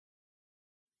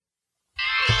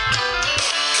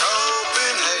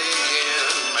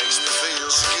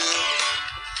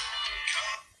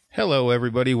Hello,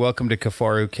 everybody. Welcome to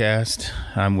Kafaru Cast.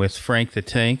 I'm with Frank the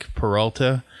Tank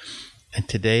Peralta, and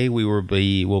today we'll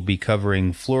be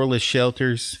covering floorless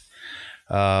shelters,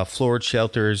 floored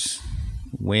shelters,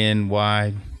 when,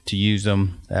 why to use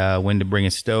them, when to bring a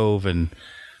stove, and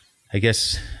I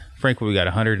guess, Frank, we got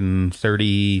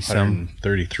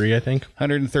 133, I think.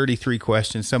 133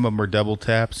 questions. Some of them are double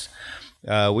taps.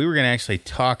 We were going to actually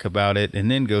talk about it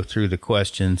and then go through the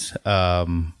questions.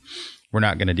 We're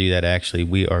not going to do that, actually.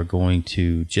 We are going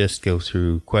to just go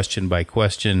through question by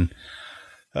question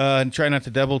and try not to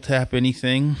double tap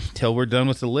anything till we're done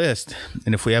with the list.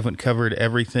 And if we haven't covered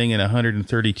everything in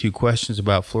 132 questions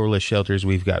about floorless shelters,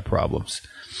 we've got problems.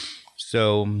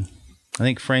 So I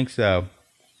think Frank's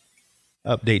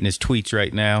updating his tweets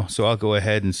right now, so I'll go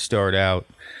ahead and start out.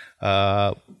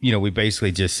 We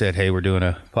basically just said, hey, we're doing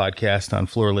a podcast on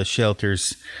floorless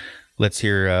shelters. Let's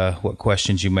hear what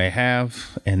questions you may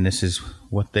have, and this is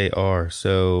what they are.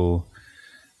 So,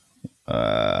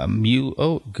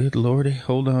 good lordy,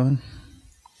 hold on.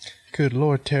 Good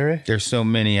Lord, Terry. There's so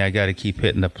many, I got to keep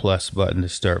hitting the plus button to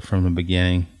start from the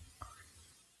beginning.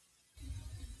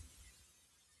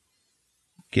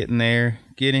 Getting there.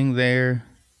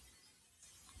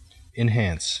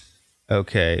 Enhance.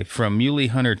 Okay, from Muley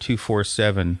Hunter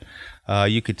 247.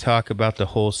 You could talk about the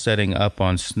whole setting up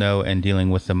on snow and dealing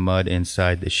with the mud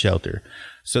inside the shelter.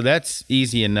 So that's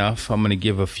easy enough. I'm going to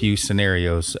give a few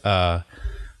scenarios. The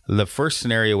first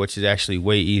scenario, which is actually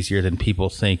way easier than people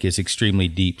think, is extremely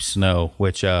deep snow,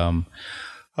 which I've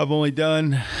only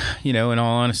done, in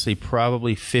all honesty,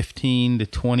 probably 15 to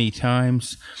 20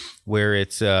 times, where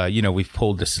it's, we've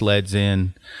pulled the sleds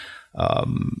in.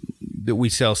 That we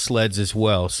sell sleds as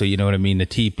well, so you know what I mean. The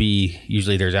teepee,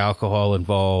 usually there's alcohol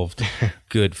involved,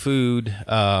 good food.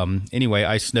 Anyway,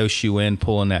 I snowshoe in,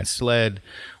 pulling that sled.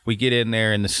 We get in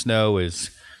there, and the snow is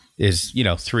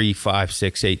 3, 5,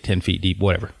 6, 8, 10 feet deep,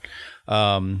 whatever.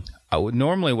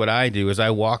 Normally what I do is I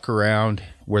walk around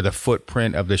where the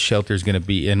footprint of the shelter is going to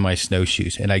be in my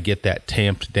snowshoes, and I get that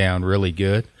tamped down really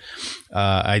good.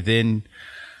 I then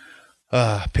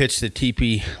pitch the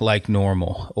teepee like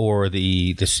normal, or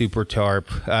the super tarp.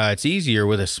 It's easier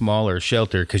with a smaller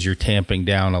shelter because you're tamping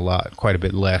down quite a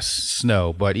bit less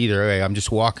snow. But either way, I'm just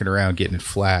walking around getting it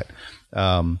flat,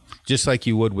 just like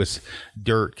you would with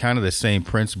dirt. Kind of the same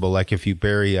principle. Like if you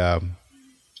bury,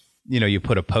 you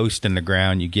put a post in the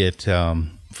ground, you get.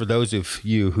 For those of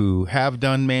you who have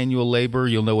done manual labor,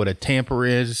 you'll know what a tamper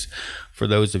is. For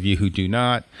those of you who do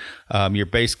not, you're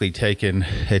basically taking.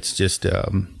 It's just.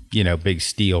 Big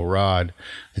steel rod.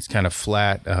 It's kind of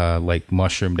flat, like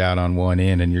mushroomed out on one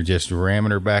end, and you're just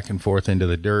ramming her back and forth into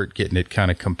the dirt, getting it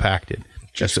kind of compacted.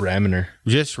 Just ramming her.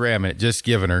 Just ramming it, just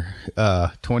giving her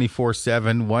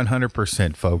 24/7,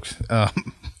 100%, folks.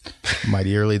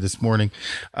 Mighty early this morning.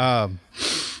 And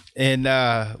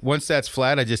once that's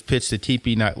flat, I just pitch the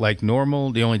teepee not like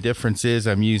normal. The only difference is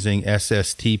I'm using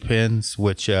SST pins,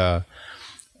 which it's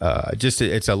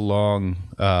a long...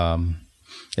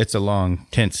 It's a long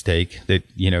tent stake that,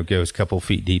 goes a couple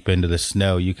feet deep into the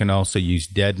snow. You can also use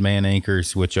dead man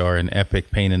anchors, which are an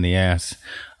epic pain in the ass,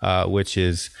 which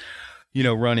is,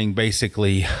 running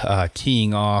basically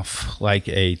teeing off like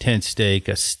a tent stake,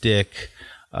 a stick,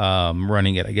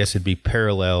 running it. I guess it'd be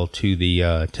parallel to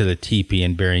the teepee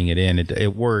and burying it in.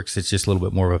 It works. It's just a little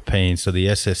bit more of a pain. So the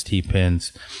SST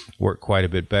pins work quite a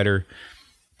bit better.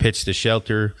 Pitch the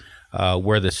shelter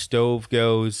where the stove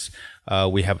goes.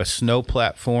 We have a snow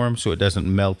platform, so it doesn't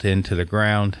melt into the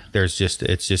ground. It's just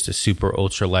a super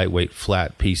ultra lightweight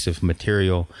flat piece of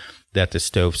material that the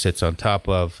stove sits on top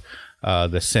of.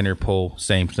 The center pole,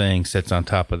 same thing, sits on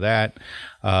top of that.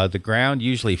 The ground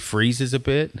usually freezes a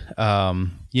bit,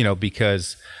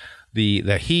 because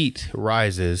the heat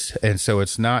rises, and so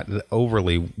it's not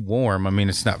overly warm. I mean,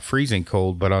 it's not freezing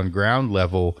cold, but on ground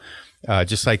level.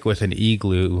 Just like with an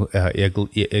igloo.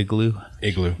 Igloo.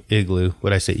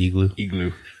 What'd I say? Igloo.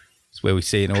 That's the way we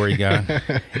say it in Oregon.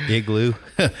 Igloo.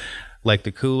 Like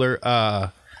the cooler.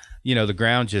 The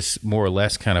ground just more or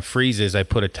less kind of freezes. I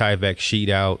put a Tyvek sheet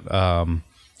out. I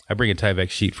bring a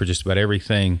Tyvek sheet for just about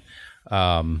everything.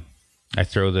 I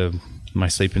throw my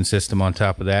sleeping system on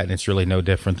top of that, and it's really no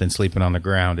different than sleeping on the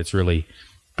ground. It's really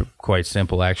quite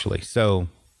simple, actually. So,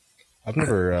 I've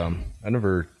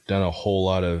never done a whole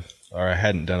lot of. Or I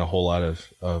hadn't done a whole lot of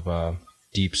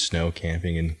deep snow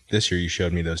camping, and this year you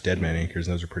showed me those dead man anchors,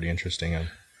 and those are pretty interesting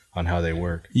on how they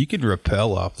work. You could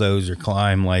rappel off those or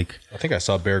climb like... I think I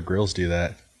saw Bear Grylls do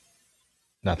that.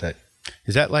 Not that...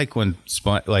 Is that like when,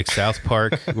 like South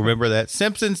Park, remember that?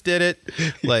 Simpsons did it.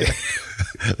 Like,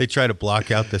 They try to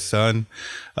block out the sun.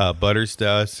 Butters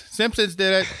does. Simpsons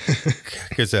did it,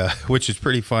 which is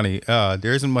pretty funny.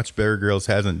 There isn't much Bear Grylls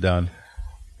hasn't done.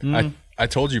 I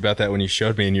told you about that when you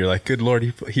showed me, and you're like, "Good Lord,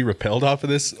 he rappelled off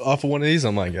of one of these."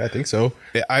 I'm like, "I think so."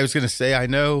 I was going to say, I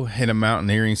know in a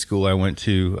mountaineering school I went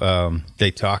to,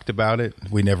 they talked about it.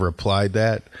 We never applied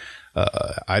that.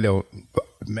 I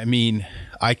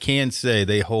can say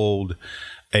they hold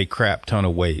a crap ton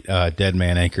of weight, dead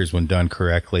man anchors when done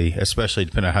correctly, especially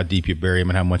depending on how deep you bury them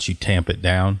and how much you tamp it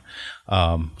down.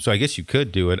 So I guess you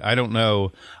could do it. I don't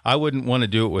know. I wouldn't want to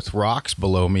do it with rocks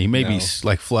below me. Maybe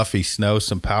like fluffy snow,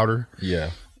 some powder.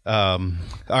 Yeah. All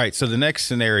right. So the next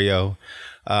scenario,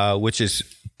 which is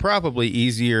probably the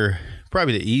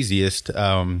easiest,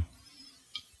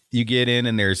 you get in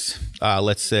and there's,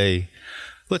 let's say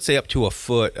up to a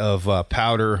foot of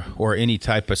powder or any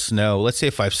type of snow. Let's say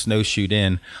if I've snowshoed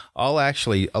in, I'll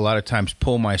actually a lot of times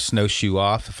pull my snowshoe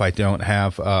off if I don't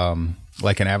have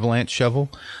like an avalanche shovel,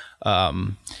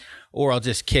 or I'll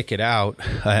just kick it out.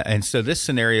 And so this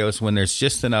scenario is when there's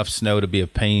just enough snow to be a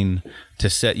pain to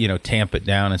tamp it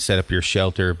down and set up your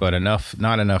shelter, but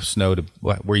not enough snow to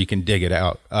where you can dig it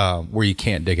out, where you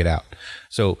can't dig it out.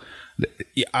 So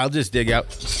I'll just dig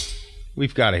out.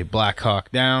 We've got a Black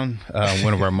Hawk down.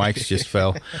 One of our mics just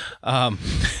fell.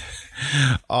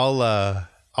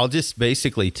 I'll just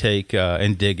basically take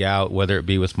and dig out, whether it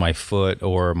be with my foot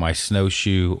or my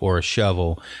snowshoe or a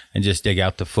shovel, and just dig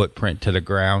out the footprint to the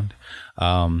ground.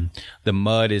 The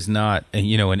mud is not,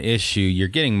 an issue. You're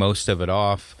getting most of it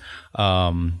off.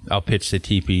 I'll pitch the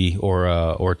teepee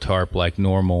or tarp like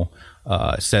normal.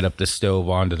 Set up the stove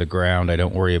onto the ground. I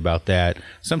don't worry about that.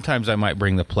 Sometimes I might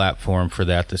bring the platform for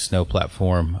that, the snow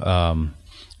platform.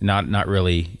 Not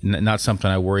really, not something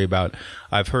I worry about.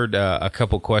 I've heard I saw a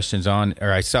couple questions on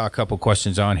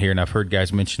here, and I've heard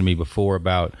guys mention to me before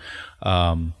about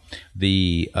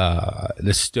the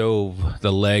stove,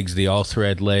 the legs, the all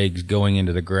thread legs going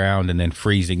into the ground and then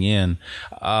freezing in.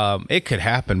 It could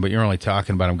happen, but you're only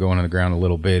talking about them going in the ground a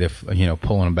little bit. If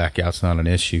pulling them back out's not an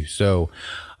issue. So.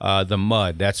 The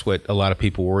mud, that's what a lot of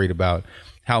people worried about.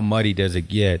 How muddy does it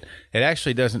get? It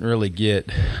actually doesn't really get,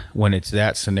 when it's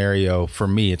that scenario, for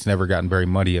me, it's never gotten very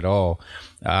muddy at all.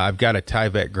 I've got a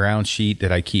Tyvek ground sheet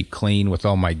that I keep clean with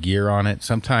all my gear on it.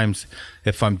 Sometimes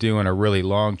if I'm doing a really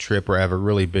long trip or I have a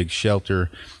really big shelter,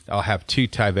 I'll have 2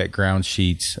 Tyvek ground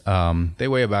sheets. They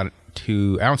weigh about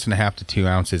 1.5 ounces to 2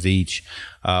 ounces each.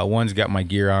 One's got my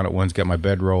gear on it, one's got my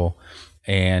bedroll.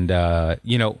 And,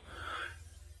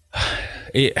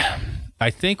 I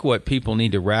think what people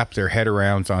need to wrap their head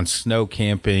around on snow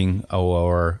camping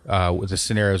or with the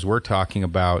scenarios we're talking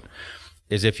about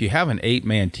is if you have an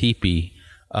 8-man teepee,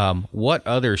 what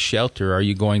other shelter are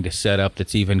you going to set up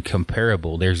that's even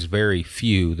comparable? There's very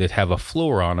few that have a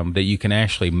floor on them that you can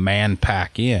actually man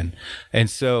pack in. And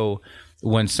so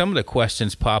when some of the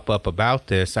questions pop up about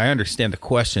this, I understand the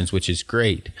questions, which is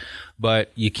great,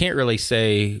 but you can't really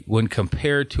say when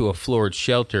compared to a floored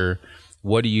shelter,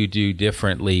 what do you do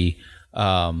differently,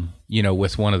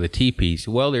 with one of the teepees?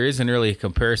 Well, there isn't really a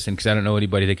comparison because I don't know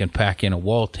anybody that can pack in a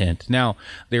wall tent. Now,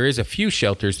 there is a few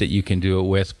shelters that you can do it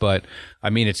with, but,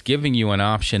 it's giving you an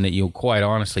option that you quite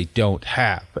honestly don't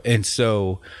have. And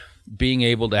so being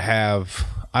able to have,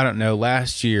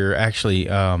 last year, actually,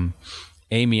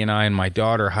 Amy and I and my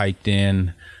daughter hiked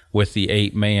in with the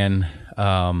 8-man.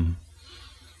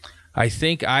 I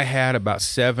think I had about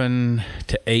 7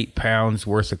 to 8 pounds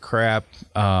worth of crap.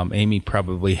 Amy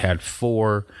probably had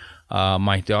 4.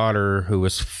 My daughter, who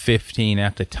was 15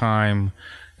 at the time,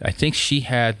 I think she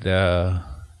had the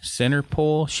center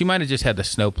pole. She might have just had the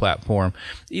snow platform.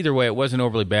 Either way, it wasn't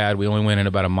overly bad. We only went in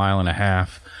about 1.5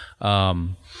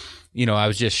 miles. I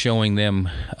was just showing them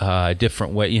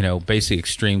different way, basic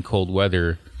extreme cold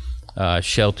weather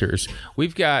shelters.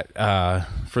 We've got,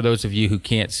 for those of you who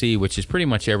can't see, which is pretty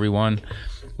much everyone,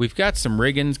 we've got some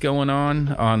riggings going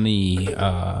on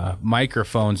the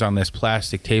microphones on this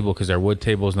plastic table because our wood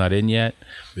table is not in yet.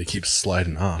 They keep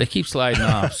sliding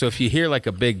off. So if you hear like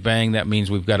a big bang, that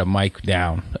means we've got a mic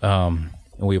down, and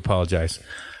we apologize.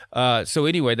 So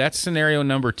anyway, that's scenario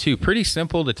number 2. Pretty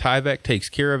simple. The Tyvek takes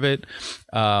care of it.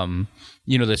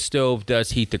 The stove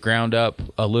does heat the ground up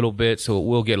a little bit, so it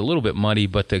will get a little bit muddy,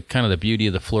 but the beauty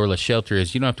of the floorless shelter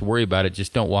is you don't have to worry about it.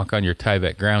 Just don't walk on your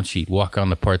Tyvek ground sheet. Walk on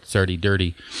the part that's already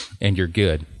dirty, and you're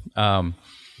good.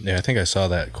 Yeah, I think I saw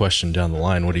that question down the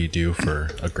line. What do you do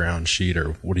for a ground sheet,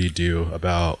 or what do you do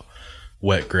about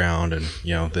wet ground and,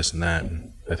 this and that?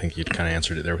 And I think you kind of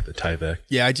answered it there with the Tyvek.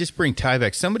 Yeah, I just bring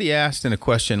Tyvek. Somebody asked in a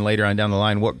question later on down the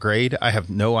line, what grade? I have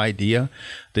no idea.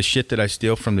 The shit that I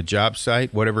steal from the job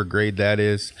site, whatever grade that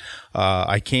is,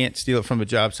 I can't steal it from the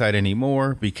job site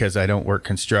anymore because I don't work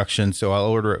construction. So I'll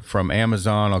order it from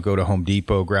Amazon. I'll go to Home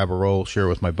Depot, grab a roll, share it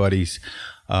with my buddies.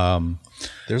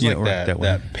 There's like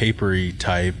that papery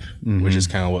type, which is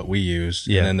kind of what we use.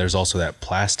 Yeah. And then there's also that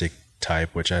plastic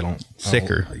type, which I don't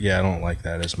like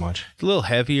that as much. It's a little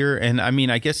heavier, and I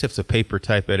mean, I guess if the paper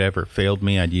type had ever failed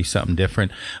me, I'd use something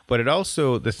different. But it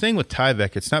also, the thing with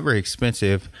Tyvek, it's not very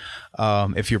expensive.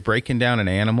 If you're breaking down an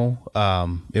animal,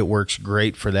 it works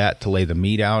great for that, to lay the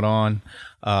meat out on.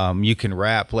 You can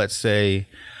wrap, let's say,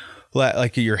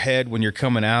 like your head when you're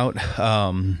coming out.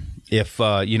 If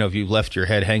you've left your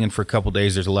head hanging for a couple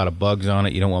days, there's a lot of bugs on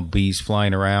it. You don't want bees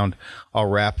flying around. I'll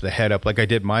wrap the head up like I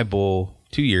did my bull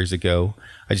 2 years ago.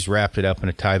 I just wrapped it up in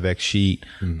a Tyvek sheet,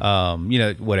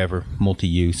 whatever,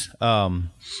 multi-use. And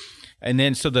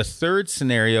then, so the third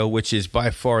scenario, which is by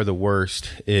far the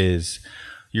worst, is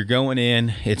you're going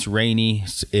in, it's rainy,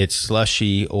 it's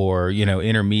slushy, or,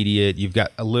 intermediate. You've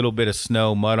got a little bit of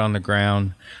snow, mud on the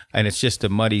ground, and it's just a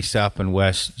muddy, sopping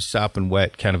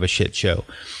wet kind of a shit show.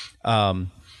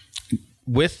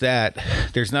 With that,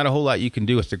 there's not a whole lot you can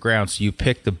do with the ground, so you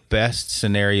pick the best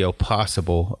scenario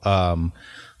possible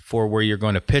for where you're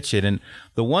going to pitch it. And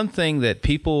the one thing that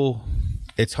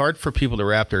it's hard for people to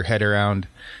wrap their head around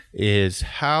is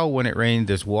how, when it rains,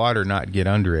 does water not get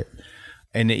under it?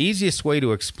 And the easiest way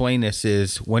to explain this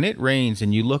is when it rains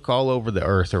and you look all over the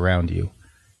earth around you,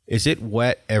 is it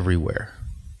wet everywhere?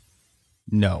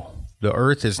 No, the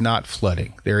earth is not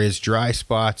flooding. There is dry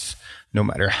spots no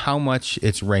matter how much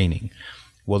it's raining.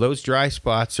 Well, those dry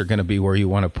spots are going to be where you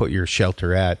want to put your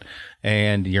shelter at,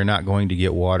 and you're not going to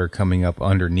get water coming up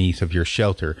underneath of your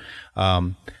shelter.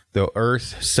 The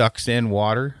earth sucks in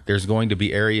water. There's going to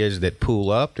be areas that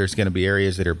pool up. There's going to be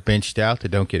areas that are benched out that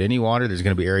don't get any water. There's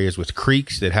going to be areas with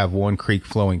creeks that have one creek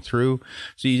flowing through.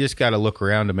 So you just got to look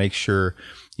around to make sure,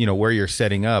 where you're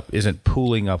setting up isn't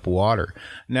pooling up water.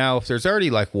 Now, if there's already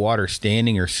like water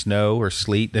standing or snow or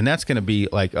sleet, then that's going to be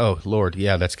like, oh, Lord,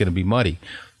 yeah, that's going to be muddy.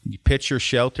 You pitch your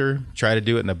shelter, try to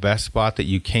do it in the best spot that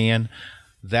you can.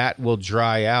 That will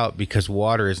dry out because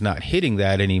water is not hitting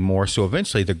that anymore. So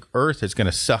eventually the earth is going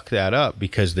to suck that up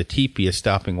because the teepee is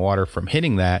stopping water from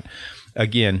hitting that.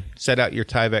 Again, set out your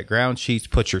Tyvek ground sheets,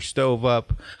 put your stove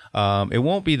up. It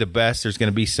won't be the best. There's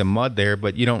going to be some mud there,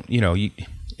 but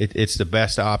it's the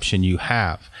best option you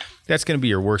have. That's going to be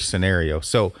your worst scenario.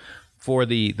 So for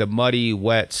the muddy,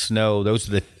 wet snow, those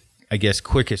are the, I guess,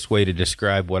 quickest way to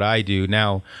describe what I do.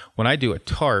 Now, when I do a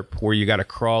tarp where you got to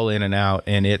crawl in and out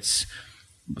and it's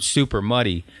super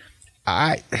muddy,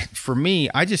 I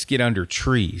just get under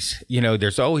trees.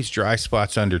 There's always dry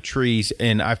spots under trees,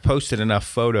 and I've posted enough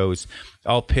photos.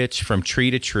 I'll pitch from tree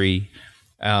to tree,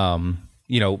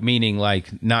 meaning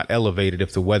like not elevated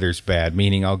if the weather's bad,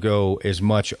 meaning I'll go as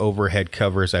much overhead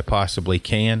cover as I possibly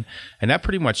can, and that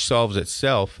pretty much solves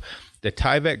itself. The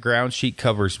Tyvek ground sheet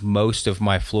covers most of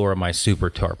my floor of my super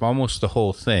tarp, almost the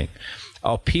whole thing.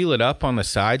 I'll peel it up on the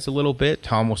sides a little bit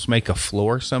to almost make a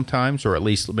floor sometimes, or at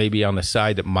least maybe on the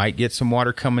side that might get some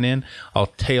water coming in. I'll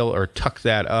tail or tuck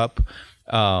that up,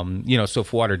 so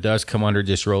if water does come under, it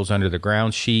just rolls under the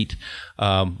ground sheet.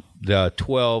 The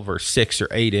 12 or 6 or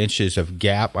 8 inches of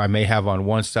gap I may have on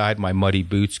one side, my muddy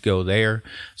boots go there.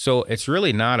 So it's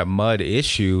really not a mud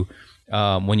issue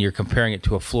when you're comparing it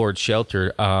to a floored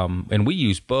shelter. And we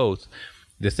use both.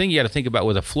 The thing you got to think about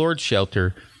with a floored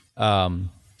shelter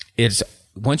is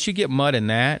once you get mud in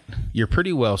that, you're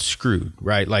pretty well screwed,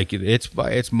 right? Like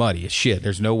it's muddy as shit.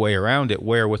 There's no way around it.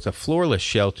 Where with a floorless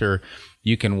shelter,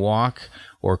 you can walk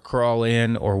or crawl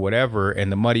in or whatever,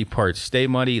 and the muddy parts stay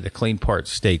muddy, the clean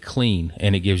parts stay clean,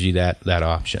 and it gives you that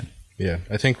option. Yeah,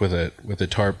 I think with a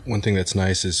tarp, one thing that's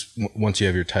nice is once you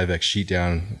have your Tyvek sheet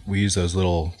down, we use those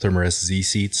little Thermarest Z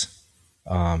seats,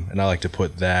 and I like to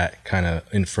put that kind of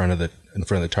in front of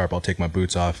the tarp. I'll take my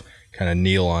boots off, kind of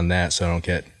kneel on that so I don't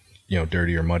get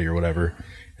dirty or muddy or whatever,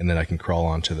 and then I can crawl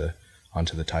onto the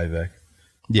Tyvek.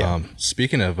 Yeah.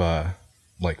 Speaking of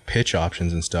like pitch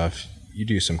options and stuff, you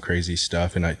do some crazy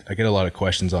stuff, and I get a lot of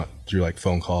questions through like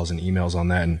phone calls and emails on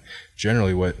that. And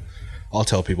generally what I'll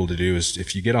tell people to do is,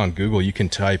 if you get on Google, you can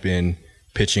type in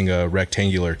pitching a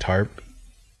rectangular tarp,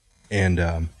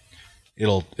 and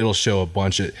it'll show a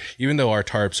bunch of, even though our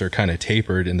tarps are kind of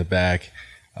tapered in the back,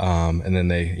 and then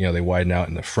they widen out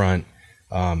in the front,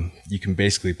 you can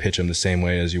basically pitch them the same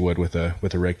way as you would with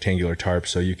a rectangular tarp.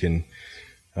 So you can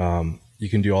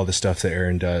do all the stuff that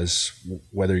Aaron does,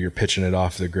 whether you're pitching it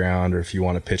off the ground or if you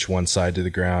want to pitch one side to the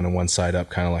ground and one side up,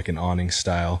 kind of like an awning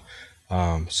style.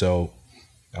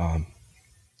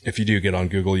 If you do get on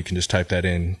Google, you can just type that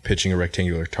in, pitching a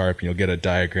rectangular tarp, and you'll get a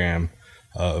diagram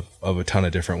of a ton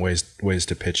of different ways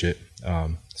to pitch it.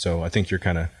 So I think you're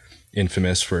kind of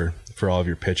infamous for all of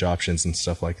your pitch options and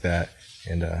stuff like that.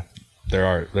 And there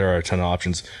are a ton of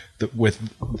options. With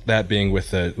that being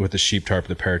with the sheep tarp,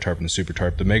 the Paratarp, and the super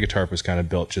tarp, the mega tarp was kind of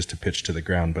built just to pitch to the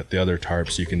ground. But the other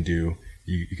tarps you can do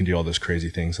all those crazy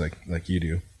things like you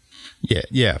do.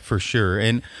 Yeah, for sure.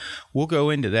 And we'll go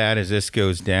into that as this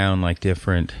goes down, like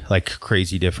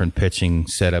crazy different pitching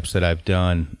setups that I've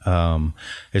done,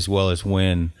 as well as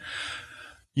when,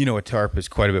 a tarp is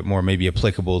quite a bit more maybe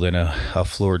applicable than a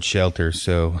floored shelter.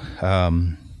 So,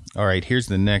 all right, here's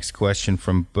the next question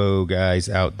from Bo Guys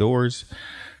Outdoors.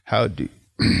 How do...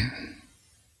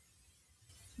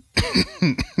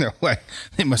 No,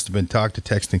 they must have been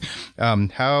texting.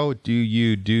 How do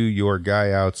you do your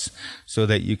guy outs so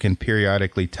that you can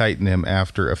periodically tighten them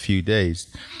after a few days?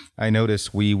 I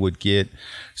noticed we would get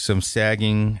some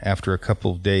sagging after a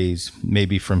couple of days,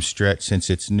 maybe from stretch since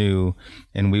it's new,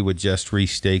 and we would just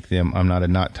restake them. I'm not a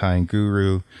knot tying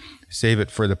guru. Save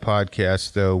it for the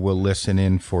podcast, though. We'll listen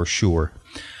in for sure.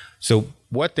 So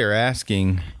what they're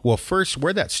asking, well, first,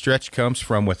 where that stretch comes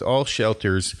from with all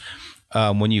shelters,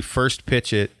 when you first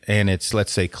pitch it and it's,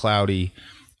 let's say, cloudy,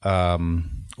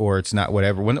 or it's not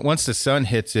whatever, once the sun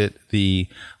hits it, the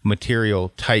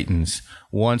material tightens.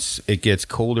 Once it gets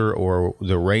colder or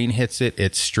the rain hits it,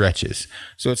 it stretches.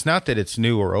 So it's not that it's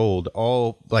new or old.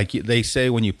 All, like they say,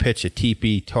 when you pitch a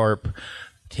teepee, tarp,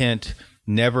 tent,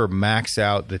 never max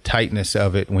out the tightness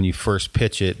of it when you first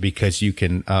pitch it, because you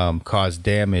can cause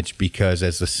damage, because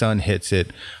as the sun hits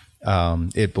it,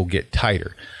 it will get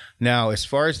tighter. Now, as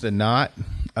far as the knot,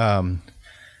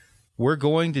 we're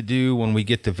going to do, when we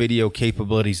get the video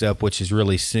capabilities up, which is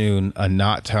really soon, a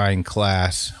knot tying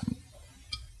class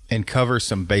and cover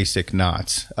some basic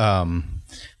knots.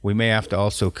 We may have to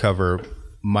also cover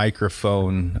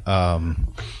microphone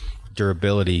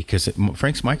durability, because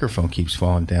Frank's microphone keeps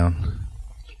falling down.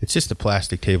 It's just a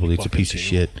plastic table. It's a piece of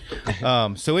shit.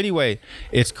 So anyway,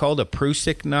 it's called a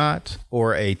Prusik knot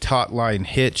or a taut line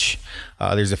hitch.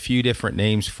 There's a few different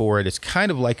names for it. It's kind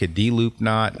of like a D-loop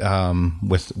knot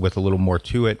with a little more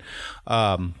to it.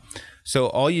 So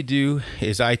all you do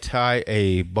is I tie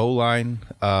a bowline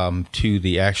to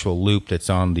the actual loop that's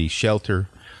on the shelter.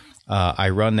 I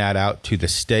run that out to the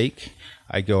stake.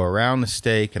 I go around the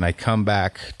stake and I come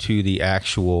back to the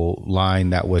actual line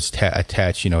that was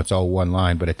attached. It's all one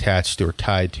line, but attached or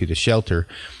tied to the shelter.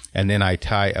 And then I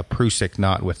tie a Prusik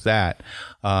knot with that.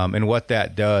 And what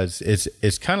that does is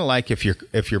it's kind of like if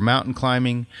you're mountain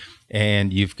climbing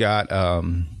and you've got,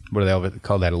 what do they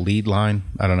call that? A lead line?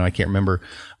 I don't know. I can't remember,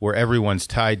 where everyone's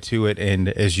tied to it. And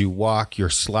as you walk, you're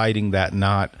sliding that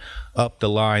knot up the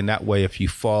line. That way, if you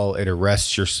fall, it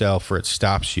arrests yourself or it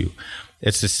stops you.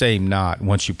 It's the same knot.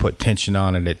 Once you put tension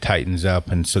on it, it tightens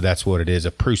up. And so that's what it is, a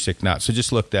Prusik knot. So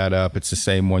just look that up. It's the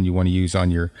same one you want to use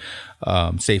on your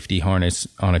safety harness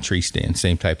on a tree stand,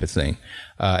 same type of thing.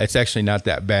 It's actually not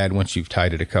that bad once you've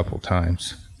tied it a couple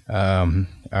times. All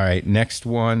right, next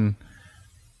one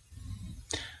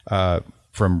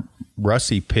from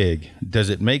Rusty Pig.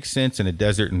 Does it make sense in a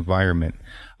desert environment?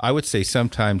 I would say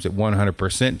sometimes it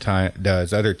 100%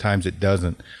 does. Other times it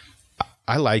doesn't.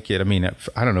 I like it. I mean,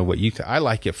 I don't know what you I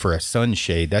like it for a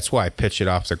sunshade. That's why I pitch it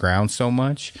off the ground so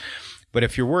much. But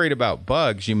if you're worried about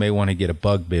bugs, you may want to get a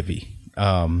bug bivvy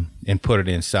and put it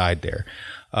inside there.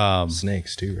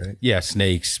 Snakes too, right? Yeah,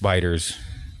 snakes, spiders.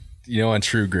 On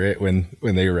True Grit, when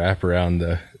they wrap around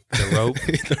the rope,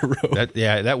 the rope.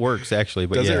 That works actually.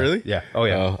 But Does it really? Yeah. Oh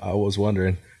yeah. I was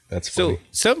wondering. That's funny. So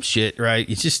some shit, right?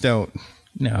 You just don't.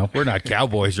 No, we're not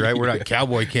cowboys, right? We're not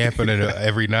cowboy camping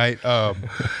every night.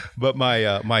 But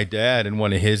my dad and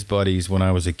one of his buddies, when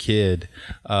I was a kid,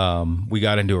 we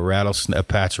got into a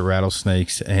patch of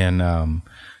rattlesnakes, and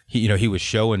he was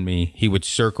showing me. He would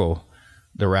circle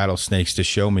the rattlesnakes to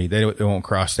show me they won't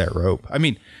cross that rope. I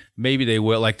mean, maybe they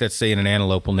will. Like that's saying an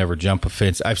antelope will never jump a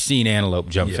fence. I've seen antelope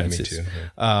jump fences. Me too.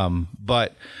 Yeah.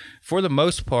 But for the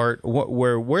most part,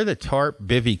 where the tarp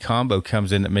bivvy combo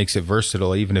comes in that makes it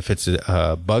versatile, even if it's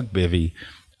a bug bivvy,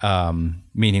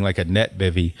 meaning like a net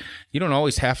bivvy, you don't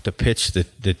always have to pitch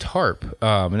the tarp.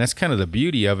 And that's kind of the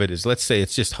beauty of it is, let's say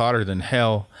it's just hotter than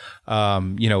hell,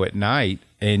 at night,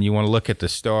 and you want to look at the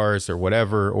stars or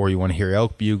whatever, or you want to hear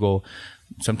elk bugle.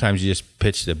 sometimes you just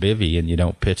pitch the bivy and you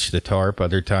don't pitch the tarp.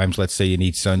 Other times, let's say you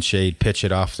need sunshade, pitch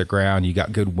it off the ground. You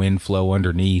got good wind flow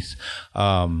underneath.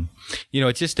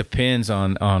 It just depends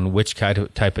on which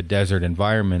type of desert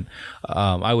environment.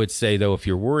 I would say, though, if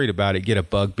you're worried about it, get a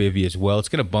bug bivy as well. It's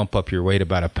going to bump up your weight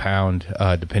about a pound,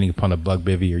 depending upon the bug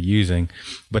bivy you're using.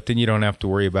 But then you don't have to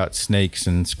worry about snakes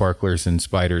and sparklers and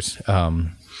spiders,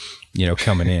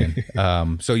 coming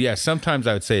in. So, yeah, sometimes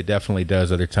I would say it definitely does.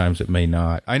 Other times it may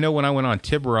not. I know when I went on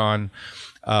Tiburon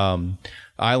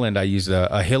Island, I used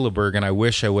a Hilleberg, and I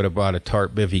wish I would have bought a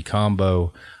tarp bivy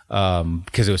combo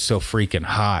because it was so freaking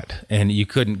hot, and you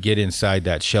couldn't get inside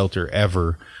that shelter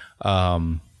ever,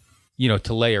 to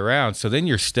lay around. So then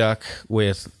you're stuck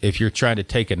with, if you're trying to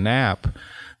take a nap,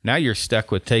 now you're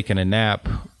stuck with taking a nap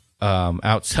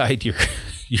outside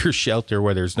your shelter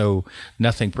where there's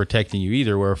nothing protecting you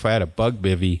either. Where if I had a bug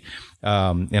bivy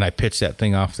and I pitched that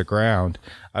thing off the ground,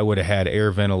 I would have had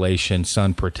air ventilation,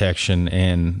 sun protection,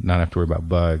 and not have to worry about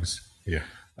bugs. Yeah.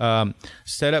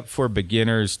 Setup for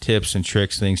beginners, tips and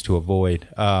tricks, things to avoid.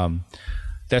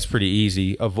 That's pretty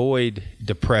easy. Avoid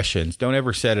depressions. Don't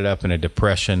ever set it up in a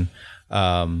depression,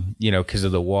 because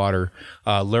of the water.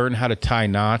 Learn how to tie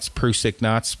knots, Prusik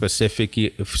knots, specifically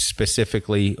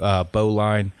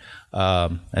bowline. I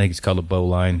think it's called a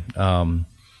bowline.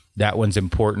 That one's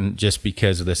important just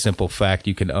because of the simple fact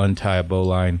you can untie a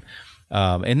bowline.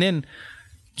 And then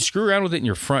screw around with it in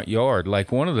your front yard.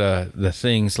 Like one of the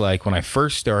things, like when I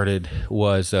first started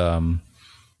was,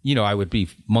 I would be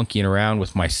monkeying around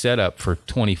with my setup for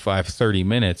 25, 30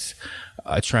 minutes,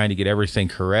 trying to get everything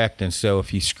correct. And so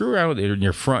if you screw around with it in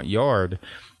your front yard,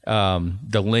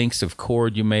 the lengths of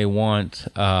cord you may want,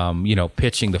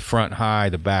 pitching the front high,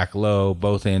 the back low,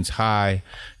 both ends high,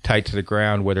 tight to the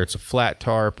ground, whether it's a flat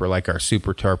tarp or like our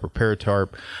super tarp or paratarp.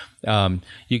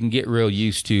 You can get real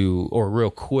used to or real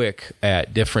quick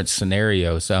at different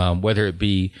scenarios, whether it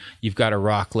be you've got a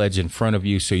rock ledge in front of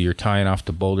you, so you're tying off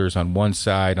the boulders on one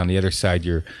side, on the other side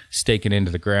you're staking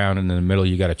into the ground, and in the middle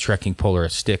you got a trekking pole or a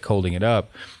stick holding it up.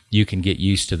 You can get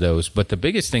used to those. But the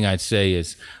biggest thing I'd say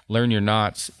is learn your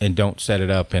knots and don't set it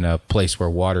up in a place where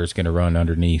water is going to run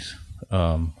underneath. I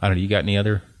don't know, you got any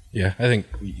other? Yeah, I think,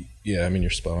 you're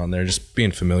spot on there. Just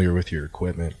being familiar with your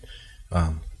equipment.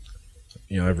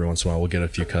 Every once in a while we'll get a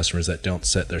few customers that don't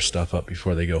set their stuff up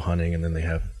before they go hunting, and then they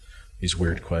have these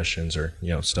weird questions or,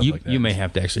 stuff like that. You may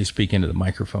have to actually speak into the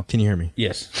microphone. Can you hear me?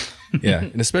 Yes. Yeah,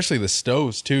 and especially the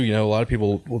stoves too. A lot of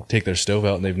people will take their stove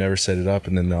out and they've never set it up,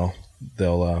 and then they'll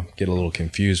get a little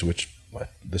confused, which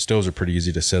the stoves are pretty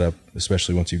easy to set up,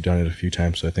 especially once you've done it a few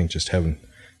times. So I think just having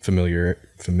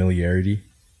familiarity.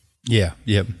 Yeah.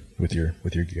 Yep. With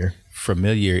your gear.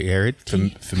 Familiarity.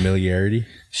 Familiarity.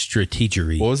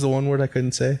 Strategery. What was the one word I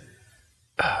couldn't say?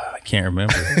 I can't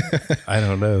remember. I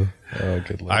don't know. Oh,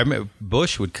 good luck. I remember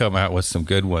Bush would come out with some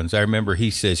good ones. I remember he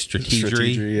says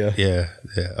strategery. Yeah.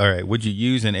 All right. Would you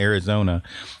use in Arizona?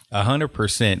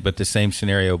 100%, but the same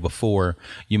scenario before.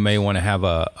 You may want to have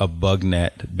a bug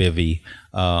net bivy.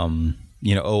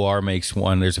 OR makes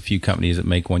one. There's a few companies that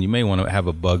make one. You may want to have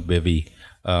a bug bivy,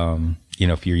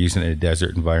 if you're using it in a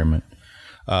desert environment.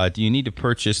 Do you need to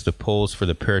purchase the poles for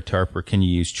the paratarp, or can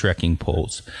you use trekking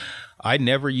poles? I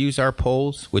never use our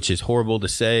poles, which is horrible to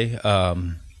say.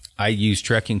 I use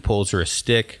trekking poles or a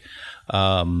stick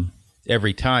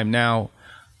every time. Now,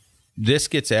 this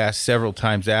gets asked several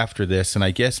times after this, and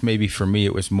I guess maybe for me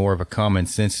it was more of a common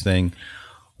sense thing.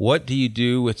 What do you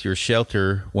do with your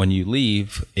shelter when you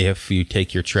leave if you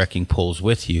take your trekking poles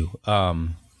with you?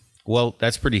 Well,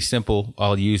 that's pretty simple.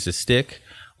 I'll use a stick,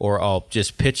 or I'll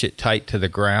just pitch it tight to the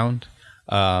ground,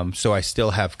 so I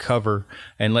still have cover.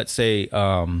 And let's say,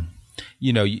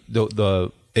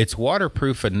 it's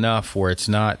waterproof enough where it's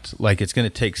not like it's going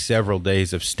to take several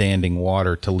days of standing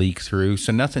water to leak through.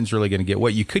 So nothing's really going to get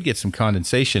wet. You could get some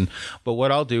condensation, but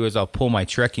what I'll do is I'll pull my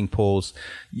trekking poles,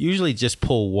 usually just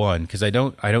pull one, because I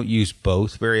don't use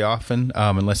both very often,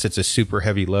 unless it's a super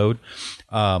heavy load.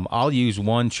 I'll use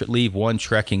leave one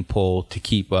trekking pole to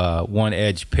keep one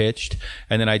edge pitched,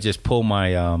 and then I just pull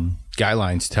my guy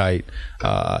lines tight,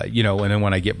 and then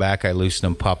when I get back, I loosen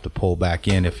them, pop the pole back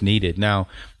in if needed. Now,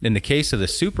 in the case of the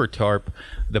super tarp,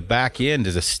 the back end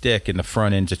is a stick and the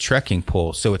front end's a trekking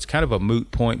pole. So it's kind of a moot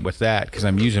point with that, because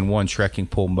I'm using one trekking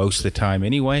pole most of the time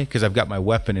anyway, because I've got my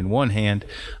weapon in one hand,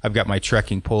 I've got my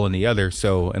trekking pole in the other.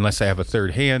 So unless I have a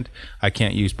third hand, I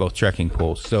can't use both trekking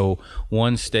poles. So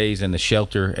one stays in the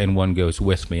shelter and one goes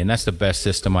with me. And that's the best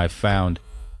system I've found,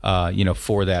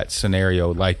 for that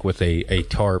scenario, like with a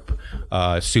tarp,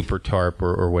 super tarp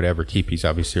or whatever. Teepees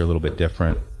obviously are a little bit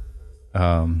different.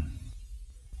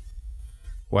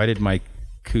 Why did my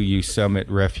Kuyu Summit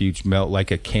Refuge melt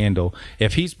like a candle.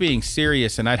 If he's being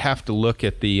serious, and I'd have to look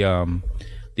at the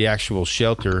actual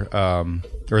shelter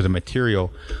or the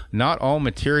material. Not all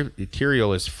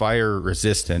material is fire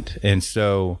resistant, and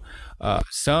so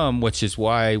some, which is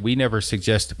why we never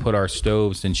suggest to put our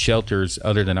stoves in shelters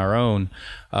other than our own.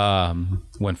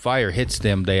 When fire hits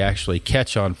them, they actually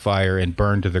catch on fire and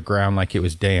burn to the ground like it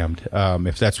was damned.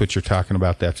 If that's what you're talking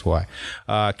about, that's why.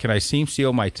 Can I seam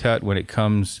seal my tut when it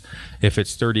comes, if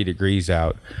it's 30 degrees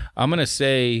out? I'm going to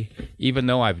say, even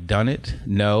though I've done it,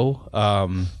 no.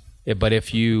 But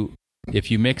if you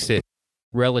mix it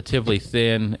relatively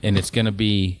thin and it's going to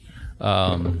be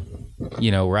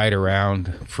right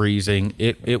around freezing,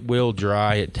 it will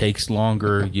dry. It takes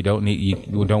longer. You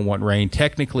don't want rain.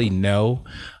 Technically, no,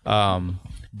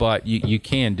 but you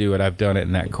can do it. I've done it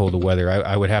in that cold of weather.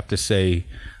 I would have to say,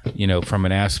 from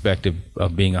an aspect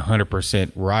of being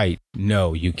 100% right,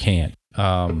 no, you can't.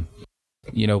 But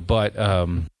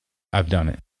I've done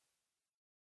it.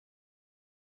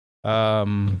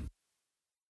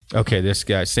 Okay, this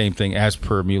guy, same thing. As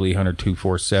per Muley Hunter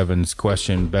 247's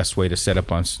question, best way to set up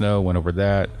on snow, went over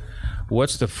that.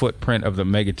 What's the footprint of the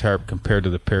Megatarp compared to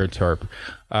the Paratarp?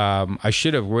 I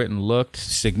should have looked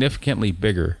significantly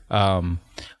bigger.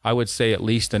 I would say at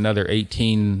least another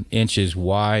 18 inches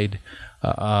wide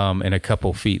and a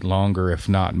couple feet longer, if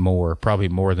not more, probably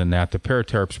more than that. The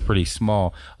Paratarp's pretty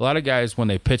small. A lot of guys, when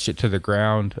they pitch it to the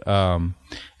ground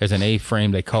as an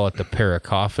A-frame, they call it the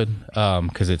Paracoffin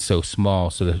because it's so small.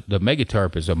 So the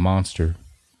Megatarp is a monster.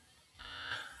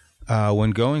 When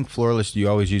going floorless, do you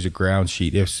always use a ground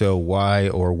sheet? If so, why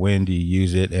or when do you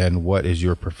use it, and what is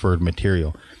your preferred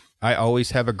material? I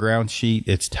always have a ground sheet.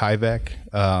 It's Tyvek.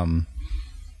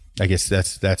 I guess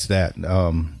that's that.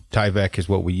 Tyvek is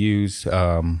what we use.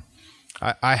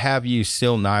 I have used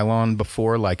Sil Nylon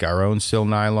before, like our own Sil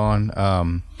Nylon.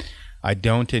 I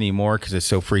don't anymore because it's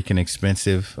so freaking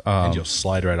expensive. And you'll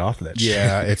slide right off of that shit.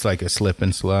 Yeah, it's like a slip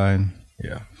and slide.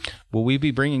 Yeah. Will we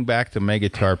be bringing back the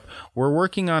Megatarp? We're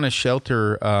working on a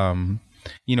shelter.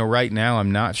 Right now,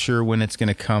 I'm not sure when it's going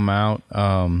to come out.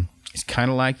 It's kind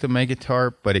of like the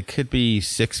Megatarp, but it could be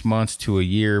 6 months to a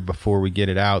year before we get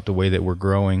it out the way that we're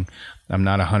growing. I'm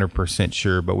not 100%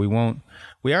 sure, but we won't.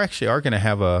 We actually are going to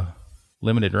have a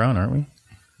limited run, aren't we?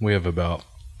 We have about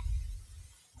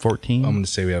 14. I'm going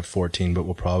to say we have 14, but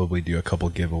we'll probably do a couple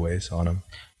giveaways on them.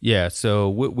 Yeah, so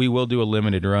we will do a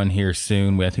limited run here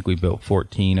soon. I think we built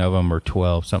 14 of them or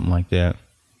 12, something like that.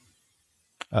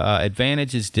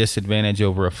 Advantages, disadvantage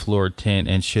over a floor tent,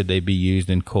 and should they be used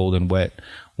in cold and wet,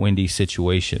 windy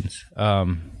situations?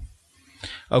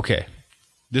 Okay,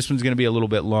 this one's going to be a little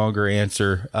bit longer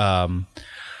answer.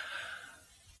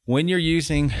 When you're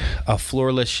using a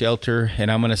floorless shelter,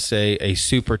 and I'm going to say a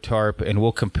super tarp, and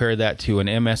we'll compare that to an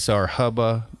MSR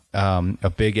Hubba, a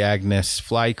Big Agnes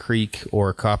Fly Creek, or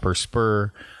a Copper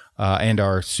Spur, and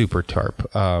our super tarp.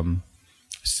 Let's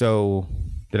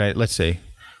say,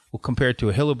 we'll compare it to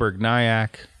a Hilleberg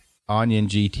Nyack, Onion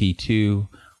GT2,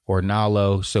 or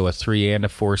Nalo, so a 3 and a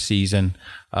 4 season,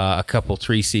 a couple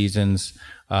 3 seasons,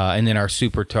 and then our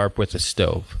super tarp with a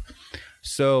stove.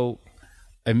 So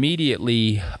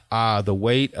immediately, the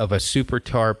weight of a super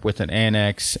tarp with an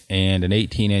annex and an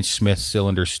 18-inch Smith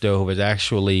cylinder stove is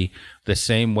actually the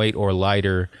same weight or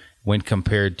lighter when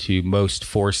compared to most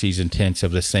 4-season tents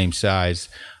of the same size.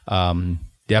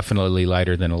 Definitely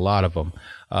lighter than a lot of them.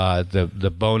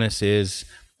 The bonus is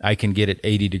I can get it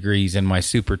 80 degrees in my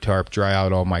super tarp, dry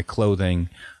out all my clothing.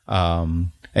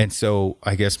 And so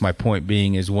I guess my point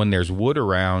being is when there's wood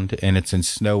around and it's in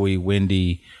snowy,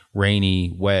 windy,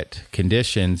 rainy, wet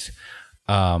conditions,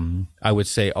 I would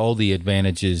say all the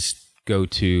advantages go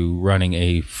to running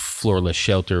a floorless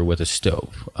shelter with a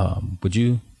stove. Would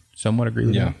you somewhat agree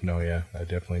with that? Yeah, I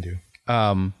definitely do.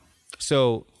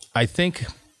 So I think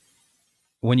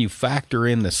when you factor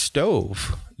in the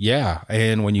stove,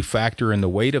 and when you factor in the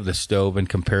weight of the stove in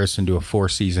comparison to a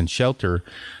 4-season shelter,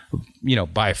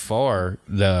 by far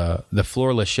the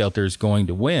floorless shelter is going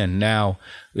to win. Now,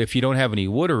 if you don't have any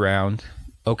wood around,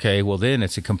 okay, well then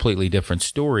it's a completely different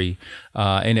story,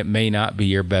 and it may not be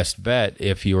your best bet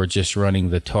if you're just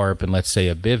running the tarp and let's say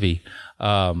a bivvy.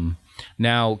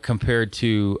 Now compared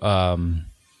to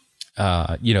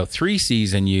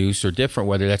 3-season use or different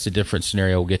weather, that's a different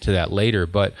scenario. We'll get to that later.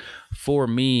 But for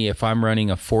me, if I'm running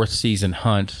a 4th-season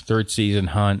hunt, 3rd-season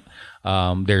hunt,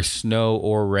 there's snow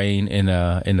or rain in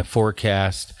the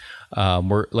forecast.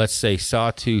 We're, let's say,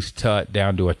 sawtooth tut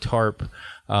down to a tarp.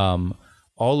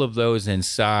 All of those in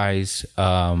size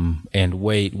and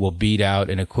weight will beat out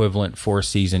an equivalent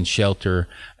 4-season shelter,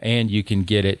 and you can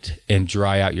get it and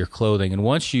dry out your clothing. And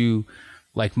once you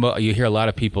like you hear a lot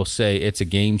of people say it's a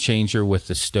game changer with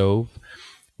the stove.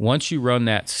 Once you run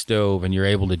that stove and you're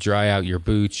able to dry out your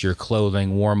boots, your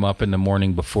clothing, warm up in the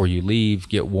morning before you leave,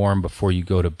 get warm before you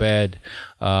go to bed.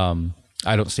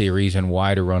 I don't see a reason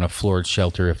why to run a floored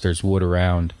shelter if there's wood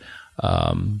around,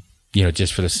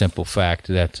 just for the simple fact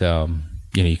that,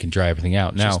 you can dry everything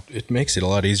out. Now, it makes it a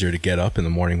lot easier to get up in the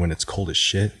morning when it's cold as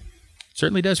shit.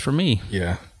 Certainly does for me.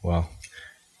 Yeah, well,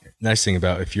 nice thing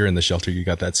about if you're in the shelter, you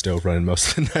got that stove running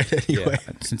most of the night anyway.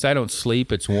 Yeah. Since I don't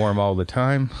sleep, it's warm all the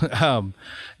time.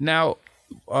 Now,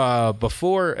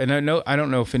 before, and I don't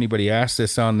know if anybody asked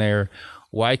this on there,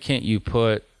 why can't you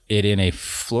put it in a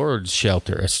floored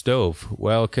shelter, a stove?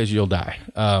 Well, because you'll die.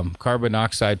 Carbon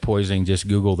monoxide poisoning, just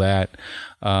Google that.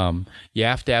 You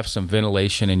have to have some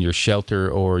ventilation in your shelter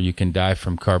or you can die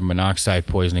from carbon monoxide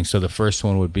poisoning. So the first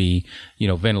one would be,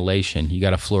 ventilation. You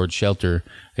got a floored shelter,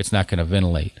 it's not going to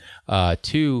ventilate.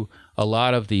 Two, a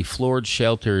lot of the floored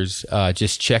shelters,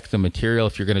 just check the material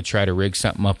if you're going to try to rig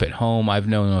something up at home. I've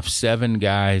known of 7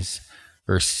 guys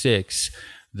or 6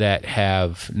 that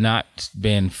have not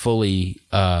been fully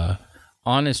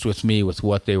honest with me with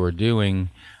what they were doing,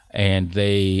 and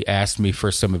they asked me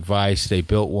for some advice. They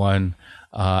built one,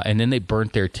 and then they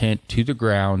burnt their tent to the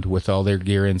ground with all their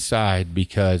gear inside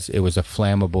because it was a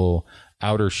flammable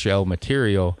outer shell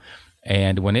material.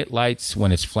 And when it lights,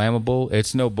 when it's flammable,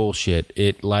 it's no bullshit.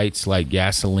 It lights like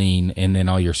gasoline, and then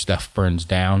all your stuff burns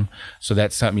down. So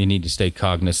that's something you need to stay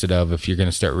cognizant of if you're going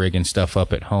to start rigging stuff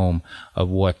up at home, of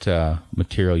what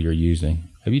material you're using.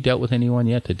 Have you dealt with anyone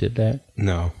yet that did that?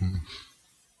 No.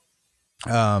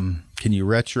 Can you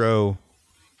retro?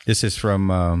 This is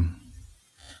from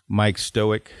Mike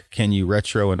Stoic. Can you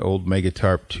retro an old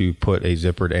Megatarp to put a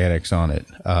zippered annex on it?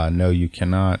 No, you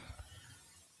cannot.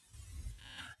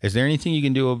 Is there anything you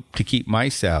can do to keep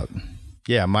mice out?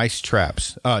 Yeah, mice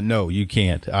traps. No, you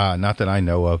can't. Not that I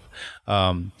know of.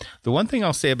 The one thing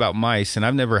I'll say about mice, and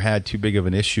I've never had too big of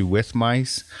an issue with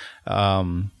mice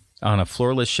on a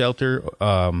floorless shelter,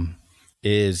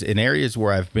 is in areas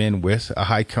where I've been with a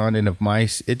high content of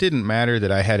mice, it didn't matter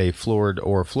that I had a floored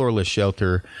or floorless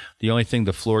shelter. The only thing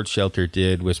the floored shelter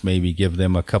did was maybe give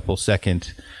them a couple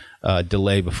second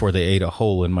delay before they ate a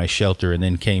hole in my shelter and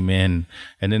then came in,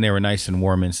 and then they were nice and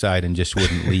warm inside and just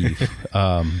wouldn't leave.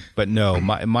 But no,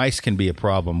 mice can be a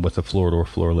problem with a floored or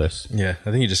floorless. Yeah,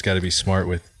 I think you just got to be smart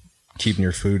with keeping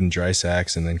your food in dry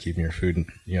sacks and then keeping your food,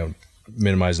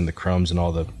 minimizing the crumbs and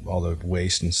all the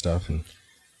waste and stuff. And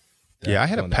yeah, I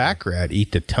had a pack rat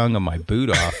eat the tongue of my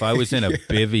boot off. I was in a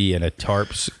bivvy and a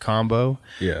tarps combo.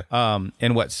 Yeah.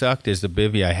 And what sucked is the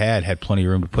bivvy I had plenty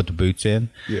of room to put the boots in.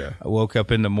 Yeah. I woke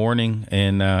up in the morning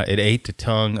and it ate the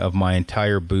tongue of my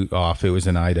entire boot off. It was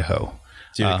in Idaho.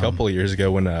 Dude, a couple of years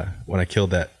ago when I killed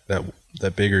that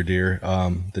bigger deer,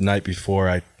 the night before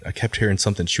I kept hearing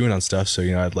something chewing on stuff. So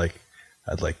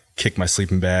I'd kick my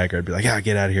sleeping bag, or I'd be like,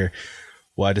 get out of here.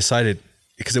 Well, I decided,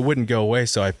 because it wouldn't go away,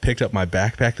 so I picked up my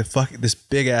backpack. This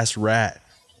big ass rat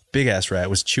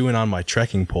was chewing on my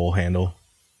trekking pole handle,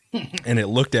 and it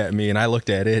looked at me, and I looked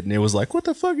at it, and it was like, "What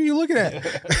the fuck are you looking at?"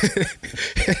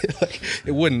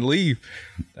 It wouldn't leave.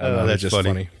 That's just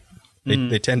funny.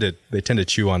 They tend to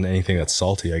chew on anything that's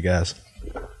salty, I guess.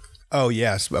 Oh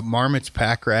yes, but marmots,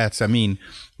 pack rats. I mean,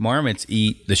 marmots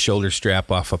eat the shoulder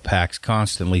strap off of packs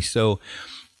constantly. So,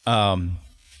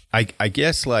 I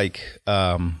guess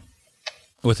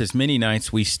with as many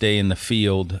nights we stay in the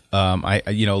field, a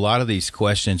lot of these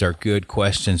questions are good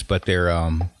questions, but they're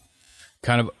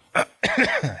kind of,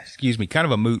 kind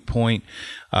of a moot point,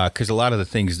 because a lot of the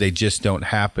things, they just don't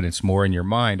happen. It's more in your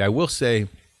mind. I will say,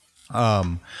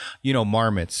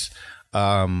 marmots.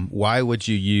 Why would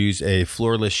you use a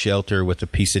floorless shelter with a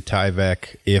piece of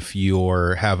Tyvek if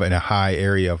you're having a high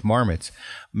area of marmots?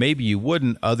 Maybe you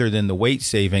wouldn't, other than the weight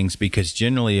savings, because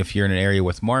generally if you're in an area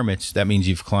with marmots, that means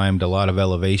you've climbed a lot of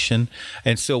elevation.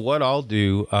 And so what I'll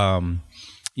do,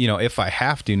 if I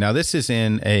have to, now this is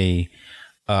in a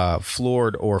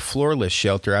floored or floorless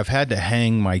shelter, I've had to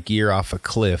hang my gear off of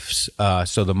cliffs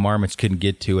so the marmots couldn't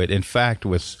get to it. In fact,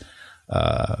 with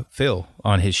Phil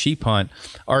on his sheep hunt,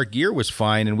 our gear was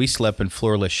fine and we slept in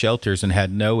floorless shelters and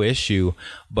had no issue,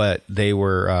 but they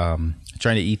were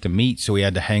trying to eat the meat, so we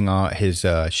had to hang his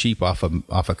sheep off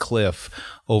a cliff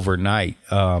overnight.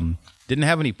 Didn't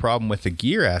have any problem with the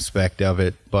gear aspect of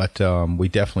it, but we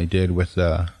definitely did with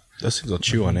those things will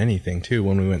chew on anything too.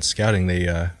 When we went scouting,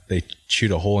 they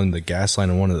chewed a hole in the gas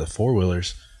line in one of the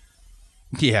 4-wheelers.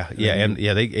 Yeah,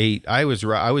 they ate. I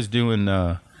was doing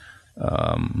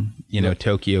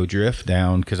Tokyo Drift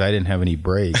down because I didn't have any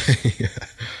brakes.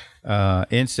 Yeah.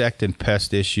 Insect and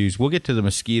pest issues. We'll get to the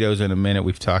mosquitoes in a minute.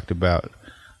 We've talked about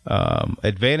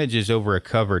Advantages over a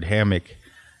covered hammock.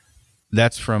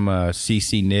 That's from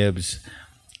CC Nibs.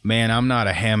 Man, I'm not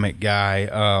a hammock guy.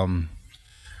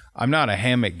 I'm not a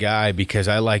hammock guy because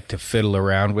I like to fiddle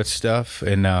around with stuff,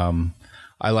 and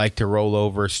I like to roll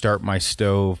over, start my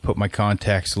stove, put my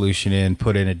contact solution in,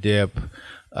 put in a dip,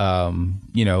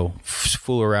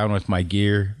 fool around with my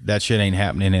gear. That shit ain't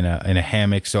happening in a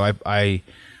hammock. So I'm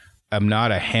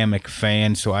not a hammock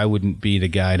fan, so I wouldn't be the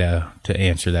guy to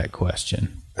answer that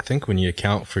question. I think when you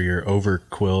account for your over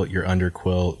quilt, your under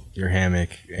quilt, your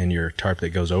hammock, and your tarp that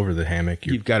goes over the hammock,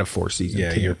 you've got a 4-season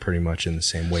tent. You're pretty much in the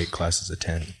same weight class as a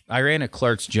tent. I ran a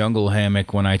Clark's Jungle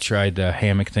hammock when I tried the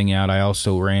hammock thing out. I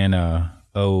also ran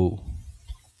can't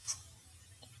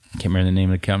remember the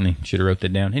name of the company. Should have wrote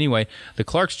that down. Anyway, the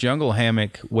Clark's Jungle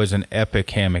hammock was an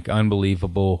epic hammock,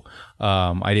 unbelievable.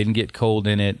 I didn't get cold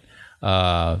in it.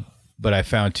 But I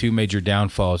found two major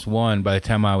downfalls. One, by the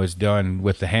time I was done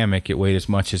with the hammock, it weighed as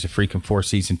much as a freaking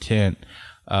 4-season tent.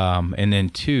 And then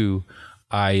two,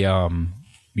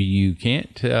 you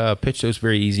can't pitch those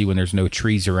very easy when there's no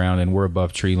trees around, and we're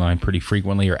above tree line pretty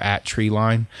frequently, or at tree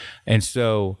line. And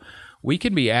so we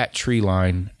can be at tree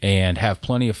line and have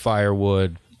plenty of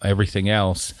firewood, everything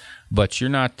else, but you're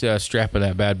not strapping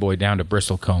that bad boy down to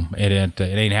bristlecomb. It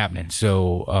ain't happening.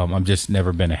 So I've just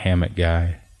never been a hammock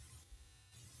guy.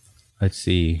 Let's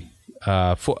see,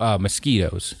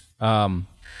 mosquitoes.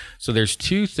 So there's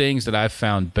two things that I've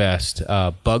found best.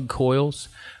 Bug coils.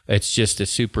 It's just a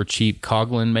super cheap.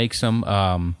 Coghlan makes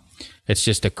them. It's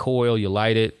just a coil. You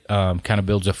light it. Kind of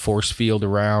builds a force field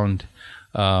around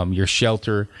your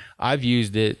shelter. I've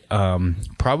used it.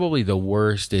 Probably the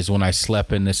worst is when I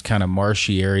slept in this kind of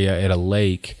marshy area at a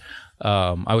lake.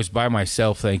 I was by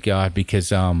myself, thank God,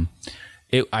 because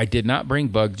I did not bring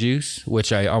bug juice,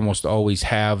 which I almost always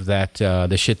have, that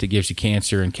the shit that gives you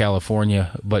cancer in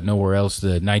California, but nowhere else,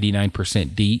 the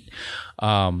 99% DEET.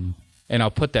 And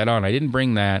I'll put that on. I didn't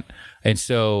bring that. And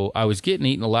so I was getting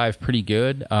eaten alive pretty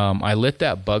good. I lit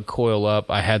that bug coil up.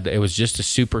 It was just a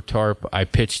super tarp. I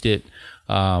pitched it.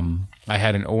 I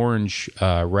had an orange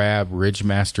Rab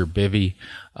Ridgemaster bivy.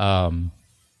 And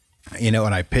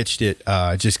I pitched it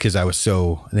just because I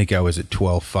think I was at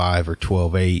 12.5 or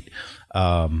 12.8.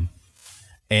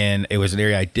 And it was an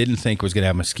area I didn't think was going to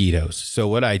have mosquitoes. So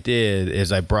what I did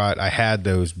is I had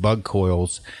those bug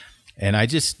coils, and I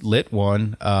just lit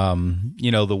one.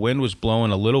 The wind was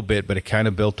blowing a little bit, but it kind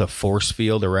of built a force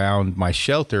field around my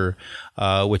shelter,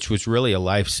 which was really a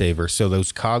lifesaver. So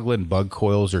those Coghlan bug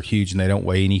coils are huge, and they don't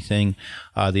weigh anything.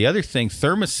 The other thing,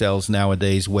 thermocells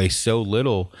nowadays weigh so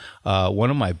little. One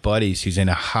of my buddies who's in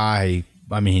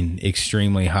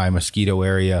extremely high mosquito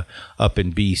area up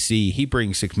in BC. He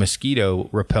brings mosquito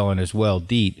repellent as well,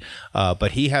 DEET.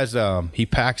 But he has he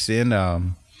packs in a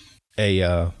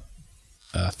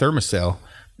thermocell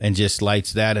and just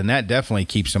lights that, and that definitely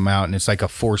keeps them out. And it's like a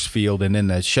force field, and then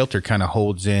the shelter kind of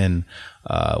holds in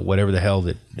whatever the hell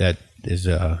that is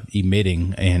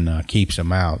emitting and keeps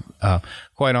them out.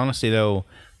 Quite honestly, though,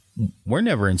 we're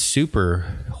never in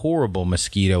super horrible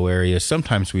mosquito areas.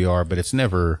 Sometimes we are, but it's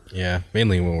never. Yeah,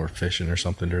 mainly when we're fishing or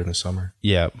something during the summer.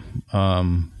 Yeah.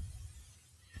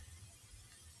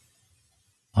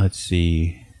 Let's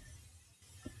see.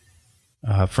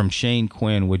 From Shane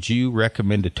Quinn, would you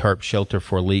recommend a tarp shelter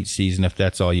for late season if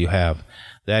that's all you have?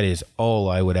 That is all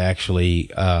I would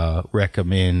actually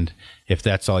recommend if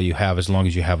that's all you have, as long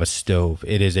as you have a stove.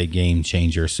 It is a game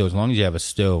changer. So as long as you have a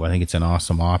stove, I think it's an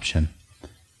awesome option.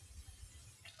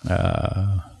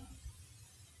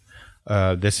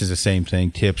 This is the same thing.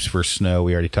 Tips for snow.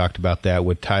 We already talked about that.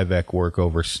 Would Tyvek work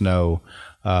over snow?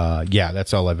 Yeah,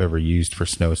 that's all I've ever used for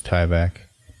snow is Tyvek.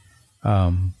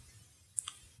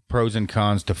 Pros and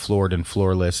cons to floored and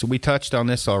floorless. We touched on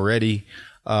this already.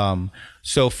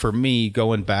 So for me,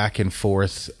 going back and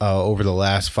forth over the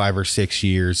last 5 or 6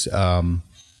 years,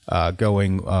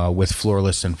 going with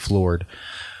floorless and floored,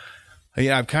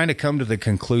 I've kind of come to the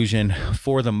conclusion,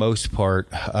 for the most part,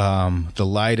 the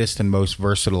lightest and most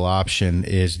versatile option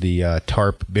is the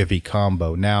tarp bivy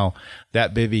combo. Now,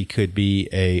 that bivy could be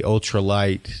a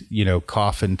ultralight,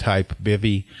 coffin type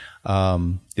bivy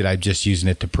that I'm just using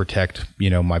it to protect,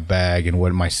 my bag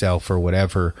and myself or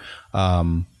whatever.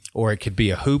 Or it could be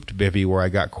a hooped bivy where I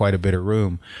got quite a bit of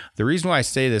room. The reason why I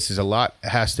say this is a lot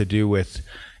has to do with,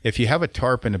 if you have a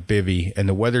tarp and a bivy and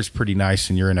the weather's pretty nice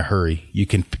and you're in a hurry, you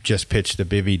can just pitch the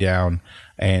bivy down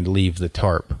and leave the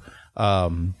tarp.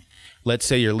 Let's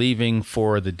say you're leaving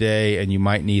for the day and you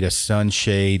might need a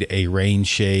sunshade, a rain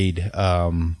shade,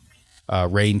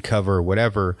 rain cover,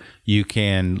 whatever. You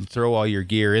can throw all your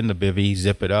gear in the bivy,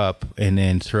 zip it up, and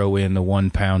then throw in the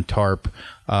 1 pound tarp,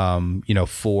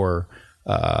 for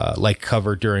like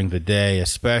cover during the day,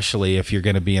 especially if you're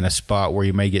going to be in a spot where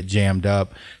you may get jammed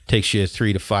up. Takes you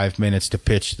 3 to 5 minutes to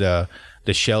pitch the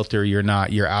shelter.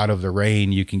 You're out of the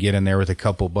rain. You can get in there with a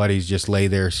couple buddies, just lay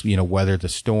there, weather the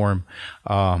storm.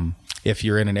 If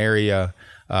you're in an area,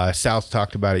 South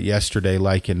talked about it yesterday,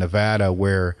 like in Nevada,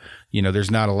 where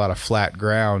there's not a lot of flat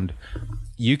ground,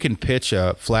 you can pitch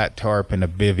a flat tarp and a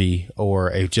bivy,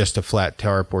 or just a flat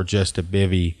tarp or just a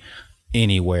bivy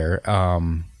anywhere.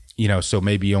 So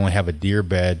maybe you only have a deer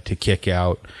bed to kick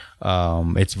out.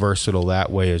 It's versatile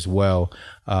that way as well.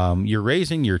 You're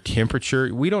raising your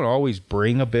temperature. We don't always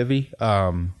bring a bivy.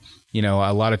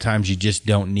 A lot of times you just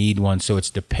don't need one, so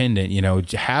it's dependent.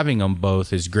 Having them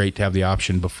both is great to have the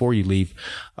option before you leave.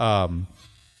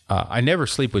 I never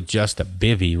sleep with just a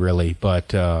bivy, really,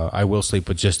 but I will sleep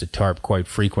with just a tarp quite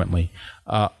frequently.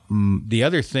 The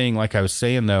other thing, like I was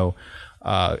saying, though,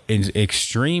 in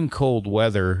extreme cold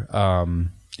weather,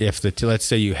 let's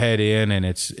say you head in and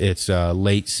it's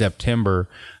late September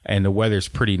and the weather's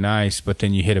pretty nice, but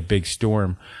then you hit a big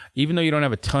storm, even though you don't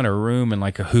have a ton of room in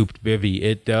like a hooped bivy,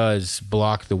 it does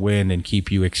block the wind and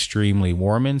keep you extremely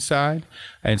warm inside.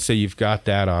 And so you've got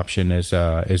that option as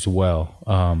well.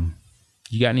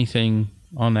 You got anything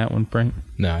on that one, Frank?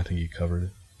 No, I think you covered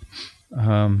it.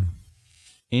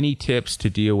 Any tips to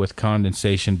deal with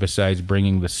condensation besides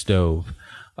bringing the stove?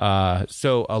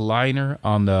 So a liner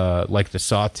on the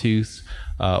sawtooth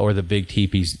or the big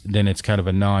teepees, then it's kind of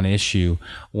a non-issue.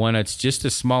 When it's just a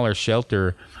smaller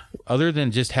shelter, other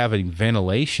than just having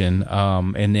ventilation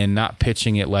and then not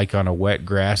pitching it like on a wet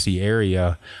grassy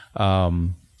area,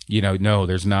 no,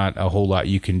 there's not a whole lot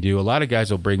you can do. A lot of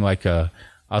guys will bring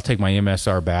I'll take my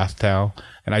MSR bath towel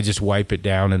and I just wipe it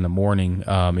down in the morning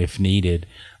if needed,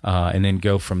 and then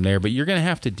go from there. But you're going to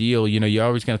have to deal, you're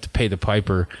always going to have to pay the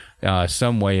piper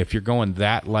some way. If you're going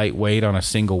that lightweight on a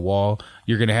single wall,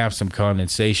 you're going to have some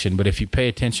condensation. But if you pay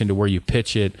attention to where you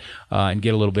pitch it and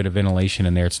get a little bit of ventilation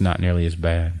in there, it's not nearly as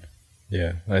bad.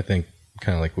 Yeah, I think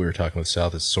kind of like we were talking with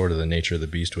South, it's sort of the nature of the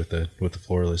beast with the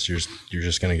floorless. You're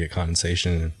just going to get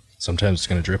condensation, and sometimes it's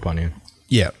going to drip on you.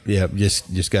 Yeah.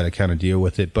 Just got to kind of deal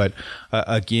with it. But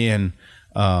again,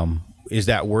 is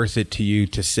that worth it to you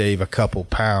to save a couple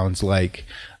pounds? Like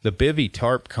the bivy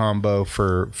tarp combo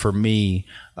for me,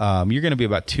 you're going to be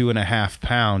about 2.5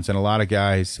 pounds. And a lot of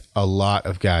guys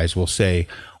will say,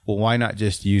 well, why not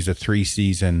just use a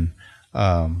 3-season,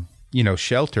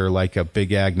 shelter like a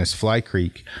Big Agnes Fly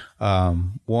Creek?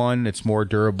 One, it's more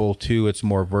durable. Two, it's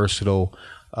more versatile.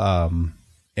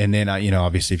 And then,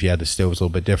 obviously if you had the stove, it's a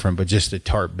little bit different, but just a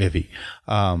tarp bivy.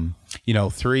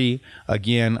 3,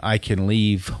 again, I can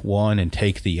leave one and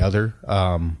take the other,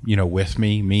 with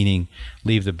me, meaning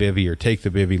leave the bivy or take the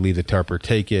bivy, leave the tarp or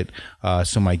take it.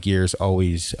 So my gear's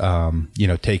always,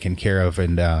 taken care of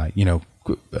and,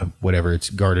 whatever, it's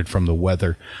guarded from the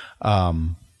weather.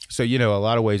 So, a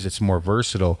lot of ways it's more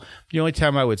versatile. The only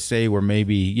time I would say where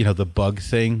maybe, the bug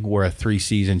thing, where a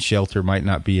 3-season shelter might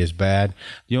not be as bad.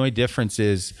 The only difference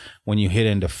is when you hit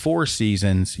into 4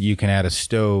 seasons, you can add a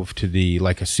stove to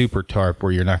like a super tarp,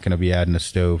 where you're not going to be adding a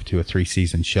stove to a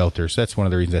 3-season shelter. So that's one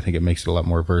of the reasons I think it makes it a lot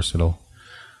more versatile.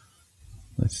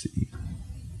 Let's see.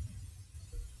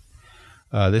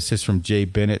 This is from Jay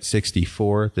Bennett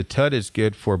 64. The Tud is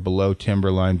good for below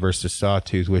timberline versus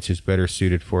sawtooth, which is better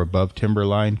suited for above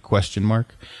timberline? ?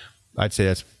 I'd say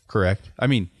that's correct. I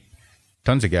mean,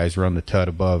 tons of guys run the Tud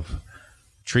above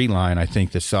tree line. I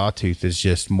think the sawtooth is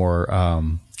just more a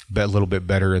little bit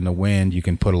better in the wind. You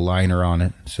can put a liner on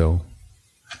it. So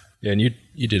yeah, and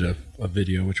you did a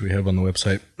video which we have on the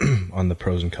website on the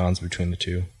pros and cons between the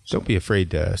two. So don't be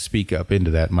afraid to speak up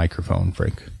into that microphone,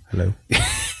 Frank. Hello.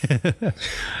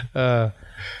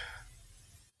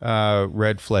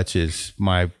 Red Fletches,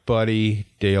 my buddy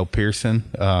Dale Pearson.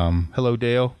 Hello,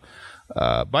 Dale.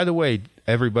 By the way,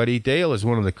 everybody, Dale is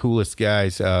one of the coolest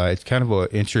guys. It's kind of an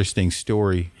interesting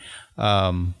story.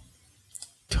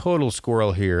 Total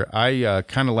squirrel here. I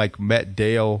kind of met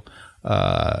Dale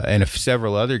and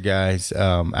several other guys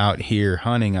out here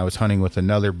hunting. I was hunting with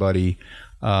another buddy.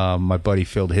 My buddy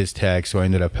filled his tag, so I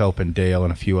ended up helping Dale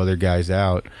and a few other guys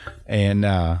out. And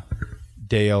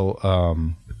Dale,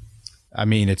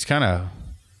 it's kind of,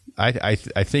 I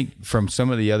think from some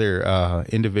of the other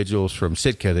individuals from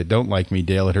Sitka that don't like me,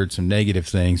 Dale had heard some negative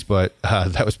things, but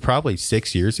that was probably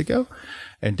 6 years ago.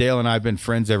 And Dale and I have been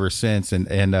friends ever since.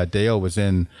 And Dale was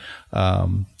in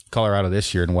Colorado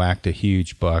this year and whacked a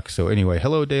huge buck. So anyway,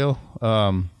 hello, Dale.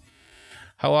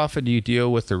 How often do you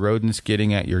deal with the rodents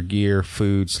getting at your gear,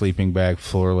 food, sleeping bag,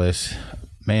 floorless?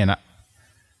 Man,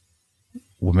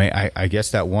 I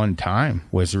guess that one time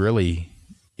was really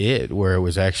it where it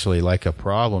was actually like a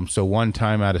problem. So one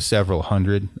time out of several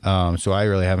hundred. So I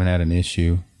really haven't had an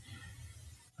issue.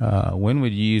 When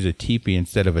would you use a teepee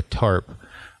instead of a tarp?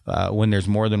 When there's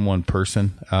more than one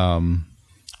person,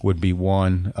 would be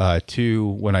one. Two,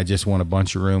 when I just want a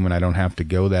bunch of room and I don't have to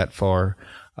go that far.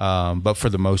 But for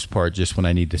the most part, just when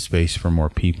I need the space for more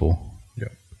people.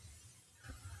 Yep.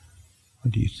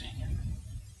 What do you think?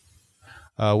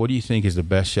 What do you think is the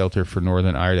best shelter for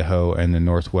northern Idaho and the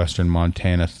northwestern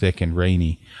Montana, thick and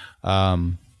rainy?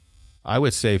 I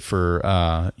would say for,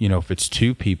 if it's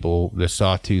two people, the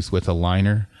Sawtooth with a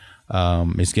liner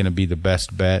is going to be the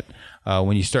best bet.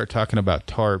 When you start talking about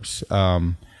tarps,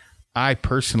 I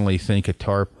personally think a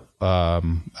tarp, a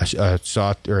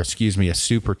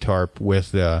super tarp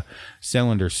with a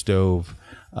cylinder stove.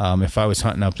 If I was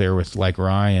hunting up there with like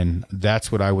Ryan,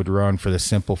 that's what I would run for the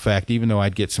simple fact, even though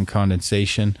I'd get some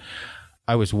condensation,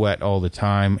 I was wet all the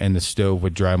time and the stove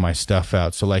would dry my stuff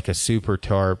out. So like a super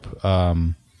tarp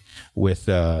with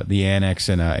the annex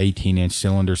and a 18-inch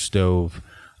cylinder stove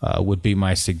would be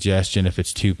my suggestion. If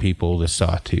it's two people, the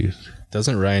Sawtooth.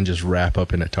 Doesn't Ryan just wrap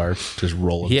up in a tarp, just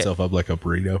roll himself up like a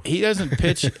burrito? He doesn't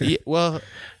pitch.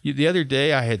 The other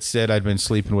day I had said I'd been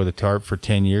sleeping with a tarp for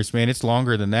 10 years. Man, it's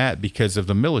longer than that because of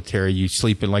the military. You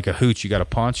sleep in like a hooch. You got a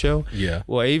poncho. Yeah.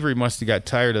 Well, Avery must have got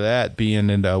tired of that being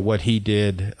in what he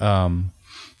did.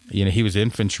 He was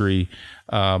infantry.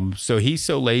 So he's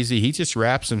so lazy. He just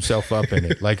wraps himself up in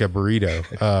it like a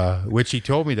burrito, which he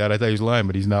told me that. I thought he was lying,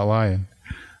 but he's not lying.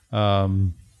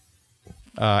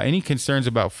 Any concerns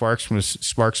about sparks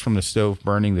from the stove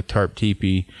burning the tarp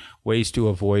teepee? Ways to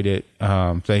avoid it?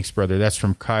 Thanks, brother. That's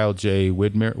from Kyle J.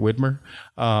 Widmer.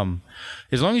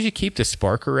 As long as you keep the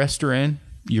spark arrestor in,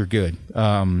 you're good.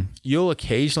 You'll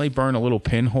occasionally burn a little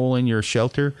pinhole in your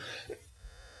shelter.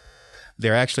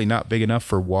 They're actually not big enough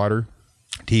for water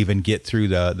to even get through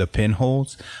the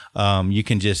pinholes. You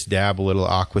can just dab a little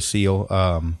Aqua Seal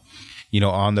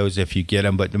on those if you get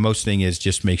them. But the most thing is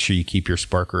just make sure you keep your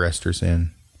spark arresters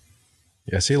in.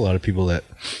 Yeah, I see a lot of people that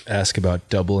ask about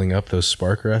doubling up those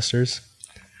spark arresters.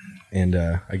 And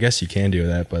I guess you can do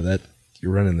that, but that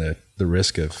you're running the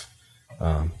risk of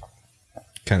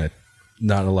kind of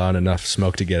not allowing enough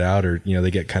smoke to get out, or,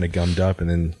 they get kind of gummed up and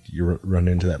then you run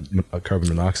into that carbon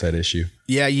monoxide issue.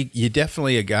 Yeah, you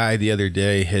definitely, a guy the other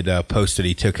day had posted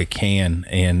he took a can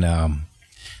and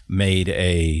made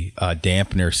a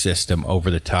dampener system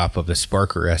over the top of the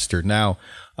spark arrestor. Now,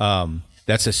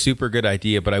 that's a super good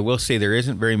idea, but I will say there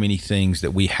isn't very many things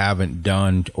that we haven't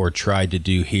done or tried to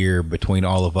do here between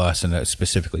all of us, and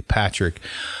specifically Patrick.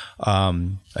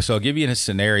 So I'll give you a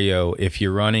scenario. If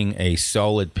you're running a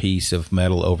solid piece of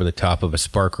metal over the top of a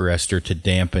spark arrestor to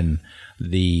dampen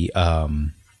the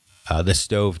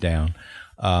stove down.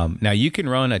 Now you can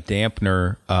run a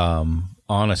dampener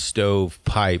on a stove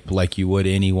pipe like you would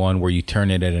anyone, where you turn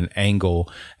it at an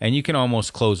angle and you can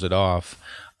almost close it off.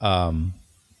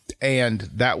 And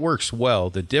that works well.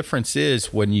 The difference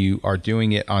is when you are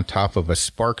doing it on top of a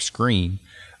spark screen,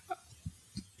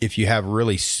 if you have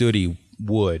really sooty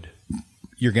wood,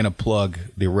 you're going to plug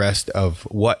the rest of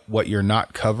what you're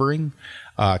not covering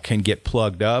can get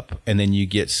plugged up, and then you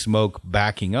get smoke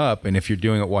backing up. And if you're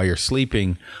doing it while you're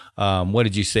sleeping, what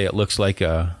did you say? It looks like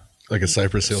a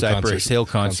Cypress Hill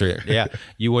concert. Yeah.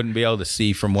 You wouldn't be able to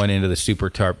see from one end of the super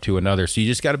tarp to another. So you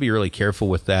just got to be really careful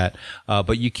with that.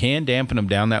 But you can dampen them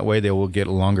down that way. They will get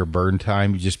a longer burn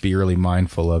time. You just be really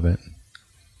mindful of it.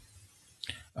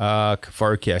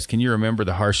 Kafarcast, can you remember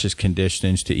the harshest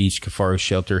conditions to each Kifaru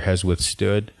shelter has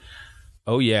withstood?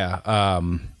 Oh, yeah.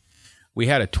 We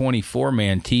had a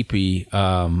 24-man teepee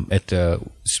at the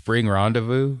Spring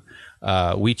Rendezvous.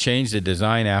 We changed the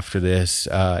design after this.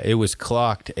 It was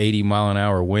clocked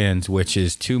 80-mile-an-hour winds, which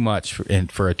is too much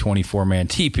for a 24-man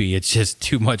teepee. It's just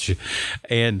too much.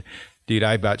 And, dude,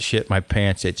 I about shit my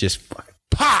pants. It just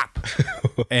pop!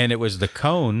 And it was the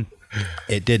cone.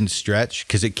 It didn't stretch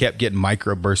because it kept getting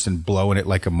microbursts and blowing it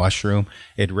like a mushroom.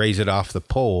 It'd raise it off the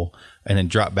pole and then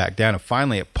drop back down. And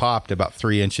finally it popped. About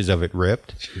 3 inches of it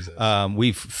ripped.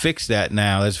 We've fixed that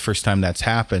now. That's the first time that's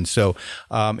happened. So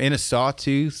in a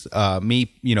Sawtooth, me,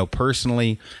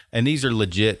 personally, and these are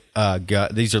legit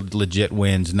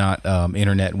winds, not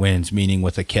internet winds, meaning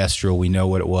with a Kestrel, we know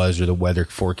what it was, or the weather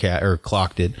forecast, or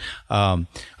clocked it.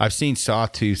 I've seen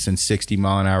Sawtooths in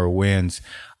 60-mile-an-hour winds.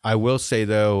 I will say,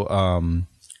 though,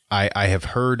 I have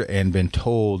heard and been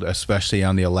told, especially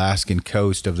on the Alaskan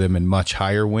coast, of them in much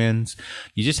higher winds.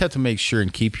 You just have to make sure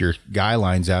and keep your guy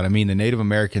lines out. I mean, the Native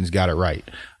Americans got it right.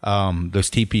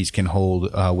 Those teepees can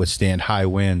withstand high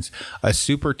winds. A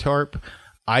super tarp,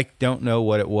 I don't know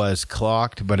what it was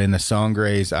clocked, but in the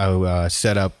Sangres, I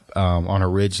set up on a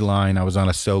ridge line. I was on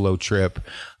a solo trip.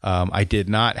 I did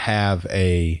not have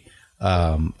a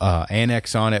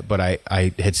annex on it, but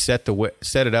I had set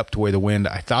it up to where the wind,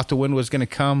 I thought the wind was going to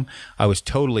come. I was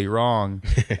totally wrong,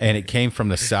 and it came from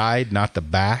the side, not the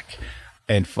back.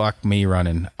 And fuck me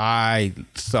running. I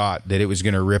thought that it was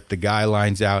going to rip the guy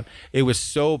lines out. It was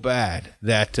so bad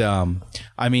that,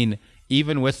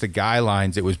 even with the guy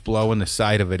lines, it was blowing the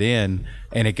side of it in.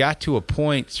 And it got to a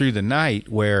point through the night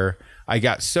where I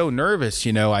got so nervous,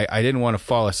 I didn't want to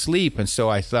fall asleep. And so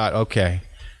I thought, okay,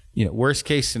 worst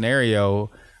case scenario,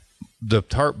 the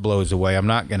tarp blows away. I'm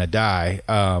not going to die.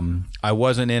 I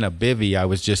wasn't in a bivvy. I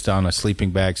was just on a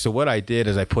sleeping bag. So what I did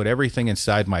is I put everything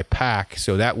inside my pack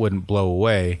so that wouldn't blow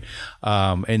away,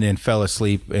 and then fell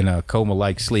asleep in a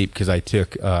coma-like sleep because I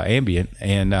took Ambien,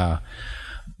 and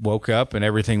woke up and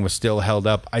everything was still held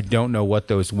up. I don't know what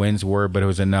those winds were, but it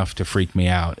was enough to freak me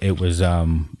out. It was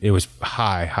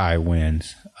high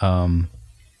winds.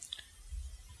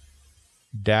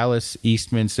 Dallas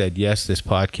Eastman said, yes, this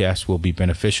podcast will be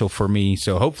beneficial for me.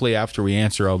 So hopefully after we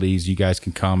answer all these, you guys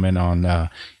can comment on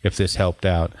if this helped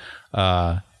out.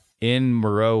 In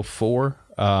Moreau 4,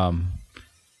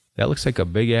 that looks like a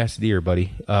big-ass deer,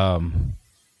 buddy.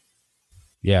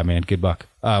 Yeah, man, good buck.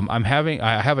 I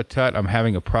have a tut. I'm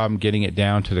having a problem getting it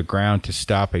down to the ground to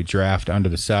stop a draft under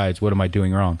the sides. What am I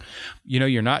doing wrong?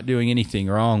 You're not doing anything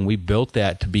wrong. We built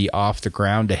that to be off the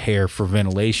ground a hair for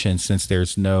ventilation, since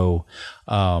there's no,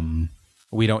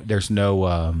 we don't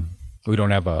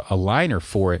have a liner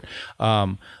for it.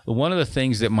 One of the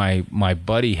things that my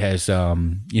buddy has,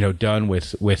 done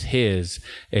with his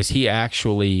is he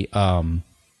actually,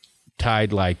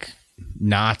 tied like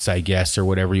knots, I guess, or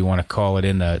whatever you want to call it,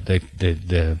 in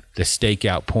the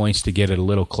stakeout points to get it a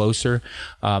little closer.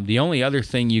 The only other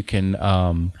thing you can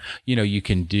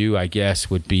do, I guess,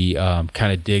 would be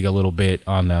kind of dig a little bit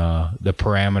on the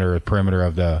perimeter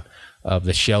of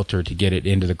the shelter to get it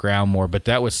into the ground more. But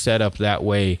that was set up that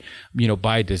way,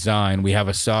 by design. We have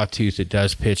a sawtooth that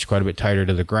does pitch quite a bit tighter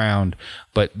to the ground,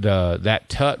 but that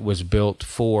tut was built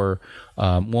for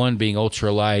one, being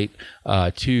ultralight,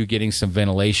 two, getting some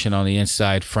ventilation on the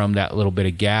inside from that little bit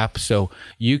of gap. So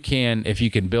if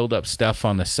you can build up stuff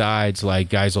on the sides, like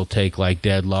guys will take like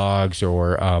dead logs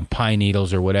or pine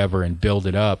needles or whatever and build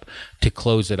it up to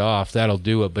close it off, that'll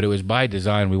do it. But it was by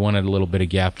design. We wanted a little bit of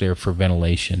gap there for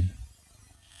ventilation.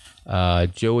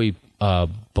 Joey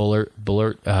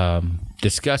Bullard,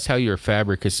 discuss how your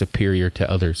fabric is superior to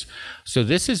others. So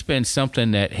this has been something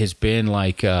that has been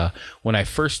like, when I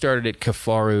first started at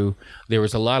Kifaru, there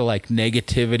was a lot of like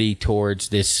negativity towards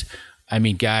this. I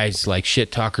mean, guys like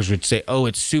shit talkers would say, oh,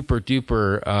 it's super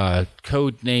duper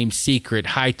code name secret,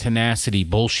 high tenacity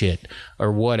bullshit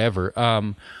or whatever.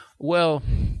 Well,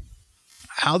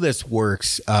 how this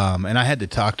works, and I had to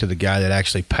talk to the guy that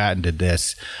actually patented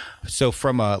this. So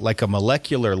from a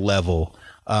molecular level,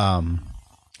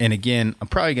 and again, I'm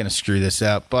probably going to screw this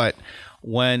up, but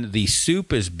when the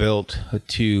soup is built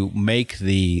to make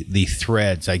the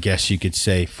threads, I guess you could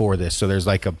say, for this, so there's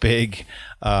like a big,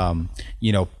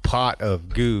 pot of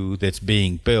goo that's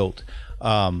being built.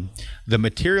 The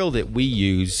material that we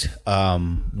use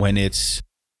when it's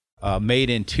made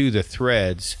into the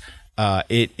threads,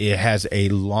 it has a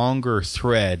longer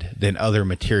thread than other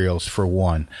materials, for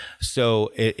one.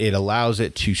 So it allows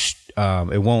it to,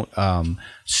 it won't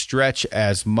stretch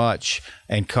as much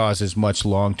and cause as much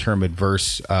long-term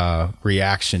adverse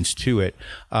reactions to it.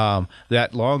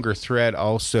 That longer thread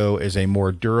also is a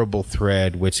more durable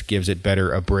thread, which gives it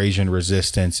better abrasion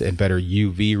resistance and better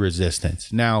UV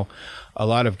resistance. Now, a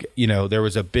lot of, there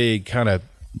was a big kind of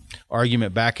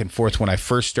argument back and forth when I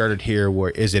first started here,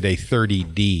 where is it a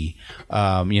 30D?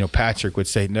 Patrick would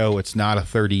say, no, it's not a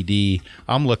 30D.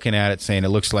 I'm looking at it saying it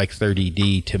looks like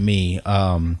 30D to me.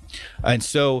 And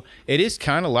so it is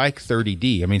kind of like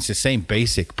 30D. I mean, it's the same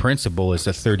basic principle as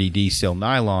a 30D sil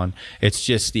nylon. It's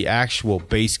just the actual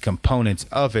base components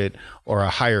of it are a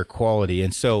higher quality.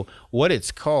 And so what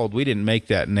it's called, we didn't make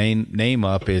that name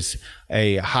up, is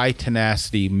a high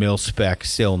tenacity mil spec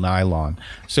sil nylon.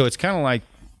 So it's kind of like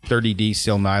 30D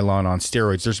sil nylon on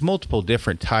steroids. There's multiple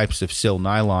different types of sil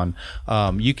nylon.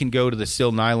 You can go to the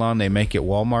sil nylon they make at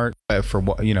Walmart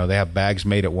they have bags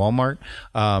made at Walmart.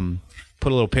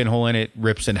 put a little pinhole in it,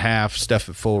 rips in half, stuff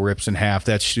it full, rips in half.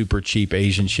 That's super cheap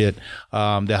Asian shit.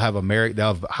 They'll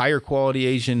have higher quality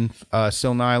Asian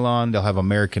sil nylon. They'll have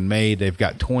American made. They've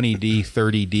got 20D,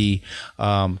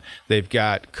 30D. They've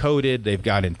got coated. They've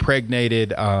got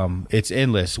impregnated. It's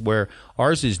endless. Where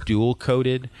ours is dual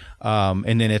coated,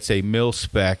 and then it's a mil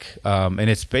spec, and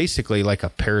it's basically like a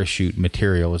parachute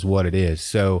material is what it is.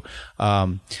 So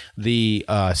the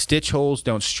stitch holes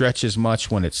don't stretch as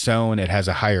much when it's sewn. It has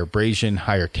a higher abrasion,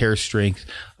 higher tear strength,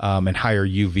 and higher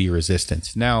UV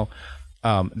resistance. Now,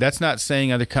 that's not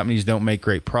saying other companies don't make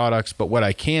great products, but what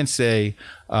I can say,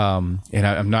 and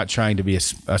I'm not trying to be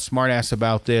a smart ass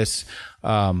about this,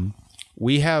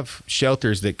 we have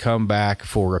shelters that come back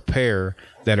for repair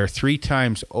that are 3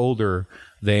 times older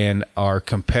than our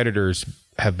competitors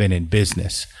have been in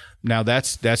business. Now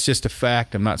that's just a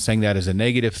fact. I'm not saying that as a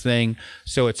negative thing.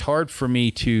 So it's hard for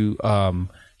me to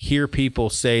hear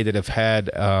people say that have had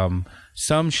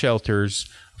some shelters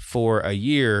for a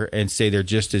year and say they're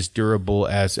just as durable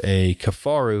as a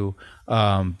Kifaru,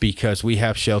 because we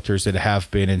have shelters that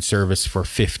have been in service for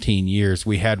 15 years.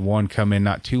 We had one come in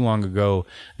not too long ago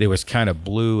that was kind of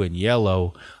blue and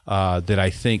yellow, that I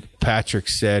think Patrick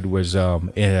said was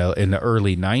in the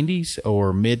early 90s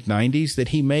or mid 90s that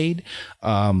he made.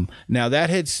 Now that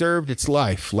had served its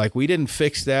life. Like, we didn't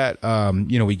fix that.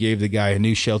 We gave the guy a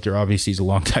new shelter. Obviously he's a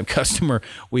longtime customer.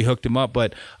 We hooked him up,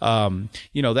 but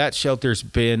that shelter's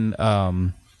been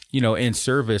in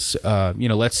service,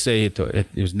 let's say it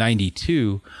was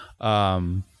 92,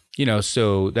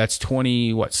 so that's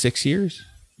 6 years?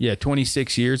 Yeah,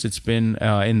 26 years it's been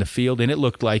in the field, and it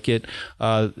looked like it.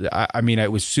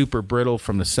 It was super brittle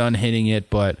from the sun hitting it,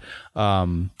 but,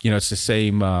 it's the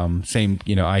same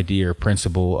idea or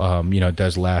principle, it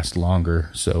does last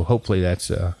longer. So hopefully that's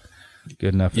a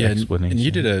good enough explanation. And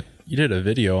you did a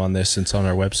video on this, and it's on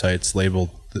our website. It's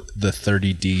labeled the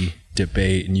 30D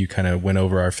debate, and you kind of went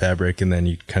over our fabric, and then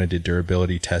you kind of did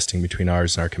durability testing between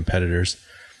ours and our competitors,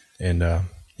 and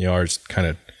ours kind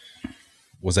of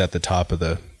was at the top of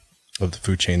the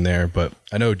food chain there. But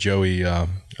I know Joey, I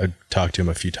talked to him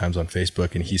a few times on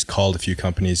Facebook, and he's called a few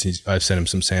companies. I've sent him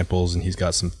some samples, and he's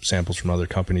got some samples from other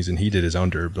companies, and he did his own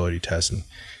durability test, and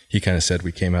he kind of said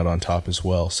we came out on top as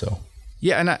well. So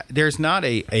yeah, and there's not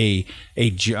a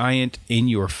giant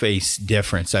in-your-face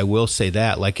difference. I will say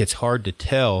that. Like, it's hard to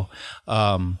tell,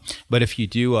 but if you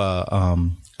do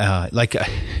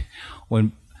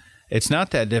when it's not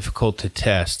that difficult to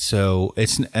test, so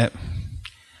it's. I'm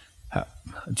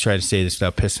trying to say this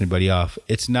without pissing anybody off.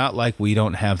 It's not like we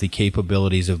don't have the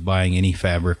capabilities of buying any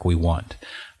fabric we want,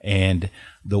 and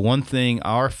the one thing,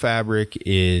 our fabric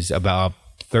is about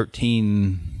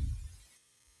 13.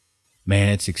 Man,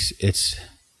 it's.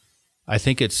 I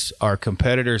think it's our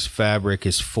competitor's fabric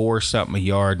is 4 something a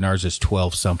yard, and ours is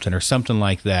 12 something or something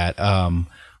like that,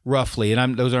 roughly.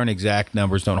 And those aren't exact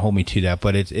numbers. Don't hold me to that.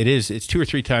 But it's 2 or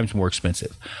 3 times more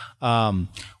expensive.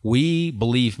 We,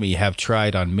 believe me, have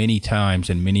tried on many times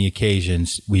and many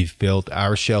occasions. We've built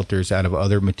our shelters out of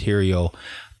other material.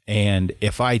 And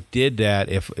if I did that,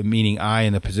 meaning I,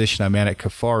 in the position I'm at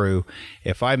Kifaru,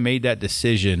 if I made that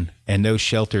decision and those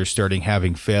shelters starting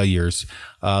having failures,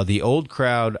 the old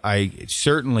crowd, I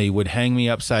certainly would hang me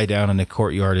upside down in the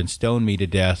courtyard and stone me to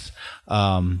death,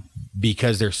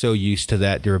 because they're so used to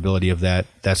that durability of that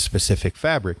specific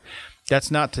fabric.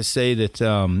 That's not to say that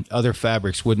other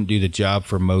fabrics wouldn't do the job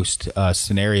for most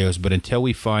scenarios, but until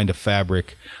we find a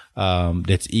fabric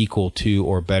that's equal to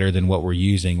or better than what we're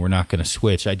using, we're not going to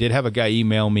switch. I did have a guy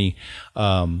email me,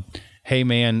 hey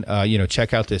man,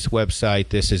 check out this website.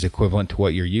 This is equivalent to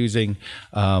what you're using.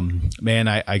 Man,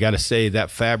 I got to say that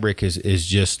fabric is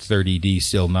just 30D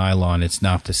sil nylon. It's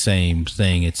not the same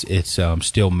thing. It's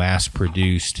still mass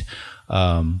produced,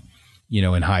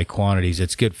 in high quantities.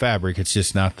 It's good fabric. It's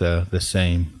just not the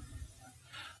same.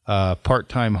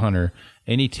 Part-time hunter.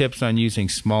 Any tips on using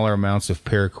smaller amounts of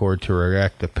paracord to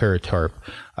erect the paratarp?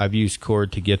 I've used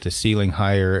cord to get the ceiling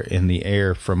higher in the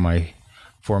air for my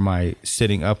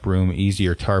sitting up room,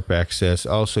 easier tarp access.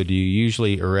 Also, do you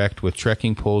usually erect with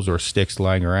trekking poles or sticks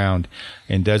lying around?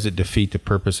 And does it defeat the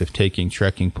purpose of taking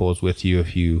trekking poles with you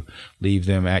if you leave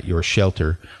them at your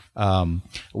shelter?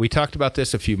 We talked about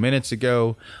this a few minutes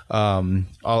ago.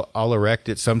 I'll erect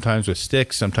it sometimes with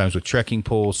sticks, sometimes with trekking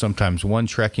poles, sometimes one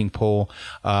trekking pole.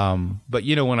 But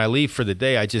when I leave for the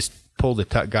day, I just pull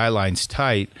the guy lines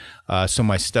tight, so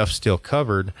my stuff's still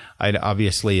covered.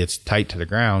 Obviously it's tight to the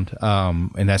ground,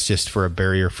 and that's just for a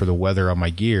barrier for the weather on my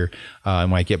gear.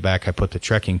 And when I get back, I put the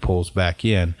trekking poles back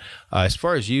in. As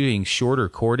far as using shorter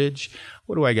cordage,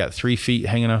 what do I got? 3 feet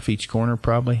hanging off each corner,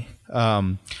 probably.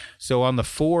 So on the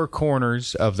four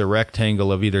corners of the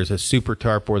rectangle of either the super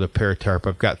tarp or the paratarp,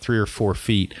 I've got 3 or 4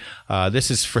 feet. This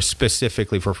is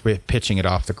specifically for pitching it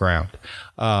off the ground.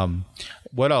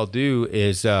 What I'll do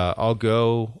is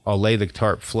I'll lay the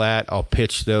tarp flat. I'll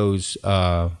pitch those,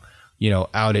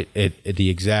 out at the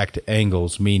exact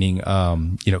angles, meaning,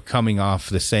 coming off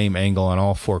the same angle on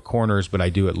all 4 corners, but I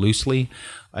do it loosely.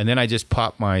 And then I just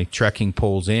pop my trekking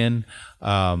poles in.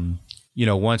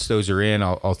 Once those are in,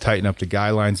 I'll tighten up the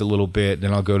guy lines a little bit.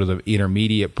 Then I'll go to the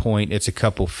intermediate point. It's a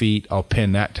couple feet. I'll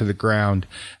pin that to the ground,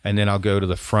 and then I'll go to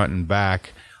the front and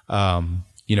back.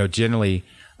 Generally,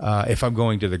 if I'm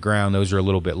going to the ground, those are a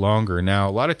little bit longer. Now,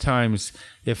 a lot of times,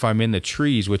 if I'm in the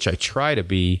trees, which I try to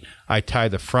be, I tie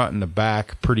the front and the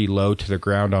back pretty low to the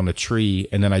ground on the tree,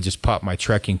 and then I just pop my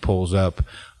trekking poles up.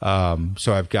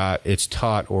 So I've got it's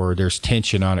taut or there's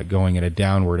tension on it going at a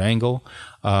downward angle.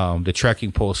 The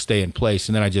trekking poles stay in place,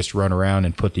 and then I just run around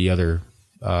and put the other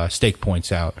stake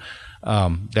points out.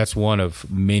 That's one of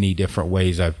many different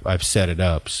ways I've set it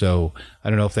up. So I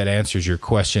don't know if that answers your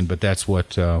question, but that's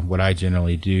what I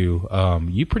generally do.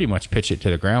 You pretty much pitch it to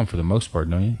the ground for the most part,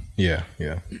 don't you?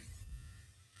 Yeah.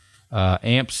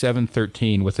 AMP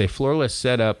 713, with a floorless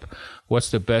setup,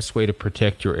 what's the best way to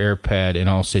protect your air pad in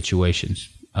all situations?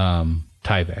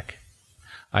 Tyvek.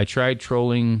 I tried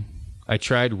rolling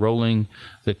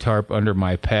the tarp under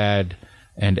my pad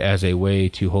and as a way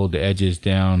to hold the edges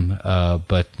down,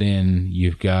 but then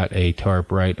you've got a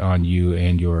tarp right on you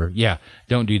and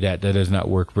don't do that. That does not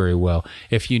work very well.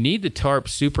 If you need the tarp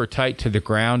super tight to the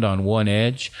ground on one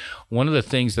edge, one of the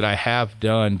things that I have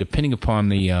done, depending upon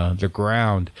the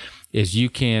ground, is you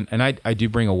can, and I do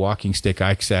bring a walking stick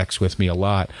X-Ax with me a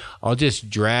lot. I'll just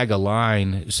drag a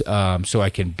line so I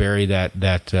can bury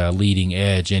that leading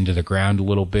edge into the ground a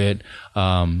little bit.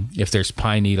 If there's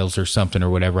pine needles or something or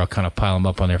whatever, I'll kind of pile them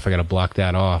up on there if I got to block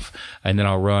that off. And then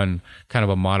I'll run kind of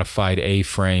a modified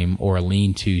A-frame or a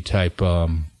lean-to type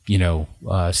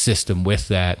system with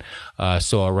that.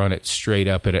 So I'll run it straight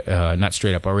up not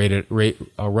straight up.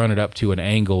 I'll run it up to an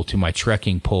angle to my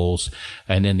trekking poles,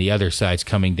 and then the other side's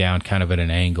coming down kind of at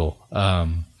an angle.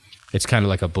 It's kind of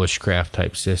like a bushcraft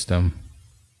type system.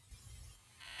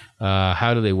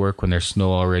 How do they work when there's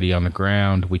snow already on the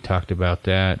ground? We talked about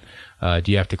that.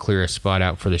 Do you have to clear a spot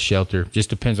out for the shelter? Just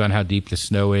depends on how deep the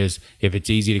snow is. If it's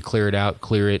easy to clear it out,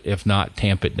 clear it. If not,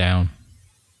 tamp it down.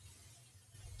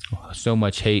 So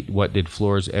much hate. What did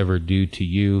floors ever do to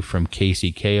you? From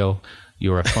Casey Kale.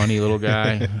 You're a funny little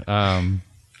guy.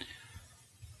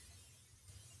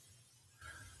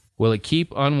 Will it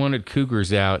keep unwanted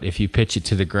cougars out if you pitch it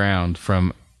to the ground?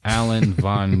 From Alan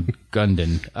Von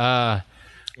Gunden.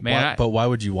 But why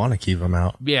would you want to keep them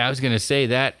out? Yeah, I was going to say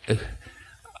that.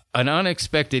 An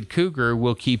unexpected cougar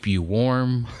will keep you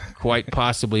warm, quite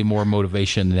possibly more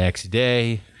motivation the next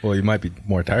day. Well, you might be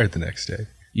more tired the next day.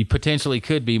 You potentially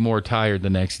could be more tired the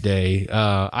next day.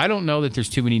 I don't know that there's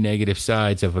too many negative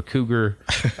sides of a cougar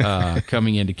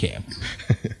coming into camp.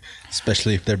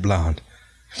 Especially if they're blonde.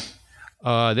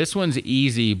 This one's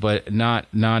easy, but not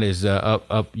as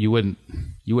up. You wouldn't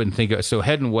think of. So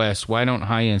heading west, why don't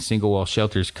high-end single-wall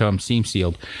shelters come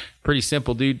seam-sealed? Pretty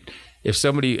simple, dude. If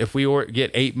we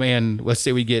get 8-man, let's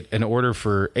say we get an order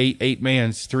for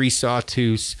 8-mans, 3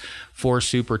 sawtooths, 4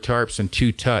 super tarps, and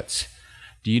 2 tuts.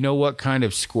 Do you know what kind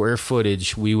of square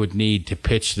footage we would need to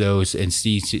pitch those and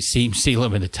seam seal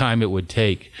them in the time it would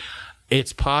take?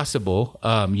 It's possible.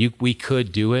 We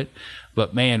could do it.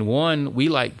 But man, we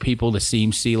like people to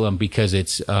seam seal them because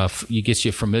it's gets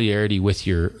you familiarity with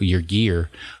your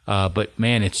gear. But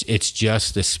man, it's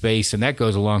just the space, and that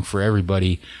goes along for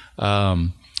everybody.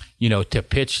 To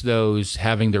pitch those,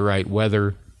 having the right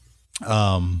weather,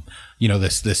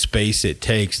 the space it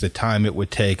takes, the time it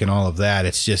would take, and all of that,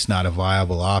 it's just not a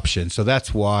viable option. So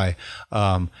that's why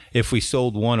if we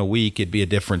sold one a week, it'd be a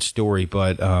different story.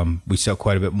 But we sell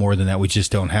quite a bit more than that. We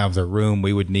just don't have the room.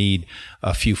 We would need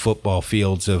a few football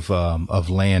fields of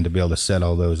land to be able to set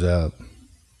all those up.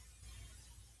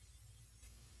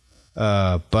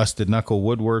 Busted Knuckle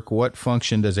Woodwork. What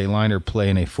function does a liner play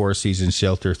in a 4-season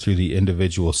shelter through the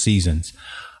individual seasons?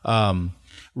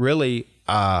 Really,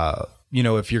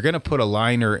 if you're going to put a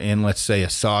liner in, let's say a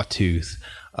sawtooth,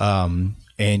 and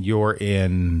you're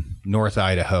in North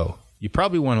Idaho, you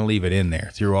probably want to leave it in there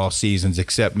through all seasons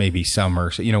except maybe summer,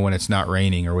 so, when it's not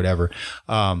raining or whatever.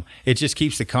 It just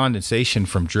keeps the condensation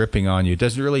from dripping on you. It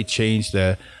doesn't really change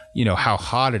the how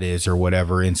hot it is or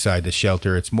whatever inside the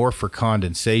shelter. It's more for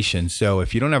condensation. So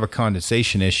if you don't have a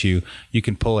condensation issue, you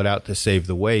can pull it out to save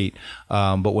the weight.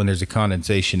 But when there's a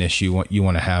condensation issue, you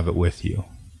want to have it with you.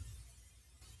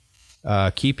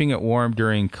 Keeping it warm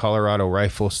during Colorado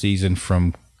rifle season,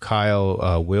 from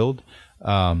Kyle Wild.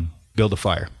 Build a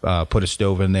fire. Put a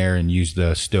stove in there and use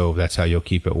the stove. That's how you'll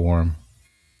keep it warm.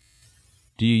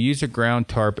 Do you use a ground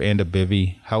tarp and a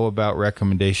bivy? How about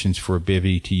recommendations for a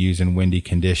bivy to use in windy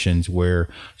conditions where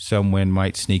some wind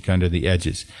might sneak under the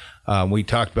edges? We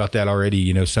talked about that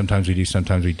already. Sometimes we do,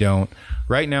 sometimes we don't.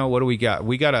 Right now, what do we got?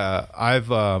 We got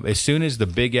as soon as the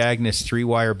Big Agnes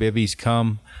 3-wire bivvies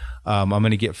come, I'm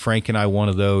going to get Frank and I one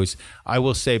of those. I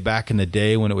will say back in the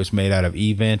day when it was made out of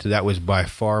Event, that was by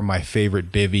far my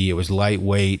favorite bivy. It was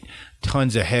lightweight,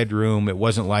 tons of headroom. It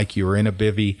wasn't like you were in a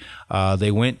bivy.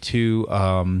 They went to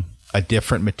a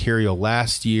different material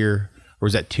last year. Or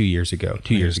was that 2 years ago?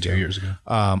 2 years ago. 2 years ago.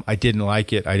 I didn't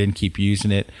like it. I didn't keep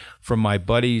using it. From my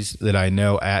buddies that I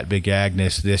know at Big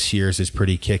Agnes, this year's is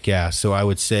pretty kick-ass. So I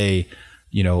would say,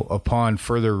 upon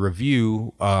further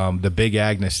review, the Big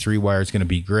Agnes 3-wire is going to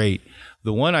be great.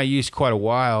 The one I used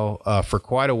for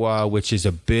quite a while, which is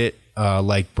a bit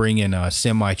like bringing a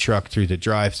semi-truck through the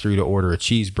drive-thru to order a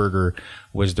cheeseburger,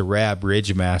 was the Rab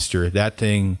Ridgemaster. That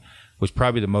thing was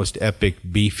probably the most epic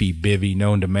beefy bivy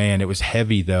known to man. It was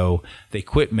heavy though. They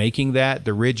quit making that.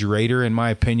 The Ridge Raider, in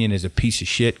my opinion, is a piece of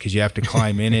shit because you have to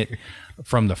climb in it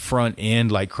from the front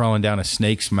end, like crawling down a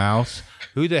snake's mouth.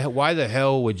 Why the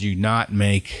hell would you not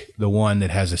make the one that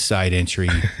has a side entry?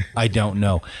 I don't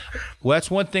know. Well,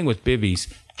 that's one thing with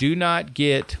bivvies.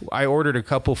 I ordered a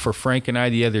couple for Frank and I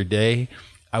the other day.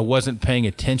 I wasn't paying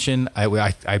attention.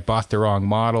 I bought the wrong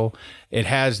model. It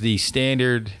has the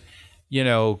standard,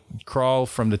 crawl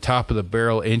from the top of the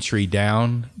barrel entry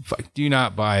down. Do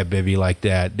not buy a bivvy like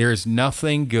that. There's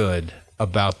nothing good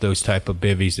about those type of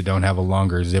bivvies that don't have a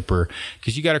longer zipper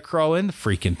because you got to crawl in the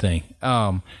freaking thing.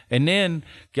 And then,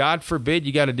 God forbid,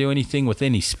 you got to do anything with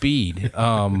any speed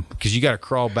because you got to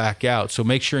crawl back out. So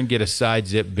make sure and get a side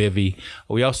zip bivvy.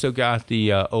 We also got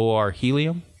the OR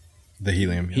Helium. The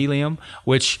Helium. Yeah. Helium,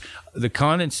 which the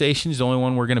condensation is the only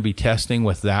one we're going to be testing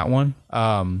with that one.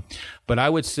 But I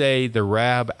would say the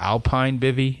Rab Alpine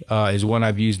bivy is one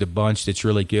I've used a bunch that's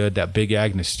really good. That Big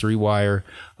Agnes 3-wire.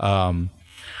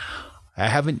 I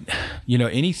haven't,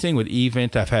 anything with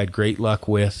Event I've had great luck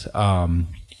with. Some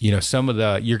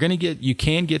of you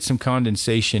can get some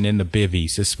condensation in the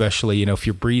bivvies, especially, if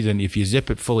you're breathing, if you zip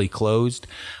it fully closed,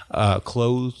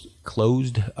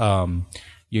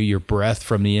 your breath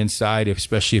from the inside,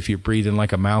 especially if you're breathing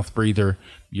like a mouth breather,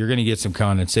 you're going to get some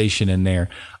condensation in there.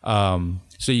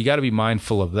 So you got to be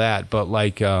mindful of that. But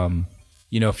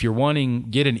if you're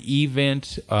wanting, get an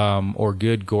Event or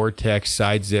good Gore-Tex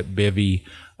side zip bivvy.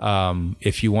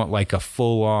 If you want like a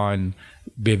full-on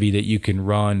bivvy that you can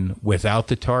run without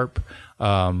the tarp,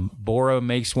 Bora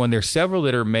makes one. There's several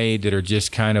that are made that are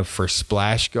just kind of for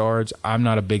splash guards. I'm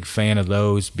not a big fan of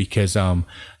those because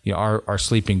our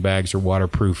sleeping bags are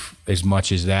waterproof as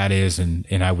much as that is,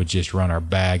 and I would just run our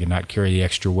bag and not carry the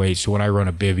extra weight. So when I run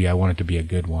a bivy, I want it to be a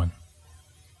good one.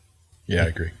 Yeah, I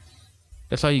agree.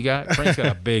 That's all you got? Frank's got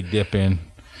a big dip in.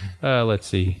 Let's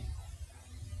see.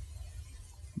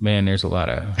 Man, there's a lot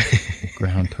of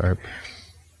ground tarp.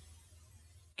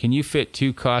 Can you fit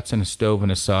 2 cots and a stove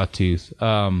and a sawtooth?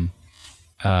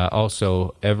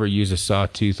 Also, ever use a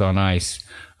sawtooth on ice?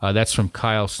 That's from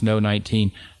Kyle Snow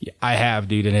 19. I have,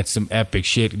 dude, and it's some epic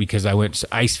shit because I went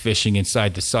ice fishing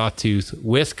inside the sawtooth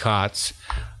with cots,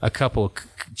 a couple of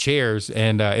chairs,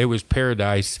 and it was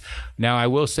paradise. Now, I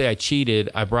will say I cheated.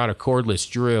 I brought a cordless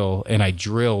drill, and I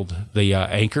drilled the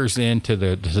anchors into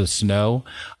the snow.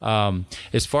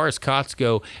 As far as cots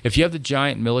go, if you have the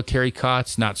giant military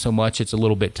cots, not so much. It's a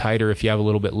little bit tighter. If you have a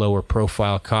little bit lower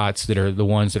profile cots that are the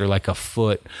ones that are like a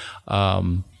foot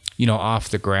off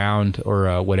the ground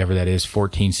or whatever that is,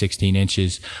 14, 16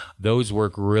 inches. Those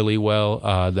work really well.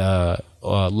 The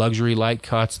luxury light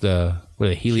cots, the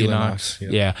Helionox.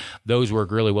 Yeah, those work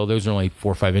really well. Those are only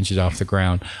 4 or 5 inches off the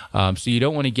ground. So you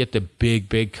don't want to get the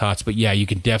big cots, but yeah, you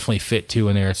can definitely fit 2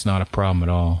 in there. It's not a problem at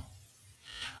all.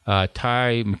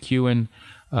 Ty McEwen,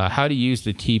 how to use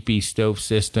the TP stove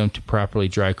system to properly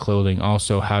dry clothing.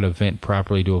 Also, how to vent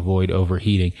properly to avoid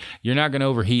overheating. You're not going to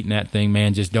overheat in that thing,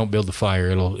 man. Just don't build the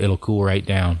fire. It'll cool right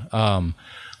down.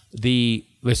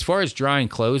 As far as drying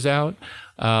clothes out,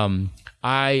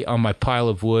 I, on my pile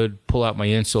of wood, pull out my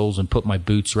insoles and put my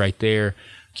boots right there.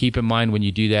 Keep in mind when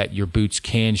you do that, your boots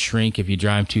can shrink if you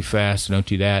dry them too fast, so don't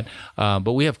do that.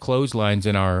 But we have clotheslines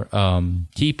in our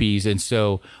teepees, and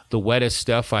so the wettest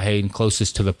stuff I hang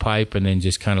closest to the pipe and then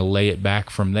just kind of lay it back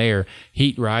from there.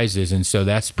 Heat rises, and so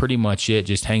that's pretty much it.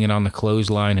 Just hang it on the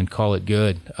clothesline and call it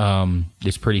good.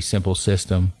 It's a pretty simple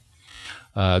system.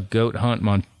 Goat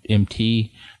Hunt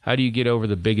MT, how do you get over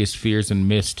the biggest fears and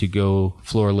myths to go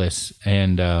floorless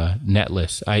and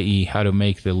netless, i.e. how to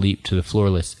make the leap to the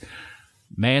floorless?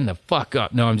 man the fuck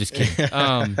up. No, I'm just kidding.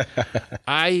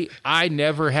 I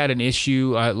never had an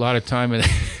issue a lot of time.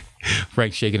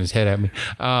 Frank's shaking his head at me.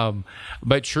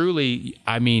 But truly,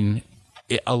 I mean,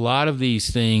 a lot of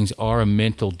these things are a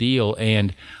mental deal,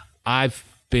 and I've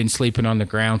been sleeping on the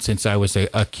ground since I was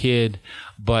a kid.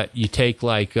 But you take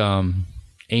like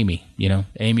Amy,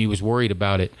 Amy was worried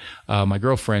about it. My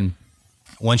girlfriend,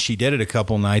 once she did it a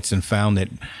couple nights and found that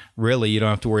really you don't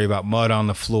have to worry about mud on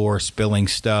the floor, spilling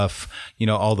stuff,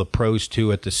 all the pros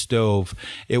to at the stove.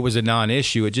 It was a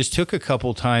non-issue. It just took a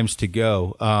couple times to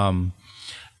go.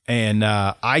 And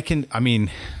as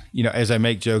I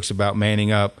make jokes about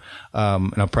manning up,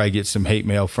 and I'll probably get some hate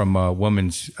mail from a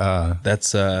woman's.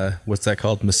 That's what's that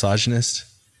called? Misogynist?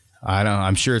 I don't know.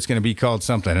 I'm sure it's going to be called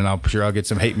something, and I'm sure I'll get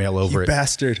some hate mail over it.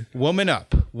 Bastard. Woman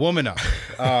up.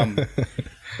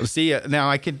 See, now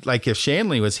I could, like, if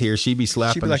Shanley was here, she'd be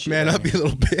slapping. She'd be like, man up, you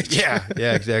little bitch.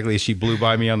 Yeah, exactly. She blew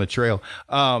by me on the trail.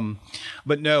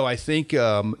 But no, I think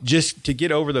just to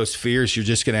get over those fears, you're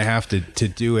just going to have to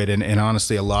do it. And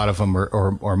honestly, a lot of them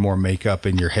are more makeup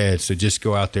in your head. So just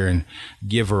go out there and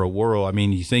give her a whirl. I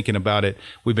mean, you thinking about it,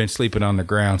 we've been sleeping on the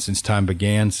ground since time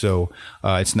began. So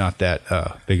it's not that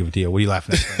big of a deal. What are you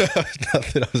laughing at?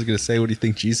 Nothing. I was going to say, what do you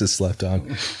think Jesus slept on?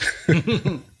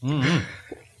 Mm-hmm.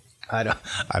 I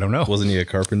don't know. Wasn't he a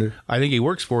carpenter? I think he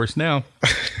works for us now.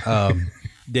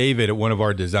 David, one of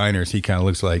our designers, he kind of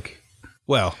looks like,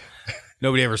 well,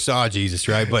 nobody ever saw Jesus,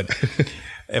 right? But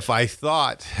if I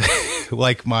thought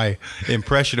like my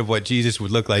impression of what Jesus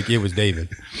would look like, it was David.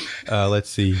 Let's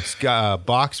see.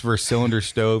 Box versus cylinder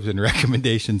stoves and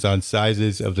recommendations on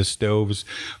sizes of the stoves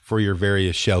for your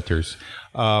various shelters.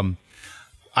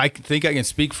 I think I can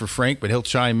speak for Frank, but he'll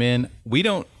chime in.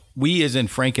 We, as in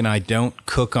Frank and I, don't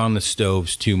cook on the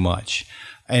stoves too much.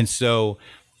 And so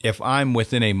if I'm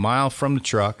within a mile from the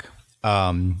truck,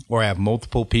 or I have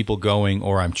multiple people going,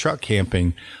 or I'm truck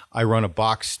camping, I run a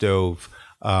box stove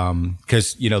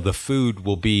because, the food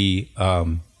will be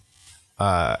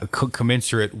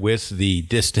commensurate with the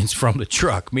distance from the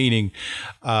truck. Meaning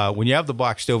when you have the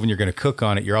box stove and you're going to cook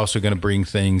on it, you're also going to bring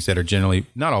things that are generally,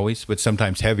 not always, but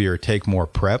sometimes heavier, take more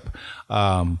prep.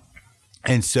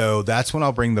 And so that's when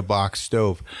I'll bring the box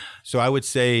stove. So I would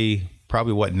say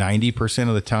probably 90%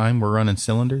 of the time we're running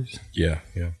cylinders. Yeah.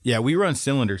 We run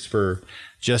cylinders for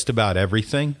just about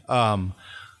everything.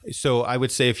 So I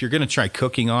would say if you're going to try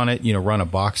cooking on it, run a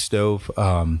box stove.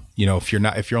 If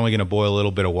you're only going to boil a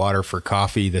little bit of water for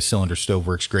coffee, the cylinder stove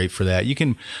works great for that. You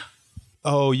can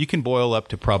boil up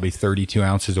to probably 32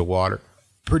 ounces of water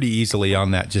pretty easily on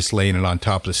that, just laying it on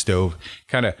top of the stove.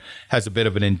 Kind of has a bit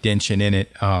of an indention in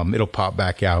it. It'll pop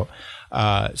back out.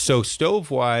 So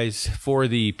stove wise, for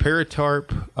the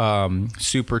Paratarp,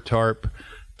 Super Tarp,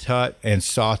 Tut, and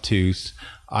Sawtooth,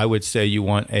 I would say you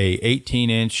want a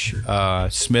 18-inch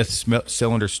Smith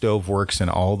cylinder stove works in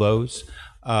all those.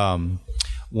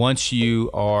 Once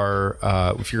you are,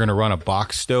 if you're going to run a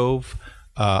box stove,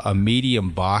 a medium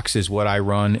box is what I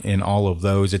run in all of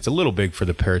those. It's a little big for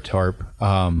the Paratarp.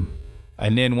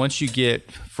 And then once you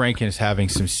get, Frank is having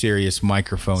some serious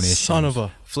microphone issues. Son of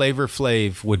a... Flavor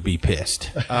Flav would be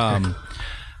pissed.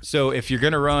 So if you're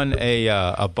going to run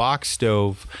a box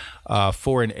stove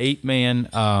for an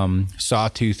 8-man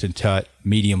Sawtooth and Tut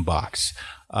medium box,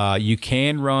 you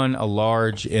can run a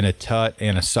large in a Tut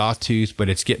and a Sawtooth, but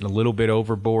it's getting a little bit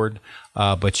overboard,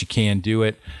 but you can do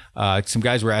it. Some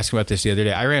guys were asking about this the other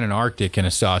day. I ran an Arctic in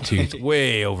a Sawtooth,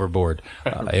 way overboard.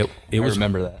 It was,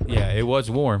 remember that. Yeah, it was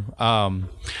warm.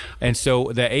 And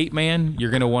so the 8-man,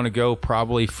 you're going to want to go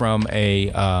probably from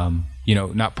a,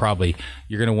 not probably,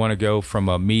 you're going to want to go from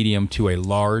a medium to a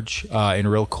large in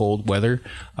real cold weather,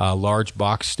 large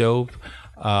box stove.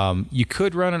 You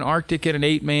could run an Arctic at an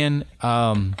 8-man.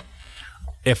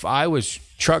 If I was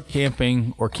truck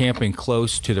camping or camping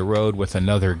close to the road with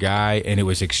another guy and it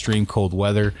was extreme cold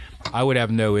weather, I would have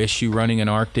no issue running an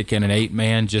Arctic and an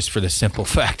 8-man, just for the simple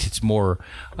fact it's more,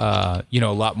 a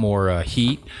lot more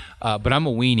heat. But I'm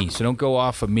a weenie, so don't go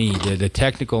off of me. The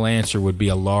technical answer would be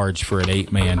a large for an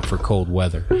 8-man for cold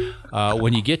weather.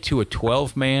 When you get to a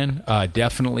 12-man,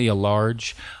 definitely a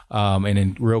large. And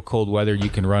in real cold weather, you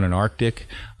can run an Arctic.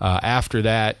 After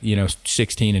that,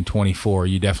 16 and 24,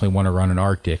 you definitely want to run an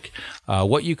Arctic.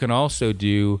 What you can also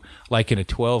do, like in a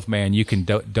 12-man, you can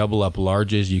double up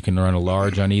larges. You can run a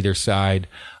large on either side.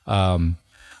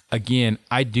 Again,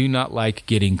 I do not like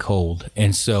getting cold,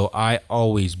 and so I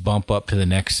always bump up to the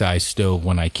next size stove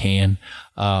when I can.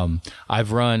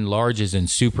 I've run larges and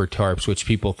Super Tarps, which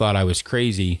people thought I was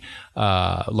crazy,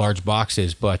 large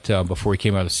boxes, but before we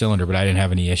came out of the cylinder, but I didn't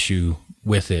have any issue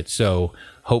with it. So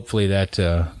hopefully that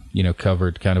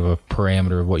covered kind of a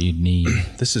parameter of what you'd need.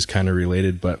 This is kind of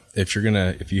related, but if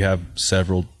you have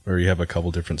several, or you have a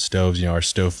couple different stoves, our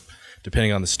stove,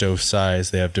 depending on the stove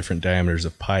size, they have different diameters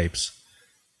of pipes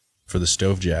for the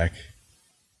stove jack,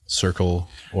 circle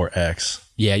or X.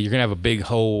 Yeah, you're gonna have a big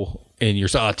hole in your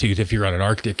sawtooth if you're on an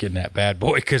Arctic in that bad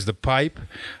boy, because the pipe,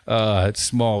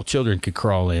 small children could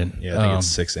crawl in. Yeah, I think it's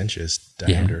 6 inches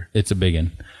diameter. Yeah, it's a big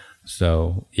one.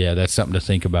 So yeah, that's something to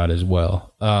think about as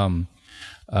well.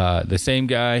 The same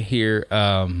guy here,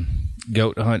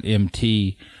 Goat Hunt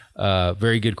MT.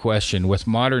 Very good question. With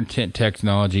modern tent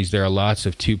technologies, there are lots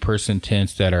of 2-person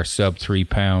tents that are sub 3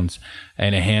 pounds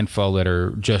and a handful that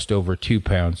are just over 2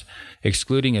 pounds.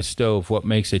 Excluding a stove, what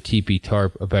makes a teepee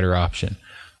tarp a better option?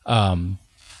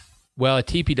 Well, a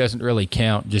teepee doesn't really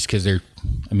count just because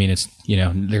it's,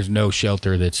 there's no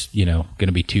shelter that's, going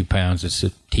to be 2 pounds. It's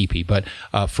a teepee. But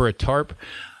for a tarp,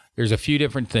 there's a few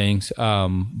different things.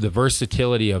 The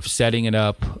versatility of setting it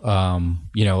up,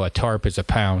 a tarp is a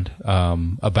pound,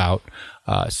 about,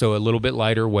 so a little bit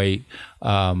lighter weight.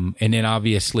 And then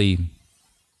obviously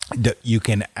you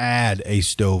can add a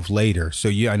stove later. So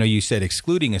I know you said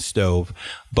excluding a stove,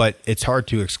 but it's hard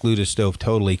to exclude a stove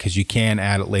totally because you can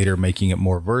add it later, making it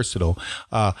more versatile.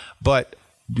 But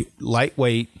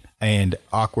lightweight and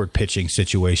awkward pitching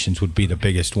situations would be the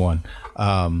biggest one.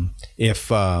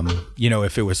 If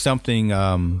it was something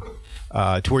to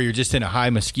where you're just in a high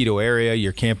mosquito area,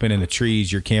 you're camping in the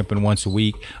trees, you're camping once a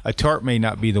week, a tarp may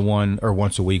not be the one, or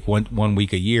once a week, one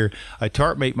week a year. A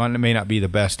tarp may not be the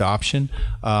best option.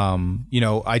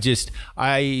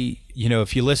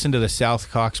 If you listen to the South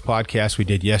Cox podcast we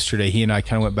did yesterday, he and I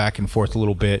kind of went back and forth a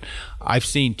little bit. I've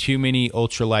seen too many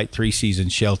ultralight 3-season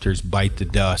shelters bite the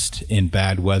dust in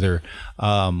bad weather,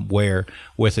 where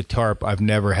with a tarp, I've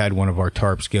never had one of our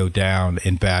tarps go down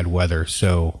in bad weather.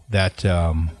 So that,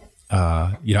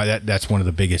 that's one of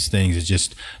the biggest things, is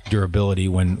just durability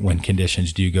when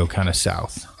conditions do go kind of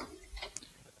south.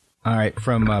 All right,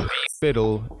 from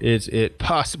Fiddle, is it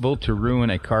possible to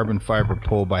ruin a carbon fiber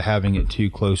pole by having it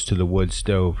too close to the wood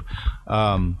stove?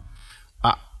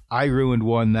 I ruined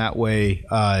one that way,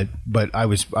 but I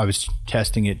was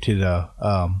testing it to the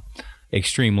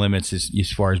extreme limits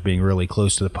as far as being really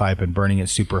close to the pipe and burning it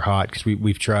super hot, because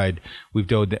we've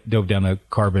dove down a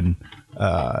carbon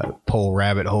pole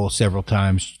rabbit hole several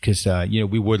times, because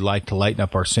we would like to lighten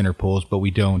up our center poles, but we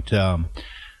don't.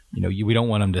 We don't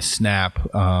want them to snap,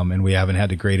 and we haven't had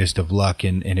the greatest of luck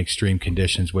in extreme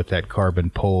conditions with that carbon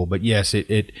pole. But yes,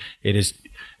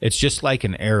 it's just like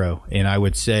an arrow, and I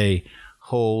would say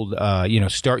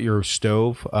start your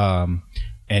stove,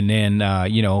 and then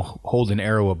hold an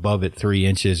arrow above it 3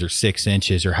 inches or 6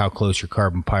 inches, or how close your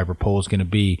carbon fiber pole is going to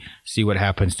be. See what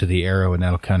happens to the arrow, and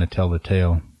that'll kind of tell the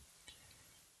tale.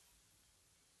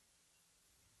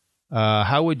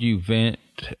 How would you vent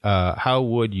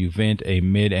a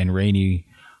mid and rainy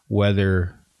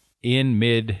weather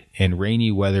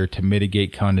to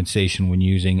mitigate condensation when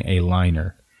using a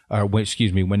liner?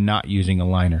 When not using a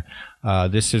liner.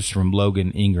 This is from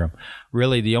Logan Ingram.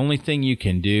 Really, the only thing you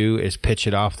can do is pitch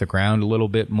it off the ground a little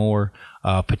bit more,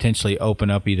 potentially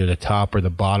open up either the top or the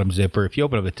bottom zipper. If you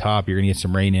open up the top, you're going to get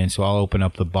some rain in, so I'll open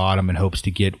up the bottom in hopes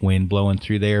to get wind blowing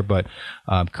through there. But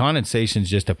condensation is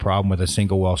just a problem with a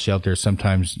single wall shelter.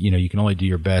 Sometimes, you can only do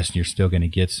your best and you're still going to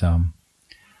get some.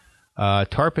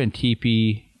 Tarp and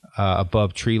teepee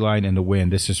above tree line in the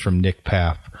wind. This is from Nick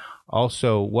Paff.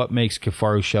 Also, what makes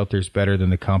Kifaru shelters better than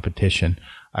the competition?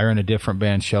 I run a different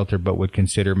band shelter, but would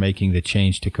consider making the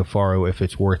change to Kifaru if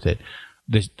it's worth it.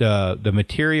 The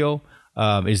material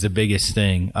is the biggest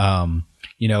thing.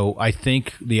 I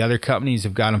think the other companies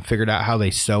have got them figured out how they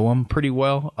sew them pretty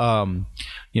well.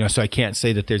 So I can't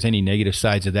say that there's any negative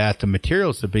sides of that. The material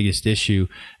is the biggest issue,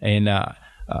 and I've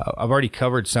already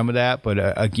covered some of that. But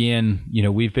again,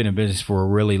 we've been in business for a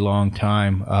really long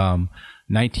time.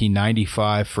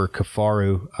 1995 for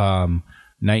Kifaru,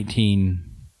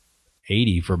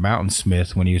 1980 for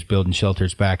Mountainsmith when he was building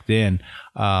shelters back then.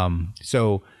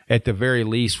 So at the very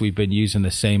least, we've been using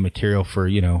the same material for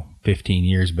 15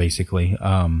 years basically.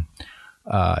 12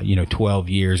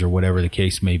 years or whatever the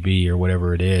case may be, or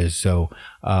whatever it is. So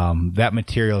that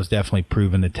material has definitely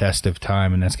proven the test of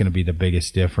time, and that's going to be the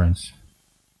biggest difference.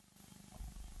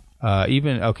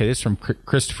 This is from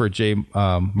Christopher J.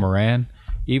 Moran.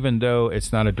 Even though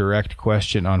it's not a direct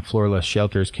question on floorless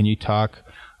shelters, can you talk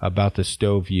about the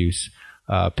stove use,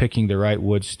 picking the right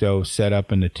wood stove, set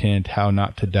up in the tent, how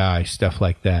not to die, stuff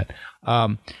like that?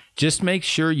 Just make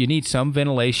sure you need some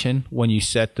ventilation when you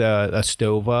set a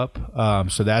stove up.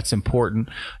 So that's important.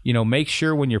 Make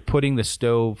sure when you're putting the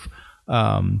stove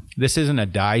This isn't a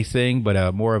dye thing,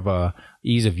 but more of a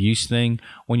ease of use thing.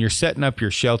 When you're setting up your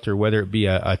shelter, whether it be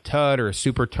a TUD or a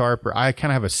super tarp, or I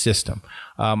kind of have a system.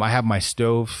 I have my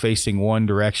stove facing one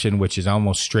direction, which is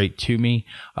almost straight to me,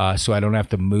 so I don't have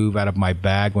to move out of my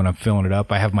bag when I'm filling it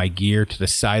up. I have my gear to the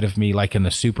side of me, like in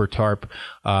the super tarp,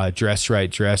 dress right,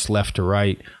 dress left to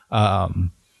right.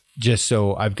 Just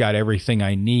so I've got everything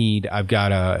I need. I've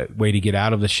got a way to get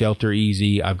out of the shelter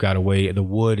easy. I've got a way, the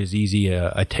wood is easy,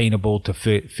 attainable to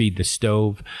feed the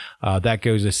stove. That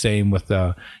goes the same with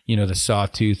the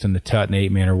sawtooth and the Tut and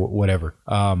 8-man or whatever.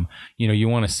 You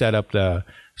want to set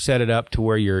it up to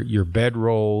where your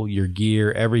bedroll, your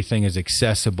gear, everything is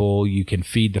accessible. You can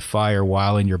feed the fire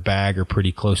while in your bag or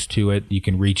pretty close to it. You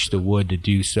can reach the wood to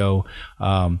do so.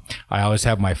 I always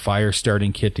have my fire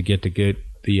starting kit to get the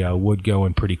wood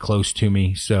going pretty close to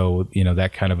me. So,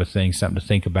 that kind of a thing, something to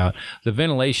think about. The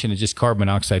ventilation is just carbon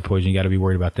monoxide poison. You got to be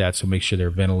worried about that. So make sure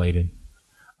they're ventilated.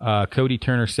 Cody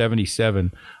Turner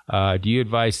 77. Do you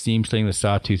advise seam sealing the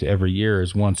sawtooth every year, or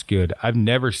is once good? I've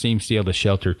never seam sealed the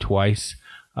shelter twice.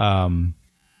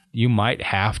 You might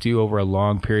have to over a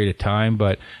long period of time,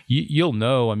 but you'll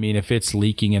know. I mean, if it's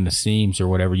leaking in the seams or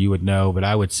whatever, you would know. But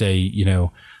I would say,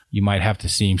 you might have to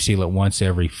seam seal it once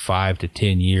every 5 to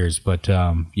 10 years, but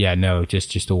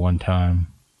just a one time.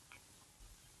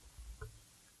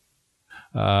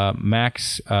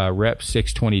 Max rep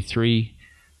 623.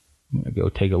 I'm gonna go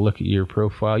take a look at your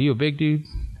profile. You a big dude?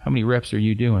 How many reps are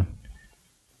you doing?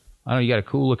 I know you got a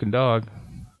cool looking dog.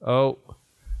 Oh,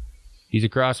 he's a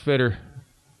CrossFitter.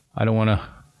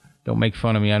 Don't make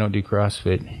fun of me. I don't do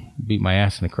CrossFit. Beat my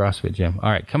ass in the CrossFit gym. All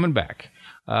right, coming back.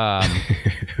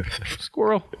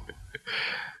 Squirrel.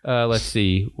 Let's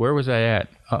see. Where was I at?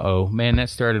 Man, that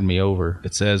started me over.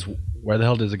 It says, where the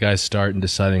hell does a guy start in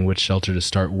deciding which shelter to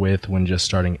start with when just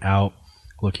starting out,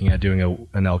 looking at doing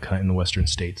an elk hunt in the western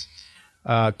states?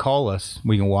 Call us.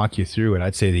 We can walk you through it.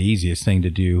 I'd say the easiest thing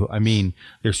to do. I mean,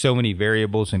 there's so many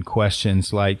variables and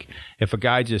questions. Like if a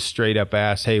guy just straight up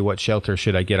asks, hey, what shelter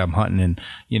should I get? I'm hunting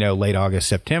in, late August,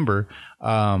 September.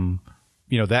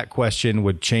 That question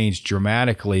would change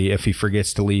dramatically if he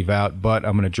forgets to leave out, but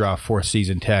I'm going to draw a 4th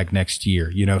season tag next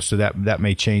year, so that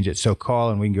may change it. So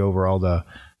call and we can go over all the,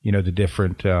 the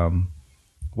different,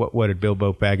 what did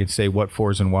Bilbo Baggins say? What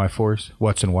fours and why fours?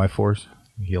 What's and why fours?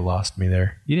 You lost me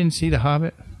there. You didn't see The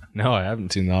Hobbit? No, I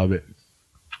haven't seen The Hobbit.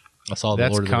 I saw The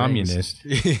Lord of the communist.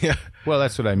 Rings. Yeah. Well,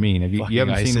 that's what I mean. You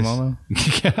haven't ISIS. seen them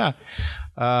all?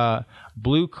 Yeah.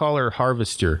 Blue Collar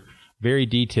Harvester. Very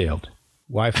detailed.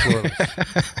 Why floorless?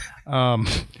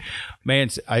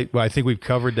 I think we've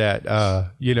covered that.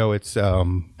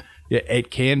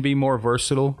 It can be more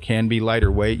versatile, can be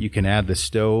lighter weight. You can add the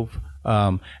stove.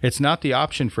 It's not the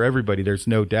option for everybody, there's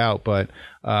no doubt, but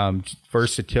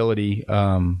versatility,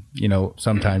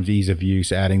 sometimes ease of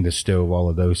use, adding the stove, all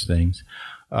of those things.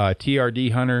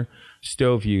 TRD Hunter,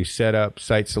 stove use, setup,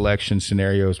 site selection,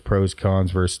 scenarios, pros,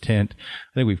 cons versus tent.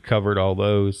 I think we've covered all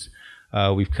those.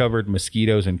 We've covered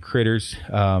mosquitoes and critters.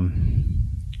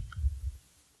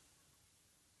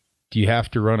 Do you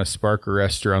have to run a spark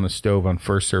arrestor on the stove on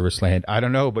First Service land? I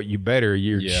don't know, but you better.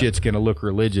 Your shit's going to look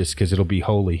religious because it'll be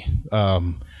holy.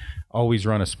 Always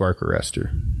run a spark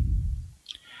arrestor.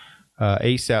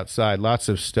 Ace Outside, lots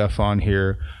of stuff on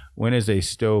here. When is a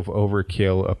stove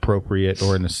overkill appropriate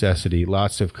or a necessity?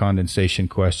 Lots of condensation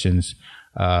questions.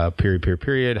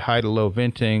 Period. High to low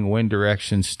venting, wind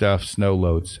direction stuff, snow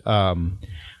loads. I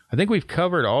think we've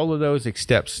covered all of those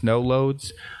except snow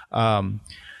loads. As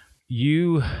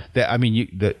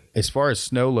far as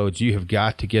snow loads, you have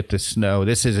got to get the snow.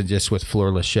 This isn't just with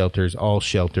floorless shelters, all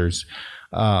shelters.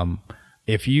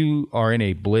 If you are in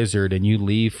a blizzard and you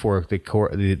leave for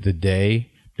the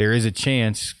day, there is a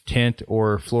chance, tent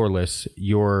or floorless,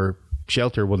 your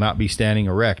shelter will not be standing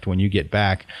erect when you get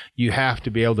back. You have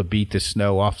to be able to beat the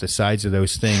snow off the sides of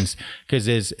those things, because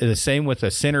it's the same with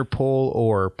a center pole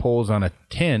or poles on a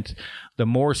tent. The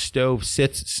more snow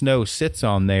sits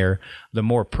on there, the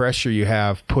more pressure you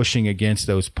have pushing against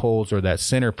those poles or that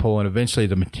center pole, and eventually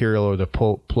the material or the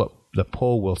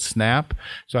pole will snap.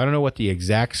 So I don't know what the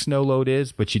exact snow load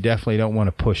is, but you definitely don't want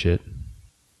to push it.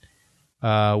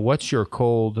 What's your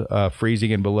cold,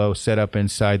 freezing and below setup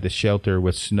inside the shelter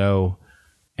with snow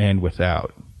and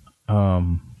without? I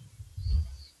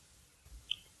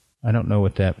don't know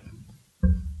what that.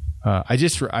 I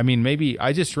just run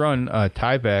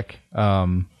Tyvek,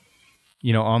 on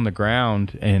the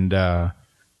ground, and I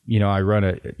run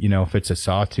if it's a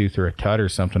sawtooth or a Tut or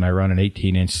something, I run an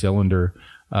 18-inch cylinder.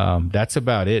 That's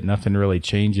about it. Nothing really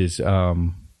changes,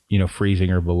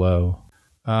 freezing or below.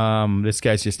 This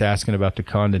guy's just asking about the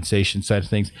condensation side of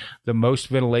things. The most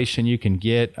ventilation you can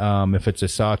get, if it's a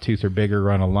sawtooth or bigger,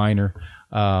 run a liner.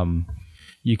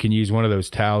 You can use one of those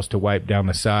towels to wipe down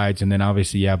the sides, and then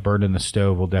obviously, burning the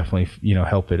stove will definitely,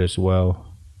 help it as well.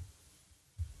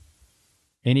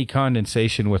 Any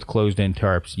condensation with closed-end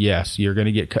tarps, yes, you're going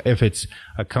to get, if it's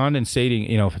a condensating,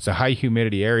 if it's a high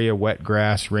humidity area, wet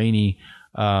grass, rainy,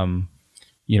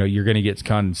 you're going to get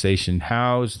condensation.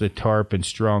 How's the tarp in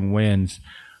strong winds?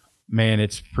 Man,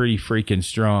 it's pretty freaking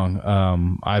strong.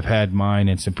 I've had mine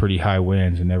in some pretty high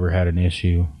winds and never had an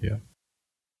issue. Yeah.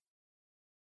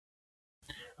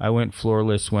 I went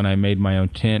floorless when I made my own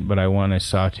tent, but I want a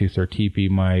sawtooth or teepee.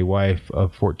 My wife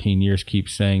of 14 years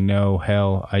keeps saying no.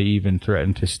 Hell, I even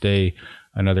threatened to stay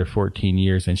another 14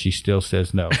 years, and she still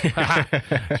says no.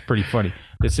 It's pretty funny.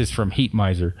 This is from Heat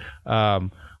Miser.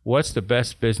 What's the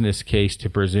best business case to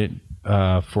present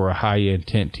for a high-end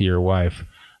tent to your wife?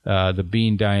 The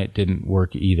bean diet didn't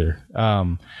work either.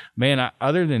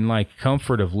 Other than like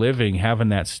comfort of living, having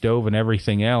that stove and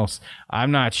everything else, I'm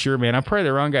not sure, man. I'm probably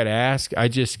the wrong guy to ask. I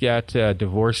just got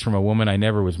divorced from a woman I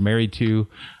never was married to.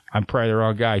 I'm probably the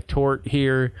wrong guy. Tort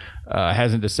here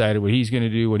hasn't decided what he's going to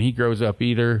do when he grows up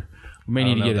either. We may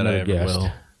need to get another guest.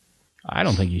 I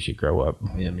don't think you should grow up.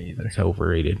 Yeah, me either. It's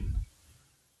overrated.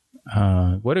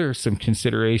 What are some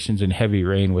considerations in heavy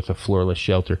rain with a floorless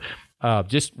shelter?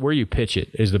 Just where you pitch it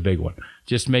is the big one.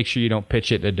 Just make sure you don't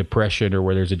pitch it in a depression or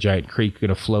where there's a giant creek going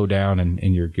to flow down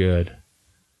and you're good.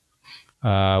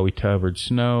 We covered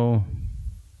snow.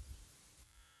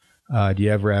 Do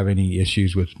you ever have any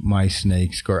issues with mice,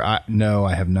 snakes? No,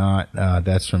 I have not.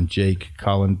 That's from Jake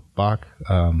Collenbach.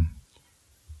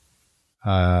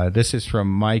 This is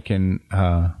from Mike and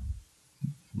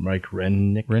Mike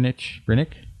Rennick.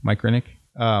 Mike Rennick.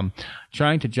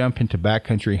 Trying to jump into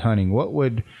backcountry hunting. What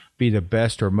would be the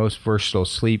best or most versatile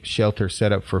sleep shelter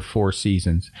setup for 4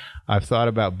 seasons? I've thought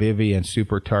about bivy and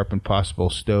super tarp and possible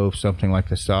stove, something like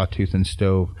the Sawtooth and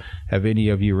stove. Have any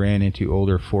of you ran into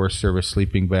older Forest Service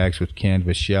sleeping bags with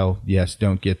canvas shell? Yes,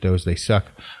 don't get those. They suck.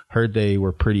 Heard they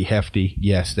were pretty hefty.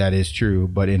 Yes, that is true,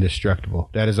 but indestructible.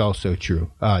 That is also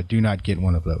true. Do not get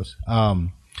one of those.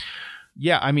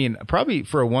 Probably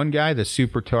for one guy, the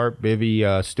super tarp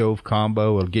bivy stove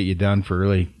combo will get you done for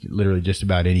literally just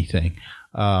about anything.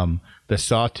 The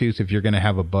Sawtooth, if you're going to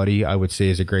have a buddy, I would say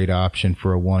is a great option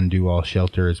for a one do-all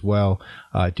shelter as well.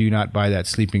 Do not buy that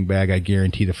sleeping bag. I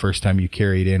guarantee the first time you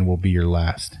carry it in will be your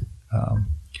last.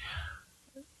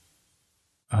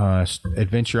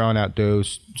 Adventure on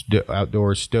outdoors,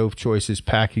 stove choices,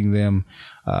 packing them,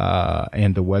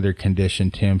 and the weather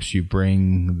condition temps you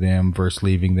bring them versus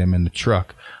leaving them in the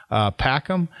truck. Pack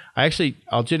them.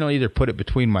 I'll generally either put it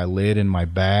between my lid and my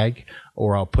bag,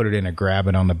 or I'll put it in a grab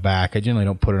it on the back. I generally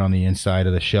don't put it on the inside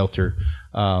of the shelter.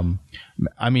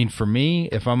 For me,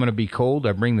 if I'm going to be cold,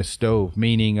 I bring the stove,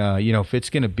 meaning, if it's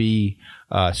going to be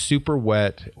super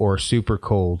wet or super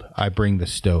cold, I bring the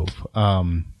stove.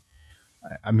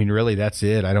 Really, that's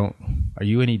it. Are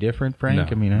you any different,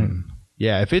 Frank? No.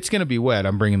 If it's going to be wet,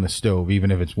 I'm bringing the stove,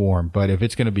 even if it's warm. But if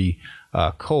it's going to be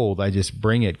cold, I just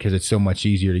bring it because it's so much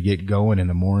easier to get going in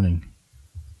the morning.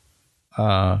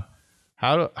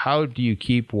 How do you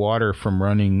keep water from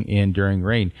running in during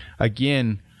rain?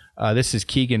 Again, this is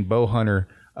Keegan Bowhunter.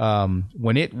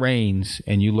 When it rains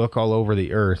and you look all over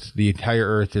the earth, the entire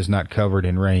earth is not covered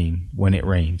in rain when it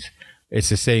rains. It's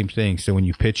the same thing. So when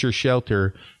you pitch your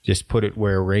shelter, just put it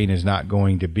where rain is not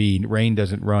going to be. Rain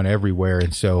doesn't run everywhere.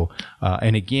 And so,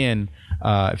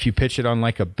 if you pitch it on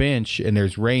like a bench and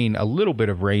there's rain, a little bit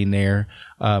of rain there,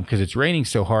 because it's raining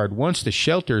so hard, once the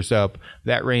shelter's up,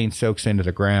 that rain soaks into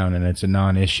the ground and it's a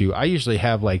non-issue. I usually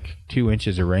have like 2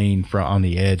 inches of rain on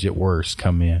the edge at worst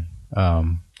come in,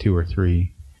 2 or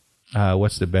 3.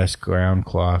 What's the best ground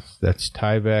cloth? That's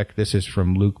Tyvek. This is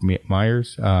from Luke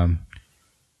Myers.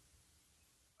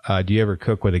 Do you ever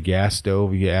cook with a gas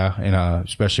stove? Yeah, and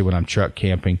especially when I'm truck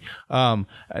camping. And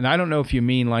I don't know if you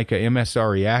mean like a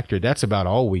MSR reactor. That's about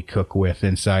all we cook with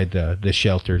inside the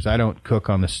shelters. I don't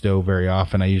cook on the stove very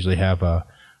often. I usually have an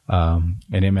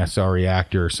MSR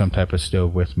reactor or some type of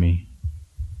stove with me.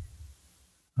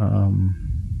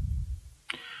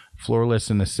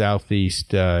 Floorless in the southeast,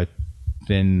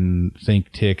 then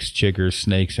think ticks, chiggers,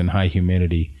 snakes, and high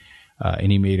humidity.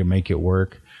 Any way to make it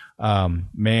work? In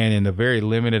the very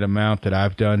limited amount that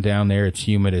I've done down there, it's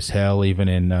humid as hell. Even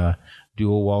in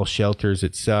dual wall shelters,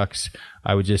 it sucks.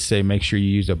 I would just say make sure you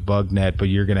use a bug net, but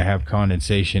you're going to have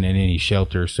condensation in any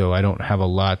shelter. So I don't have a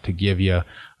lot to give you,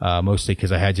 mostly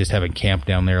because I just haven't camped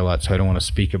down there a lot, so I don't want to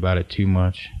speak about it too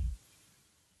much.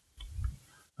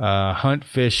 Hunt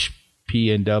Fish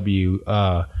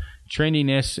PNW,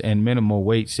 trendiness and minimal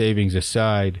weight savings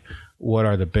aside, what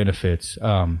are the benefits?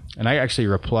 And I actually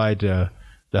replied to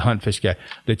the Huntfish guy.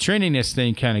 The trendiness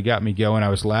thing kind of got me going. I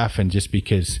was laughing just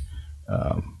because,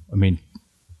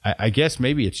 I guess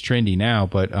maybe it's trendy now,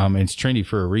 but it's trendy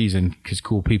for a reason because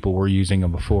cool people were using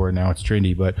them before, and now it's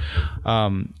trendy. But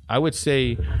I would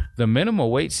say the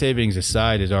minimal weight savings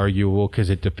aside is arguable because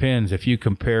it depends. If you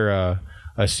compare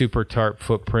a super tarp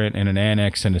footprint and an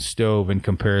annex and a stove in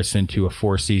comparison to a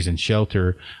 4-season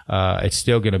shelter, it's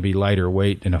still going to be lighter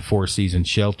weight than a 4-season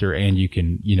shelter, and you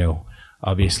can,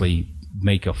 obviously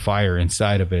make a fire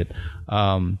inside of it.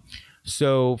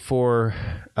 So for,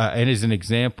 and as an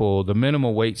example, the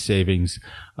minimal weight savings,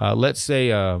 let's say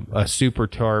a super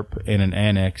tarp and an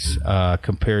annex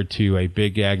compared to a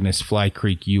Big Agnes Fly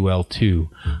Creek UL2.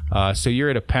 So you're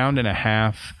at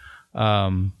 1.5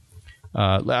 pounds.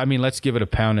 Let's give it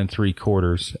 1 3/4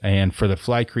 pounds. And for the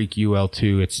Fly Creek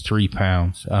UL2, it's 3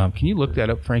 pounds. Can you look that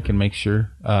up, Frank, and make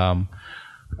sure?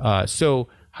 So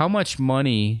how much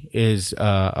money is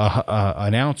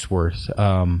an ounce worth?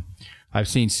 I've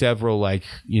seen several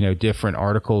different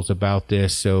articles about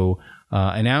this. So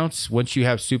an ounce, once you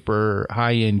have super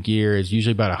high end gear, is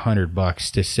usually about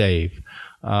 $100 to save.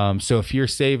 So if you're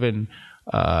saving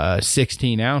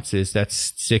 16 ounces,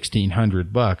 that's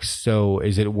 $1,600. So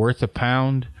is it worth £1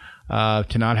 pound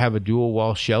to not have a dual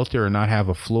wall shelter or not have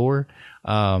a floor?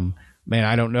 Man,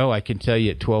 I don't know. I can tell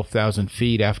you at 12,000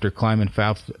 feet after climbing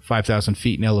 5,000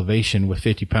 feet in elevation with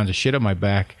 50 pounds of shit on my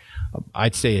back,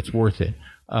 I'd say it's worth it.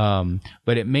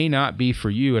 But it may not be for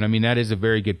you. And that is a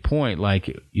very good point.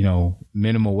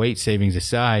 Minimal weight savings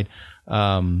aside,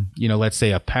 let's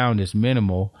say £1 pound is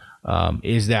minimal.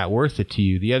 Is that worth it to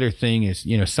you? The other thing is,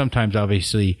 sometimes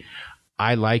obviously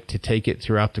I like to take it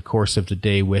throughout the course of the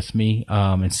day with me,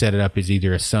 and set it up as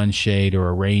either a sunshade or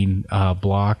a rain,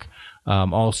 block.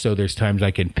 Also there's times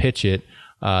I can pitch it,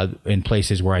 in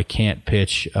places where I can't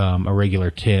pitch, a regular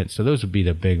tent. So those would be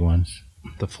the big ones.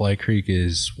 The Fly Creek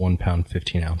is 1 pound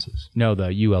 15 ounces. No, the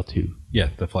UL2. Yeah,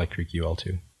 the Fly Creek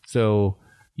UL2. So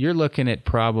you're looking at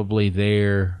probably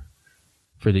there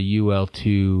for the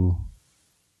UL2.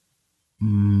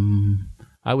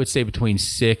 I would say between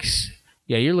 6.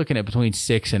 Yeah, you're looking at between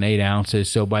 6 and 8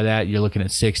 ounces. So by that, you're looking at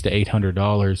 $600 to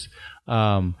 $800.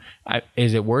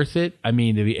 Is it worth it? To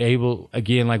be able,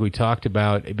 again, like we talked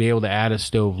about, be able to add a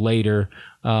stove later,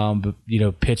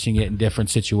 pitching it in different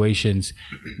situations,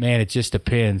 man, it just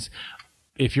depends.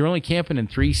 If you're only camping in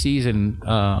 3-season,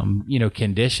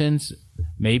 conditions,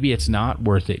 maybe it's not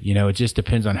worth it. It just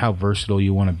depends on how versatile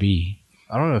you want to be.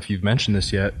 I don't know if you've mentioned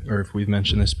this yet, or if we've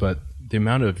mentioned this, but the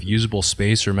amount of usable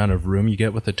space or amount of room you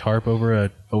get with a tarp over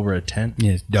a tent,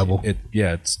 yeah, it's double.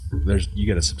 You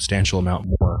get a substantial amount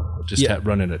more just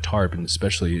running a tarp, and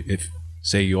especially if,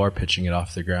 say, you are pitching it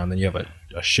off the ground, then you have a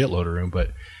shitload of room.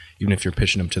 But even if you're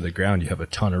pitching them to the ground, you have a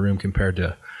ton of room compared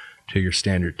to your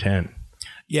standard tent.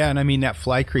 Yeah, and that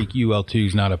Fly Creek UL2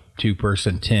 is not a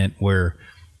 2-person tent where,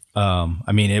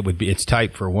 it's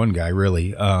tight for one guy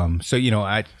really. So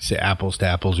I'd say apples to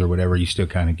apples or whatever. You still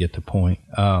kind of get the point.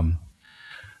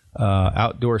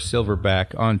 Outdoor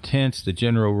Silverback on tents. The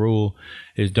general rule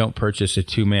is don't purchase a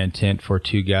 2-man tent for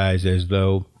 2 guys as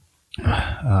though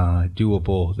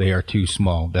doable. They are too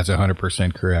small. That's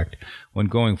 100% correct. When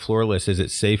going floorless, is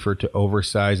it safer to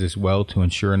oversize as well to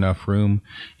ensure enough room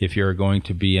if you're going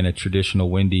to be in a traditional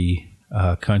windy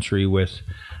country with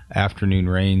afternoon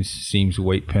rains? Seems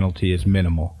weight penalty is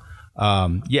minimal.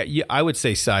 I would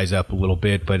say size up a little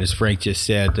bit, but as Frank just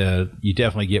said, you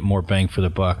definitely get more bang for the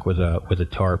buck with a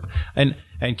tarp. And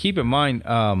keep in mind,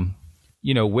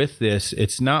 with this,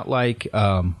 it's not like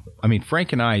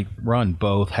Frank and I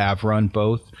have run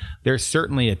both. There's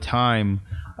certainly a time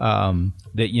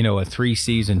that a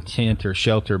 3-season tent or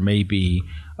shelter may be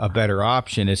a better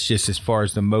option. It's just as far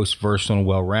as the most versatile and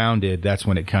well-rounded, that's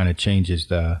when it kind of changes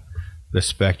the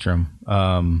spectrum.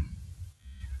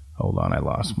 Hold on, I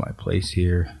lost my place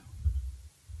here.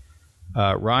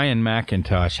 Ryan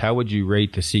McIntosh, how would you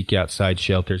rate the Seek Outside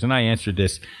shelters? And I answered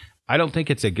this. I don't think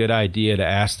it's a good idea to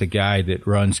ask the guy that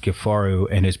runs Kifaru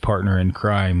and his partner in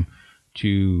crime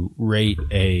to rate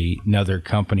another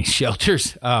company's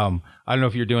shelters. I don't know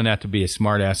if you're doing that to be a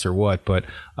smartass or what, but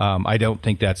I don't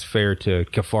think that's fair to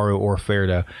Kifaru or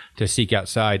fair to Seek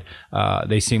Outside.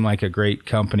 They seem like a great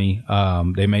company.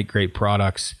 They make great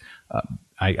products.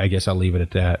 I guess I'll leave it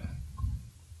at that.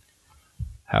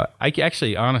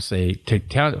 Honestly,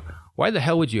 why the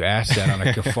hell would you ask that on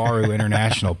a Kifaru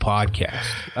International podcast?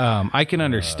 I can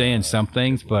understand some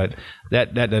things, but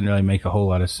that doesn't really make a whole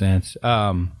lot of sense.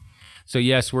 So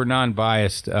yes, we're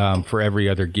non-biased for every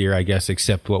other gear, I guess,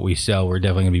 except what we sell. We're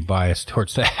definitely going to be biased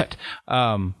towards that.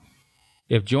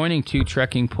 If joining two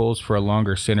trekking poles for a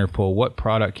longer center pole, what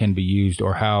product can be used,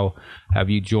 or how have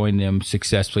you joined them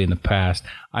successfully in the past?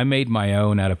 I made my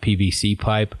own out of PVC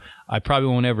pipe. I probably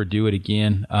won't ever do it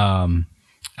again.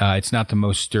 It's not the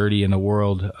most sturdy in the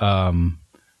world,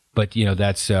 but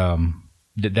that's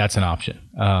an option.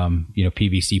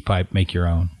 PVC pipe, make your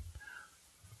own.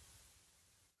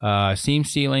 Seam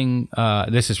sealing,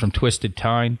 this is from Twisted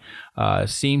Tine.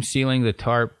 Seam sealing the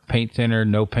tarp, paint thinner,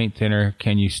 no paint thinner.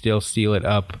 Can you still seal it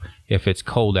up if it's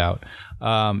cold out?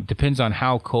 Depends on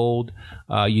how cold.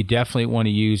 You definitely want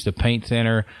to use the paint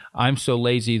thinner. I'm so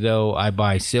lazy, though, I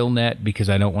buy Silnet because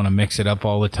I don't want to mix it up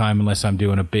all the time unless I'm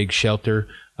doing a big shelter.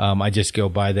 I just go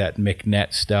buy that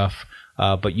McNet stuff.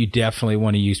 But you definitely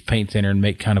want to use paint thinner and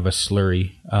make kind of a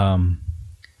slurry.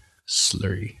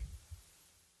 Slurry.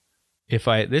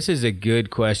 This is a good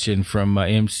question from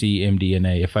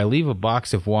MCMDNA. If I leave a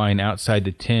box of wine outside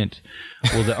the tent,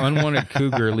 will the unwanted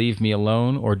cougar leave me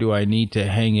alone, or do I need to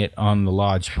hang it on the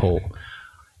lodge pole?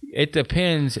 It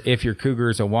depends if your cougar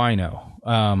is a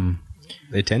wino.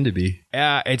 They tend to be.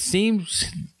 It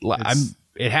seems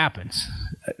it happens.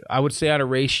 I would say out of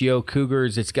ratio,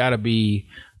 cougars, it's got to be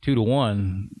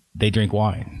 2-to-1. They drink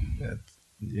wine.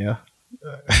 Yeah.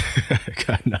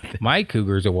 Got nothing. My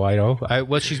cougar's a wino.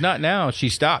 Well, she's not now. She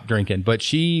stopped drinking, but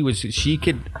she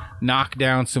could knock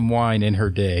down some wine in her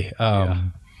day.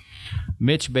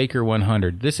 Mitch Baker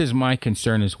 100. This is my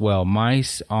concern as well.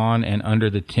 Mice on and under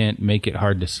the tent make it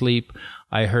hard to sleep.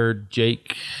 I heard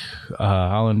Jake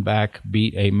Hollenbach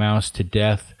beat a mouse to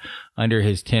death under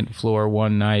his tent floor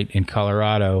one night in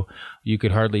Colorado. You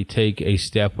could hardly take a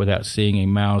step without seeing a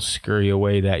mouse scurry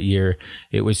away that year.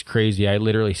 It was crazy. I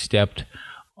literally stepped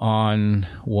on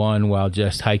one while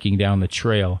just hiking down the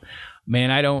trail.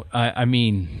 Man, I don't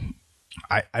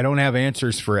have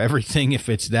answers for everything if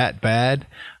it's that bad.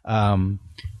 I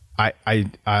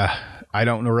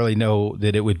don't really know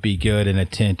that it would be good in a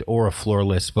tent or a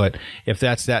floorless, but if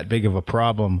that's that big of a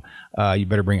problem, you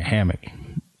better bring a hammock.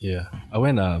 Yeah.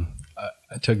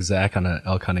 I took Zach on an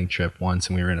elk hunting trip once,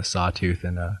 and we were in a sawtooth,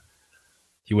 and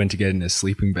he went to get in his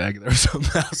sleeping bag. There was a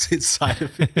mouse inside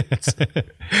of it.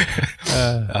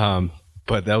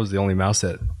 But that was the only mouse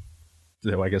that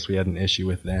I guess we had an issue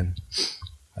with then.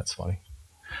 That's funny.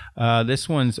 This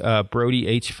one's Brody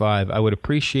H5. I would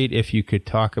appreciate if you could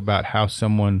talk about how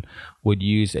someone would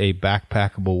use a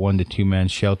backpackable 1 to 2 man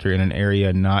shelter in an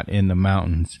area not in the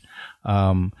mountains.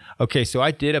 Okay, so I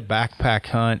did a backpack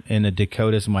hunt in the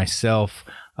Dakotas myself.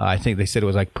 I think they said it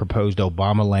was like proposed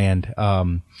Obama land,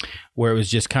 where it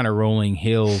was just kind of rolling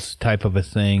hills type of a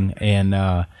thing.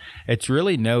 And it's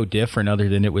really no different other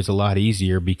than it was a lot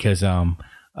easier because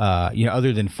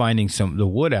other than finding the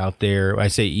wood out there, I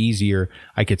say easier,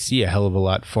 I could see a hell of a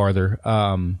lot farther.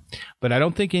 But I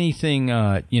don't think anything,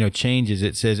 changes.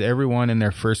 It says everyone and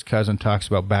their first cousin talks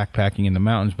about backpacking in the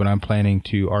mountains, but I'm planning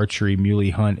to archery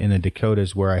muley hunt in the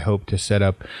Dakotas, where I hope to set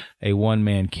up a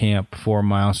 1-man camp 4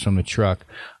 miles from the truck.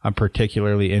 I'm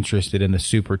particularly interested in the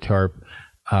super tarp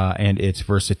and its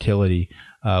versatility.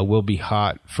 Will be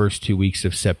hot first 2 weeks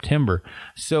of September.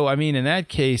 So, I mean, in that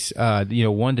case,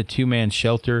 1 to 2 man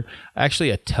shelter, actually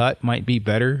a tut might be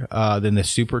better than the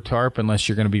super tarp, unless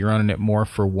you're going to be running it more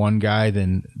for one guy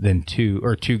than two,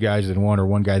 or 2 guys than 1, or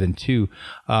 1 guy than 2,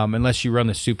 unless you run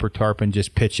the super tarp and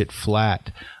just pitch it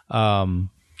flat. Kind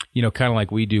of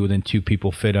like we do, then 2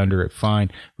 people fit under it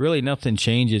fine. Really nothing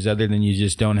changes other than you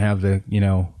just don't have the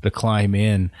climb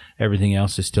in. Everything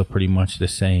else is still pretty much the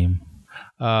same.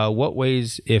 What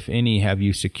ways, if any, have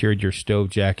you secured your stove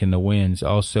jack in the winds?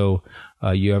 Also,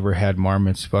 you ever had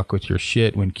marmots fuck with your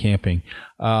shit when camping?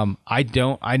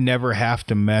 I never have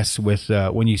to mess with,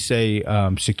 when you say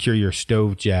secure your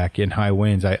stove jack in high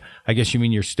winds, I guess you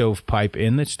mean your stove pipe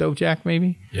in the stove jack,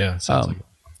 maybe? Yeah, sounds like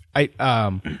it.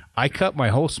 I cut my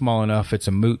hole small enough, it's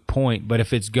a moot point, but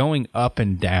if it's going up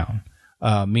and down,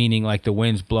 meaning like the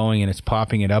wind's blowing and it's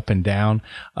popping it up and down,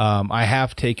 I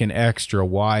have taken extra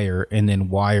wire and then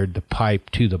wired the pipe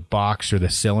to the box or the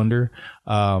cylinder,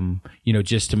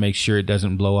 just to make sure it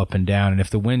doesn't blow up and down. And if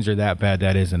the winds are that bad,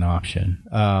 that is an option.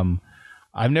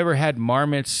 I've never had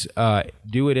marmots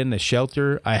do it in the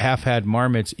shelter. I have had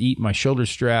marmots eat my shoulder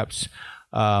straps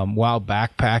while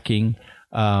backpacking.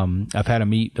 I've had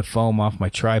them eat the foam off my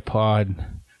tripod.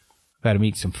 I've had them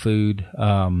eat some food.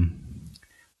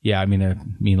 Yeah, I mean, they're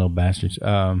mean little bastards.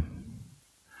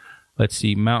 Let's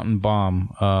see, Mountain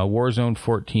Bomb, Warzone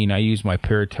 14. I use my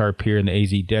Paratarp here in the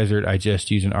AZ Desert. I just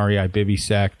use an REI bivy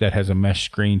sack that has a mesh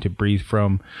screen to breathe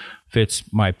from. Fits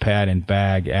my pad and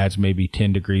bag, adds maybe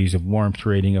 10 degrees of warmth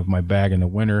rating of my bag in the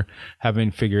winter.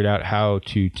 Haven't figured out how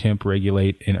to temp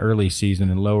regulate in early season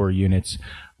and lower units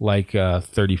like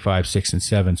 35, 6, and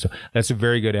 7. So that's a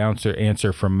very good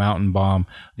answer from Mountain Bomb.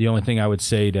 The only thing I would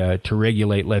say to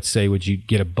regulate, let's say, would you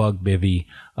get a bug bivy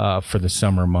for the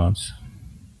summer months?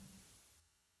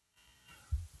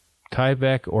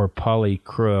 Tyvek or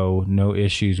Polycro, no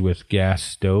issues with gas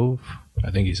stove?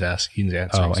 I think he's answering.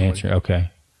 Oh, answering.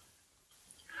 Okay.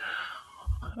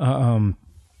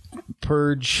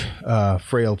 Purge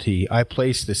frailty. I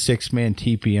placed the 6-man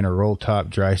teepee in a roll top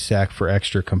dry sack for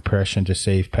extra compression to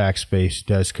save pack space.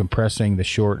 Does compressing the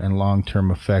short and long term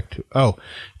affect?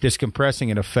 Does compressing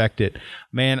it affect it?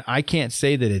 Man, I can't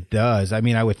say that it does. I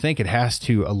mean, I would think it has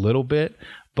to a little bit.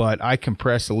 But I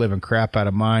compress the living crap out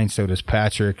of mine, so does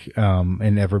Patrick,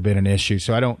 and never been an issue.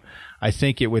 So I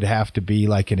think it would have to be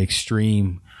like an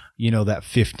extreme, that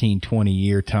 15, 20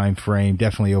 year time frame,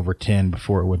 definitely over 10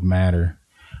 before it would matter.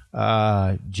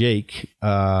 Jake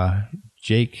Rarick,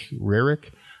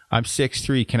 I'm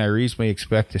 6'3". Can I reasonably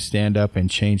expect to stand up and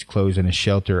change clothes in a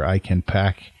shelter I can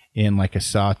pack in like a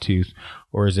sawtooth,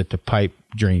 or is it the pipe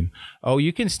dream? Oh,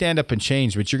 you can stand up and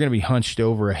change, but you're going to be hunched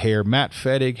over a hair. Matt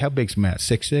Fettig, how big's Matt?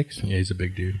 6'6"? Yeah, he's a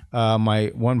big dude.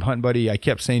 My one hunt buddy, I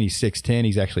kept saying he's 6'10".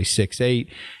 He's actually 6'8".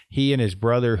 He and his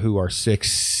brother, who are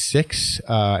 6'6"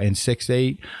 and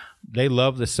 6'8", they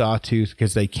love the sawtooth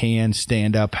because they can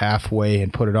stand up halfway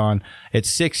and put it on. At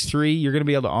 6'3", you're going to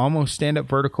be able to almost stand up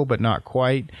vertical, but not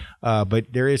quite.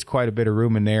 But there is quite a bit of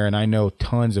room in there, and I know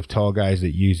tons of tall guys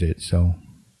that use it. So,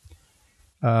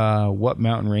 what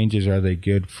mountain ranges are they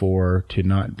good for to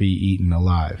not be eaten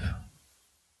alive?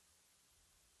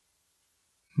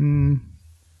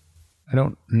 I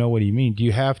don't know what you mean. Do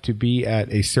you have to be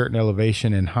at a certain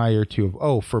elevation and higher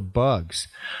to? For bugs.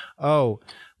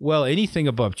 Well, anything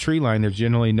above tree line, there's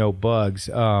generally no bugs.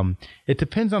 It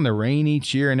depends on the rain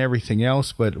each year and everything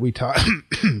else, but we talked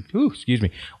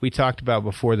we talked about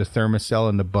before the Thermacell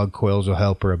and the bug coils will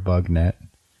help, or a bug net.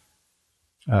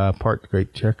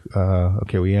 Great check.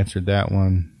 Okay, we answered that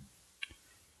one.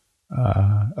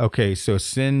 Okay, so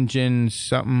Sinjin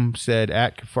something said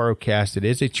at KafaroCast, it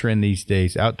is a trend these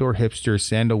days. Outdoor hipsters,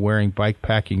 sandal-wearing,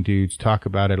 bike-packing dudes talk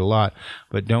about it a lot,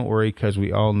 but don't worry because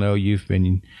we all know you've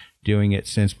been doing it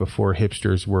since before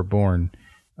hipsters were born.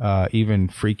 Even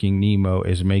freaking Nemo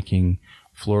is making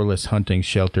floorless hunting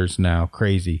shelters now.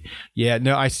 Crazy. Yeah,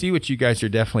 no, I see what you guys are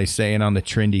definitely saying on the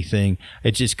trendy thing.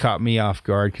 It just caught me off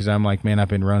guard because I'm like, man, I've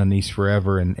been running these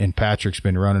forever, and Patrick's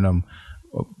been running them.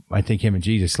 I think him and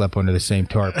Jesus slept under the same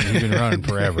tarp. He's been running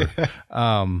forever.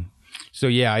 So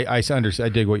yeah, I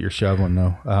dig what you're shoveling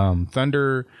though.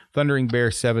 Thundering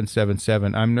Bear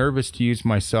 777. I'm nervous to use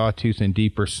my sawtooth in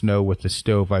deeper snow with the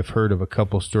stove. I've heard of a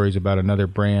couple stories about another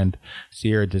brand,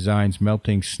 Sierra Designs,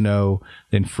 melting snow,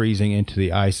 then freezing into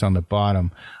the ice on the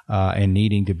bottom, and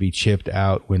needing to be chipped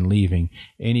out when leaving.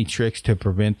 Any tricks to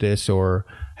prevent this, or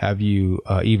have you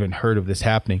even heard of this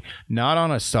happening? Not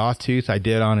on a sawtooth. I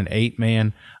did on an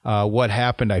 8-man. What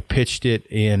happened, I pitched it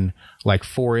in like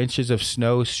 4 inches of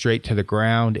snow straight to the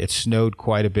ground. It snowed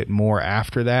quite a bit more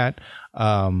after that.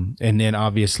 And then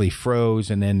obviously froze,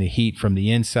 and then the heat from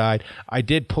the inside. I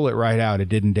did pull it right out. It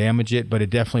didn't damage it, but it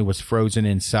definitely was frozen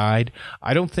inside.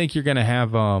 I don't think you're going to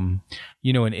have, an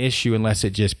issue unless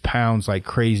it just pounds like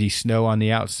crazy snow on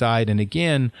the outside. And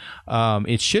again,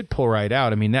 it should pull right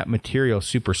out. I mean, that material is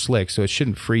super slick, so it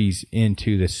shouldn't freeze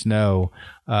into the snow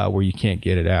where you can't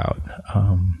get it out.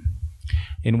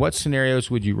 In what scenarios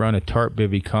would you run a tarp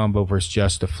bivy combo versus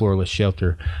just a floorless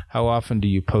shelter? How often do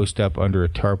you post up under a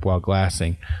tarp while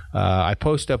glassing? I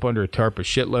post up under a tarp a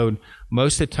shitload.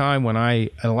 Most of the time and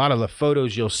a lot of the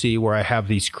photos you'll see where I have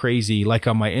these crazy, like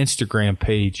on my Instagram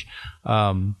page,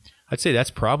 I'd say that's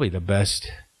probably the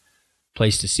best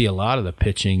place to see a lot of the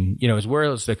pitching, as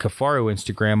well as the Kafaro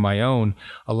Instagram, my own.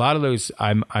 A lot of those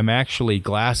I'm actually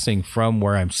glassing from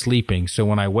where I'm sleeping. So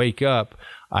when I wake up,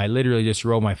 I literally just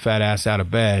roll my fat ass out of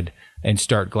bed and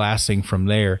start glassing from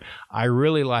there. I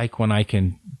really like when I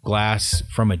can glass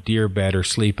from a deer bed or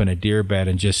sleep in a deer bed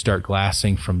and just start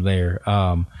glassing from there.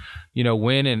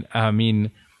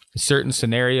 Certain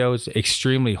scenarios,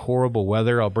 extremely horrible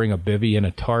weather, I'll bring a bivy and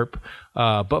a tarp.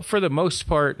 But for the most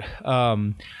part,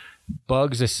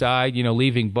 bugs aside,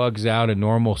 leaving bugs out in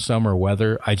normal summer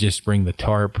weather, I just bring the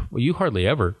tarp. Well, you hardly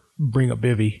ever bring a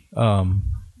bivy.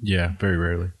 Yeah, very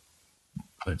rarely.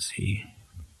 Let's see.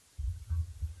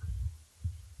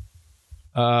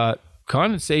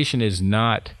 Condensation is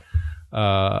not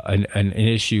an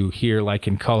issue here, like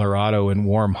in Colorado in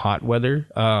warm, hot weather,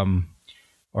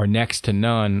 or next to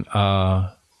none.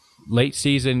 Late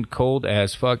season, cold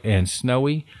as fuck and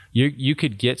snowy. You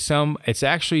could get some. It's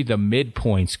actually the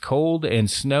midpoints, cold and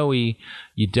snowy.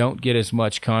 You don't get as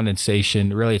much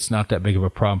condensation. Really, it's not that big of a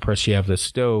problem. Plus, you have the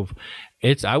stove.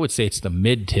 I would say it's the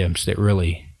mid temps that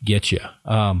really get you.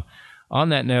 On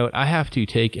that note, I have to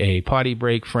take a potty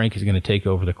break. Frank is going to take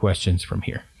over the questions from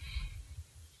here.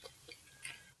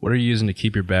 What are you using to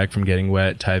keep your bag from getting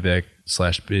wet,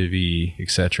 Tyvek/bivy,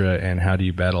 etc.? And how do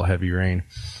you battle heavy rain?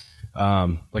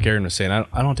 Like Aaron was saying,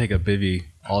 I don't take a bivy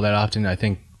all that often. I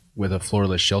think with a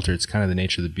floorless shelter, it's kind of the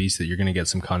nature of the beast that you're going to get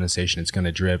some condensation. It's going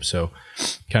to drip. So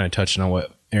kind of touching on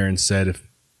what Aaron said, if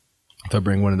I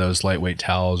bring one of those lightweight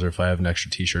towels or if I have an extra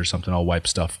t-shirt or something, I'll wipe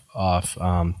stuff off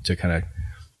to kind of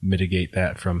mitigate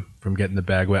that from getting the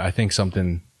bag wet. I think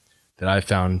something that I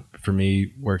found for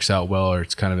me works out well, or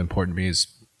it's kind of important to me, is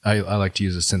I like to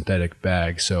use a synthetic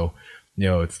bag. So,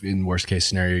 if in worst case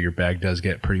scenario, your bag does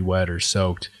get pretty wet or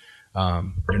soaked,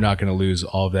 you're not going to lose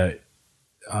all of that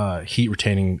heat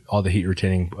retaining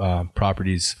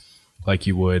properties like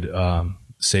you would,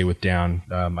 say with down.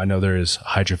 I know there is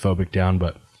hydrophobic down,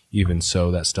 but even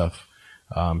so, that stuff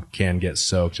can get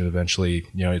soaked, and eventually,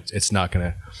 it's not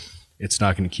going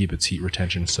to keep its heat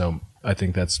retention. So I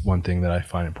think that's one thing that I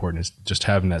find important, is just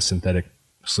having that synthetic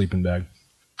sleeping bag.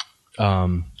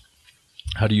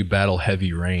 How do you battle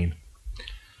heavy rain?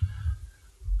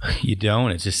 You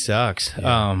don't. It just sucks.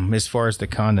 Yeah. As far as the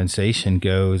condensation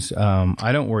goes,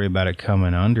 I don't worry about it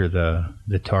coming under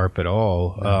the tarp at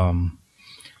all.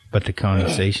 But the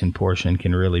condensation portion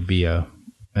can really be a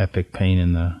epic pain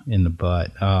in the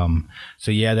butt.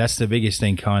 So yeah, that's the biggest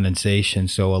thing, condensation.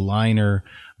 So a liner,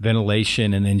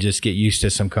 ventilation, and then just get used to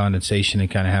some condensation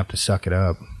and kind of have to suck it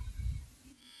up.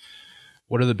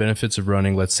 What are the benefits of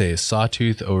running, let's say, a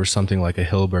Sawtooth over something like a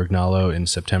Hilleberg Nalo in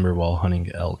September while hunting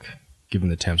elk, given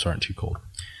the temps aren't too cold?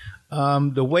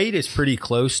 The weight is pretty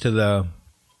close to the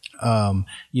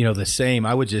same.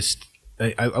 I would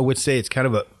say it's kind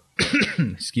of a,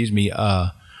 excuse me,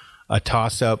 a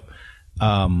toss up.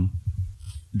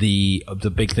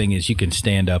 The big thing is you can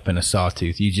stand up in a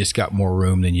Sawtooth. You just got more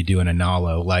room than you do in a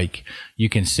Nalo. Like, you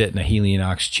can sit in a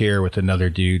Helionox chair with another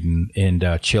dude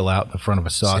and chill out in the front of a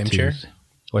Sawtooth. Same chair?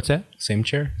 What's that? Same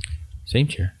chair? Same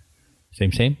chair.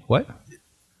 Same? What?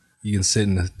 You can sit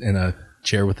in a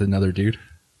chair with another dude?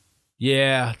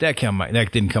 Yeah, that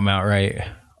didn't come out right.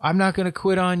 I'm not going to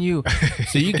quit on you.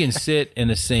 So you can sit in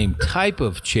the same type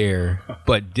of chair,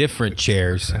 but different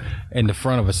chairs in the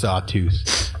front of a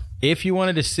Sawtooth. If you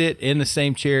wanted to sit in the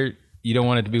same chair, you don't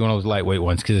want it to be one of those lightweight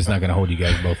ones because it's not going to hold you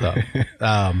guys both up.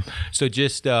 So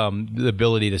just the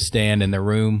ability to stand in the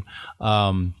room.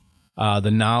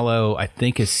 The Nalo, I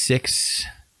think, is 6.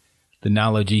 The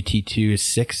Nalo GT2 is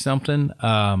 6 something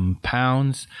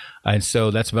pounds. And so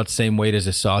that's about the same weight as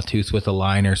a Sawtooth with a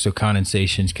liner. So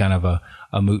condensation's kind of a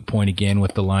moot point again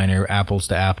with the liner, apples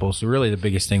to apples. So really the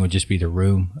biggest thing would just be the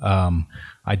room.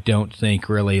 I don't think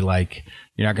really, like,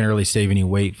 you're not going to really save any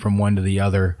weight from one to the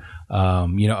other.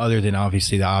 Other than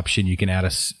obviously the option you can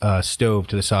add a stove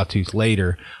to the Sawtooth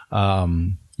later.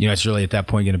 It's really at that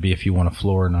point going to be if you want a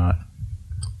floor or not.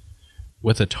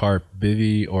 With a tarp,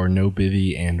 bivy or no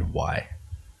bivy, and why?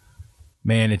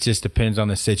 Man, it just depends on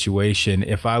the situation.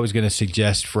 If I was going to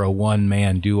suggest for a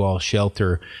one-man do-all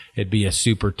shelter, it'd be a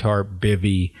super tarp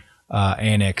bivy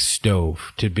annex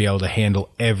stove to be able to handle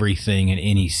everything in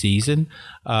any season.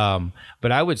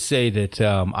 But I would say that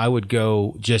I would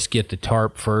go just get the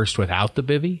tarp first without the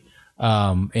bivy.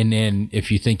 And then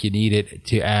if you think you need it,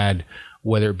 to add,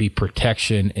 whether it be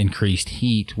protection, increased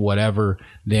heat, whatever,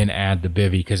 then add the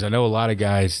bivy. Because I know a lot of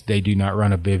guys, they do not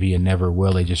run a bivy and never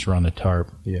will. They just run the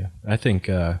tarp. Yeah. I think,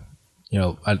 I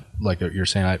like you're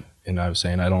saying, I was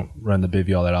saying I don't run the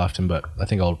bivy all that often, but I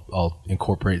think I'll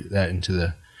incorporate that into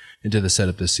the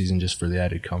setup this season just for the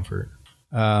added comfort.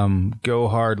 Go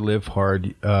hard, live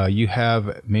hard. You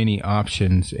have many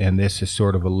options, and this is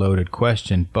sort of a loaded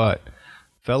question, but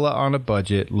fella on a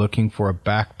budget looking for a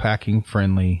backpacking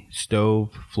friendly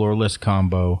stove, floorless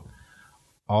combo,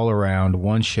 all around,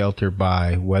 one shelter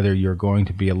buy, whether you're going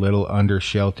to be a little under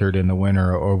sheltered in the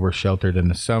winter or over sheltered in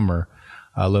the summer,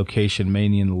 location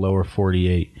mainly in the lower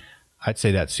 48. I'd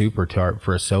say that super tarp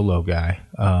for a solo guy,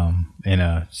 and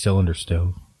a cylinder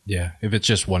stove. Yeah. If it's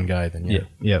just one guy, then yeah.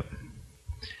 Yep.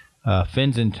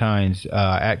 Fins and Tines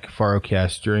at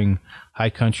CafaroCast, during high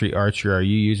country archery, are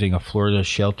you using a floorless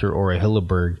shelter or a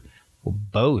Hilleberg? Well,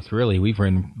 both, really. We've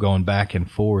been going back and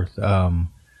forth.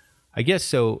 I guess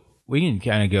so. We can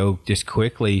kind of go just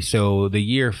quickly. So the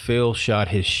year Phil shot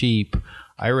his sheep,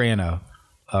 I ran a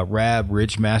a Rab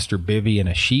Ridgemaster bivy and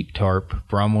a sheep tarp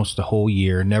for almost the whole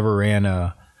year. Never ran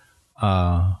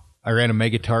I ran a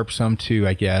mega tarp some too,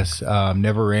 I guess.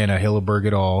 Never ran a Hilleberg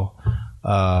at all.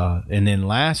 And then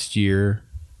last year,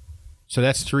 so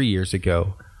that's 3 years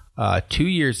ago. 2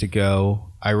 years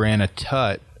ago, I ran a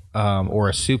Tut or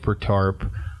a super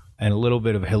tarp and a little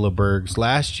bit of Hillebergs.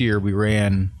 Last year, we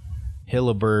ran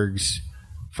Hillebergs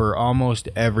for almost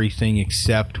everything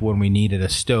except when we needed a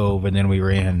stove, and then we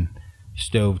ran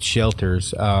stoved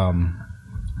shelters.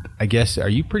 I guess, are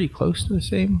you pretty close to the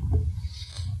same?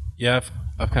 Yeah,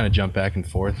 I've kind of jumped back and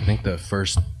forth. I think the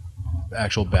first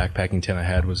actual backpacking tent I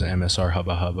had was an MSR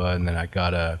Hubba Hubba, and then I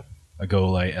got a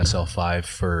GoLite SL5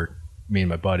 for me and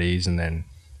my buddies, and then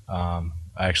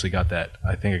I actually got that.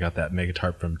 I think I got that mega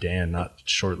tarp from Dan not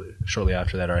shortly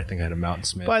after that, or I think I had a Mountain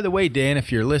Smith. By the way, Dan,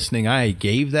 if you're listening, I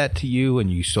gave that to you,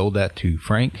 and you sold that to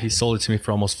Frank. He sold it to me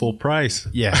for almost full price.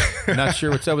 Yeah, not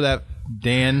sure what's up with that,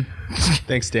 Dan.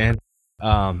 Thanks, Dan.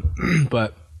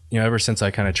 But ever since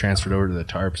I kind of transferred over to the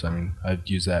tarps, I mean, I've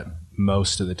used that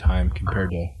most of the time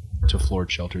compared to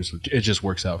floored shelters. It just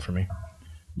works out for me.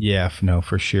 Yeah, no,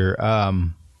 for sure.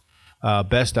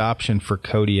 Best option for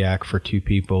Kodiak for two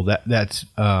people. That's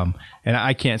and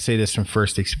I can't say this from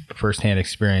firsthand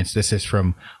experience. This is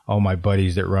from all my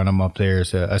buddies that run them up there.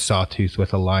 Is a sawtooth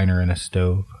with a liner and a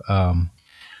stove.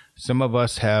 Some of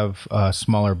us have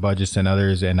smaller budgets than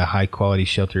others, and a high-quality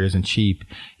shelter isn't cheap.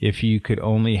 If you could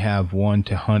only have one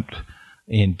to hunt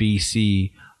in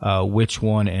BC, which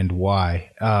one and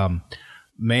why?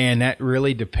 Man, that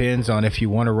really depends on if you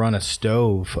want to run a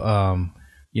stove.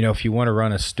 If you want to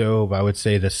run a stove, I would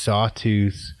say the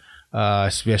sawtooth,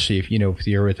 especially if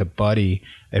you're with a buddy.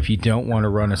 If you don't want to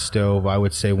run a stove, I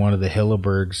would say one of the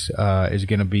Hillebergs is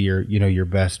going to be your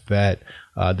best bet.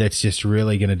 That's just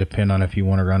really going to depend on if you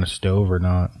want to run a stove or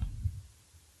not.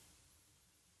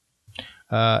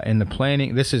 And the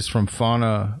planning, this is from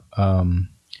Fauna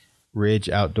Ridge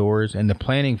Outdoors. In the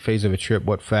planning phase of a trip,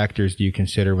 what factors do you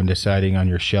consider when deciding on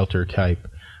your shelter type?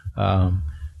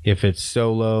 If it's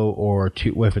solo or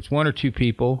if it's one or two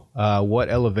people, what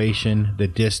elevation, the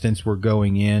distance we're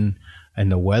going in, and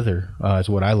the weather is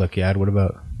what I look at. What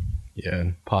about? Yeah,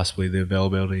 and possibly the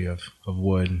availability of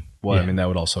wood. Well, yeah. I mean, that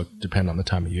would also depend on the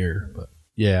time of year. But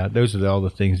yeah, those are all the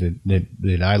things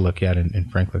that I look at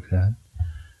and Frank looks at.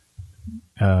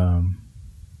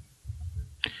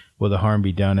 Will the harm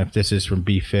be done if this is from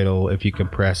Beef Fiddle? If you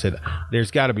compress it,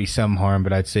 there's got to be some harm,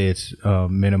 but I'd say it's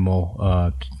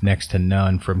minimal, next to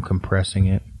none from compressing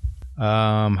it.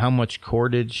 How much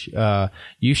cordage?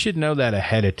 You should know that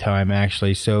ahead of time,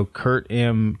 actually. So Kurt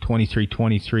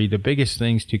M2323, the biggest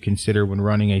things to consider when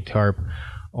running a tarp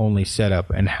only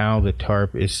setup and how the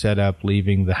tarp is set up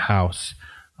leaving the house.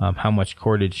 How much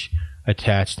cordage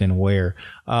attached and where.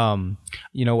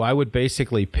 I would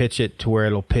basically pitch it to where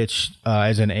it'll pitch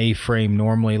as an A-frame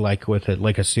normally, like with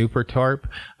a super tarp,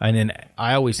 and then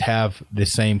I always have the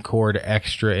same cord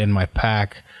extra in my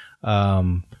pack,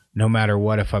 no matter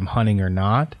what, if I'm hunting or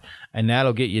not, and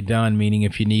that'll get you done, meaning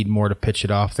if you need more to pitch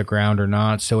it off the ground or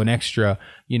not. So an extra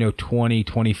 20,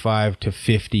 25 to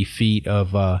 50 feet of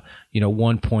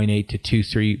 1.8 to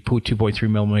 2.3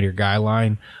 millimeter guy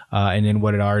line, and then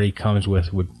what it already comes with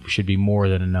should be more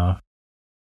than enough.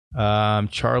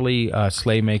 Charlie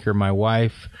Slaymaker, my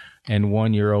wife and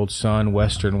 1-year-old son,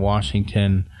 Western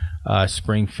Washington,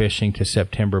 spring fishing to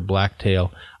September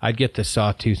blacktail. I'd get the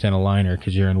sawtooth and a liner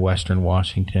because you're in Western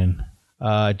Washington.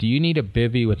 Do you need a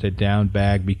bivvy with a down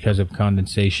bag because of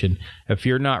condensation? If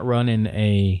you're not running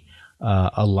a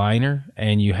liner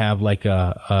and you have like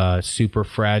a super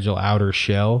fragile outer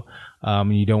shell,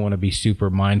 and you don't want to be super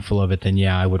mindful of it, then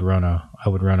yeah, I would run a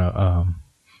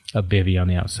bivvy on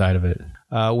the outside of it.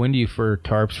 When do you for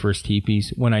tarps versus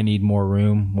teepees? When I need more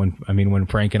room. When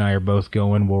Frank and I are both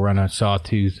going, we'll run a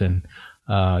sawtooth, and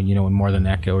when more than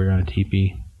that go, we run a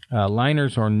teepee.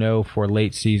 Liners or no for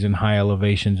late season high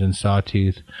elevations and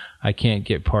sawtooth. I can't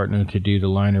get partner to do the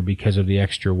liner because of the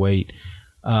extra weight.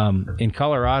 In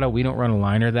Colorado, we don't run a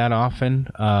liner that often.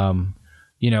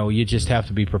 You just have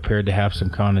to be prepared to have some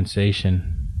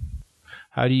condensation.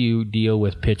 How do you deal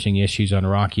with pitching issues on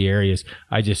rocky areas?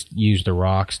 I just use the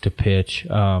rocks to pitch.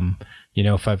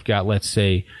 If I've got, let's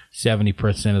say,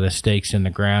 70% of the stakes in the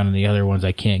ground and the other ones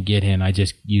I can't get in, I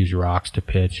just use rocks to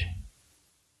pitch.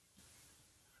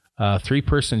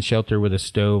 3-person shelter with a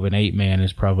stove and 8-man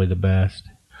is probably the best.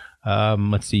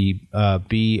 Let's see,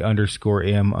 B_M_Iln.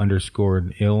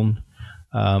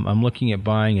 I'm looking at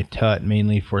buying a Tut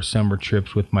mainly for summer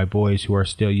trips with my boys who are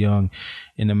still young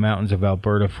in the mountains of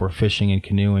Alberta for fishing and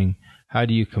canoeing. How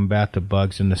do you combat the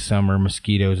bugs in the summer,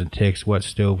 mosquitoes and ticks? What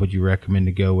stove would you recommend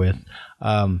to go with?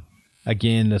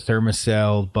 Again, the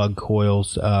Thermacell bug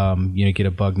coils, get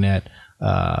a bug net.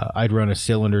 I'd run a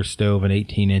cylinder stove, an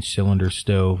 18-inch cylinder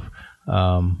stove.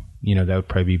 That would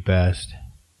probably be best.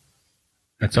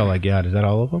 That's all I got. Is that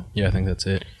all of them? Yeah, I think that's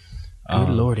it. Good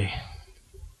Lordy.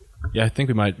 Yeah, I think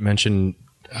we might mention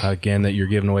again that you're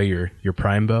giving away your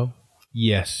Prime bow.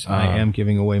 Yes, I am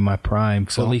giving away my Prime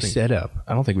fully set up.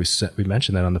 I don't think we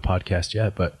mentioned that on the podcast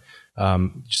yet, but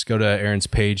just go to Aaron's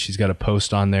page. He's got a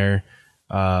post on there.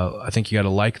 I think you got to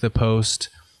like the post,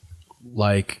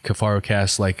 like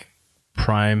KifaruCast, like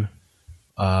Prime,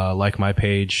 like my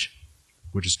page,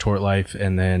 which is Tort Life,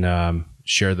 and then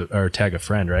share or tag a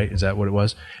friend. Right? Is that what it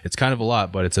was? It's kind of a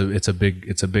lot, but it's a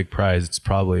big prize. It's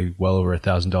probably well over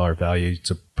 $1,000 value.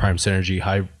 It's a Prime Synergy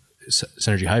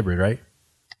hybrid, right?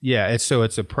 Yeah, it's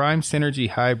a Prime Synergy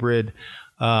hybrid.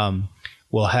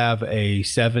 We'll have a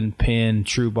 7-pin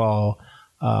true ball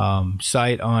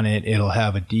sight on it. It'll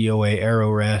have a DOA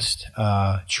arrow rest,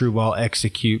 true ball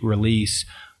execute release,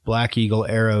 Black Eagle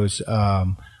arrows.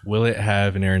 Will it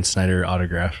have an Aaron Snyder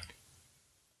autograph?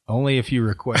 Only if you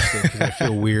request it, because I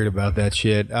feel weird about that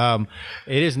shit. It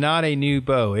is not a new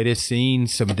bow. It has seen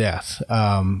some death.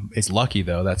 It's lucky,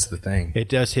 though. That's the thing. It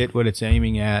does hit what it's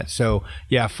aiming at. So,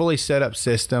 yeah, fully set up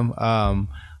system.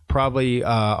 Probably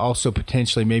also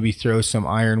potentially maybe throw some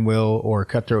iron will or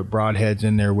cutthroat broadheads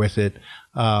in there with it.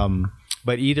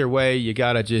 But either way, you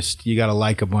gotta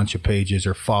like a bunch of pages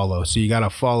or follow. So you gotta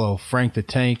follow Frank the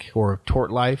Tank or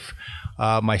Tort Life,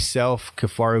 myself,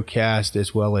 KifaruCast,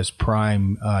 as well as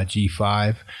Prime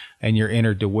G5, and you're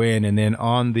entered to win. And then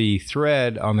on the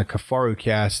thread on the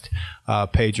KifaruCast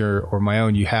page or my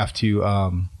own, you have to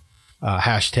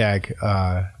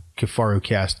hashtag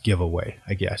KifaruCast giveaway,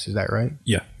 I guess. Is that right?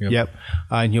 Yeah. Yep.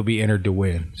 And you'll be entered to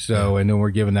win. So, and then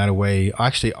we're giving that away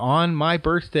actually on my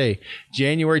birthday,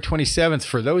 January 27th.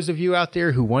 For those of you out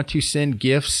there who want to send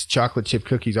gifts, chocolate chip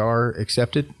cookies are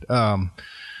accepted.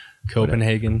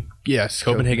 Copenhagen. Yes.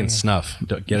 Copenhagen snuff.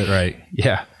 Get it right.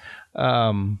 Yeah.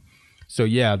 So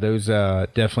yeah, those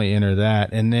definitely enter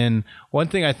that. And then one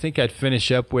thing I think I'd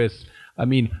finish up with, I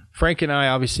mean, Frank and I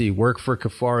obviously work for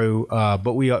Kifaru,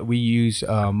 but we use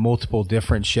multiple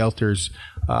different shelters,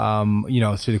 through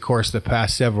the course of the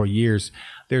past several years.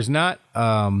 There's not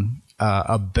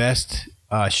a best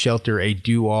shelter, a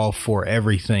do-all for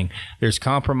everything. There's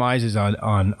compromises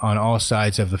on all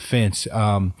sides of the fence.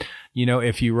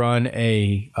 If you run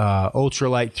a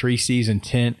ultralight 3-season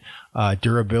tent,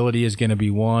 durability is going to be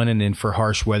one, and then for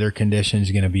harsh weather conditions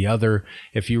is going to be other.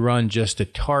 If you run just a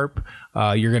tarp,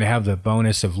 you're going to have the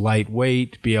bonus of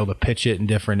lightweight, be able to pitch it in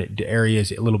different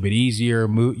areas a little bit easier.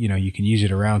 You can use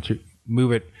it around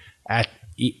move it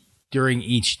during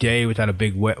each day without a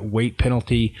big weight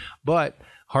penalty. But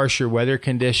harsher weather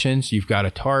conditions, you've got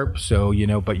a tarp, so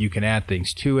but you can add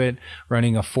things to it.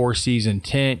 Running a 4-season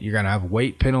tent, you're going to have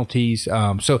weight penalties.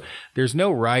 So there's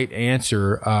no right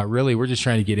answer. Really, we're just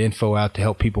trying to get info out to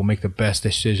help people make the best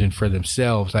decision for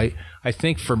themselves. I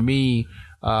think for me,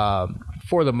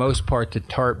 for the most part, the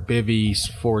tarp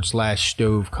bivvies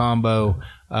 /stove combo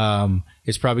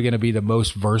is probably going to be the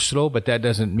most versatile, but that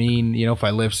doesn't mean, if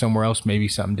I live somewhere else, maybe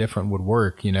something different would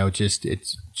work.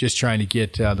 It's just trying to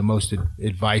get the most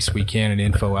advice we can and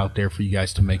info out there for you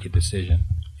guys to make a decision.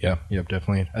 Yeah, yep,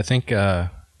 definitely. I think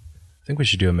we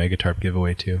should do a mega tarp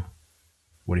giveaway too.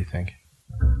 What do you think?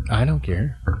 I don't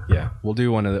care. Yeah, we'll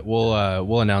do one of the.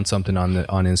 We'll announce something on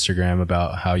Instagram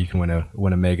about how you can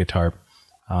win a mega tarp.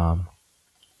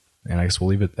 And I guess we'll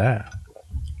leave it at that.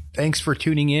 Thanks for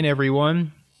tuning in,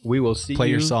 everyone. We will see Play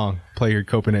your song. Play your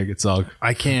Copenhagen song.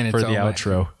 I can. For the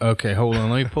outro. Okay, hold on.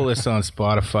 Let me pull this on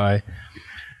Spotify.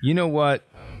 You know what?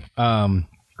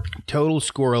 Total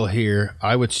Squirrel here.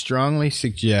 I would strongly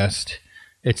suggest,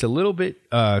 it's a little bit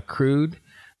crude,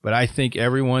 but I think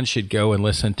everyone should go and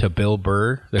listen to Bill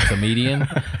Burr, the comedian.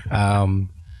 Some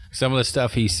of the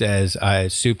stuff he says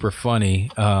is super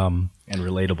funny. And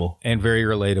relatable. And very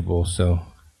relatable, so...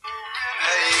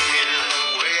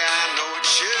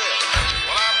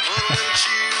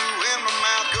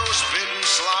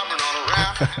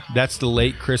 That's the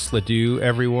late Chris Ledoux,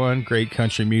 everyone. Great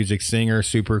country music singer,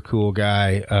 super cool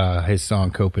guy. His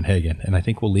song Copenhagen. And I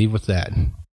think we'll leave with that.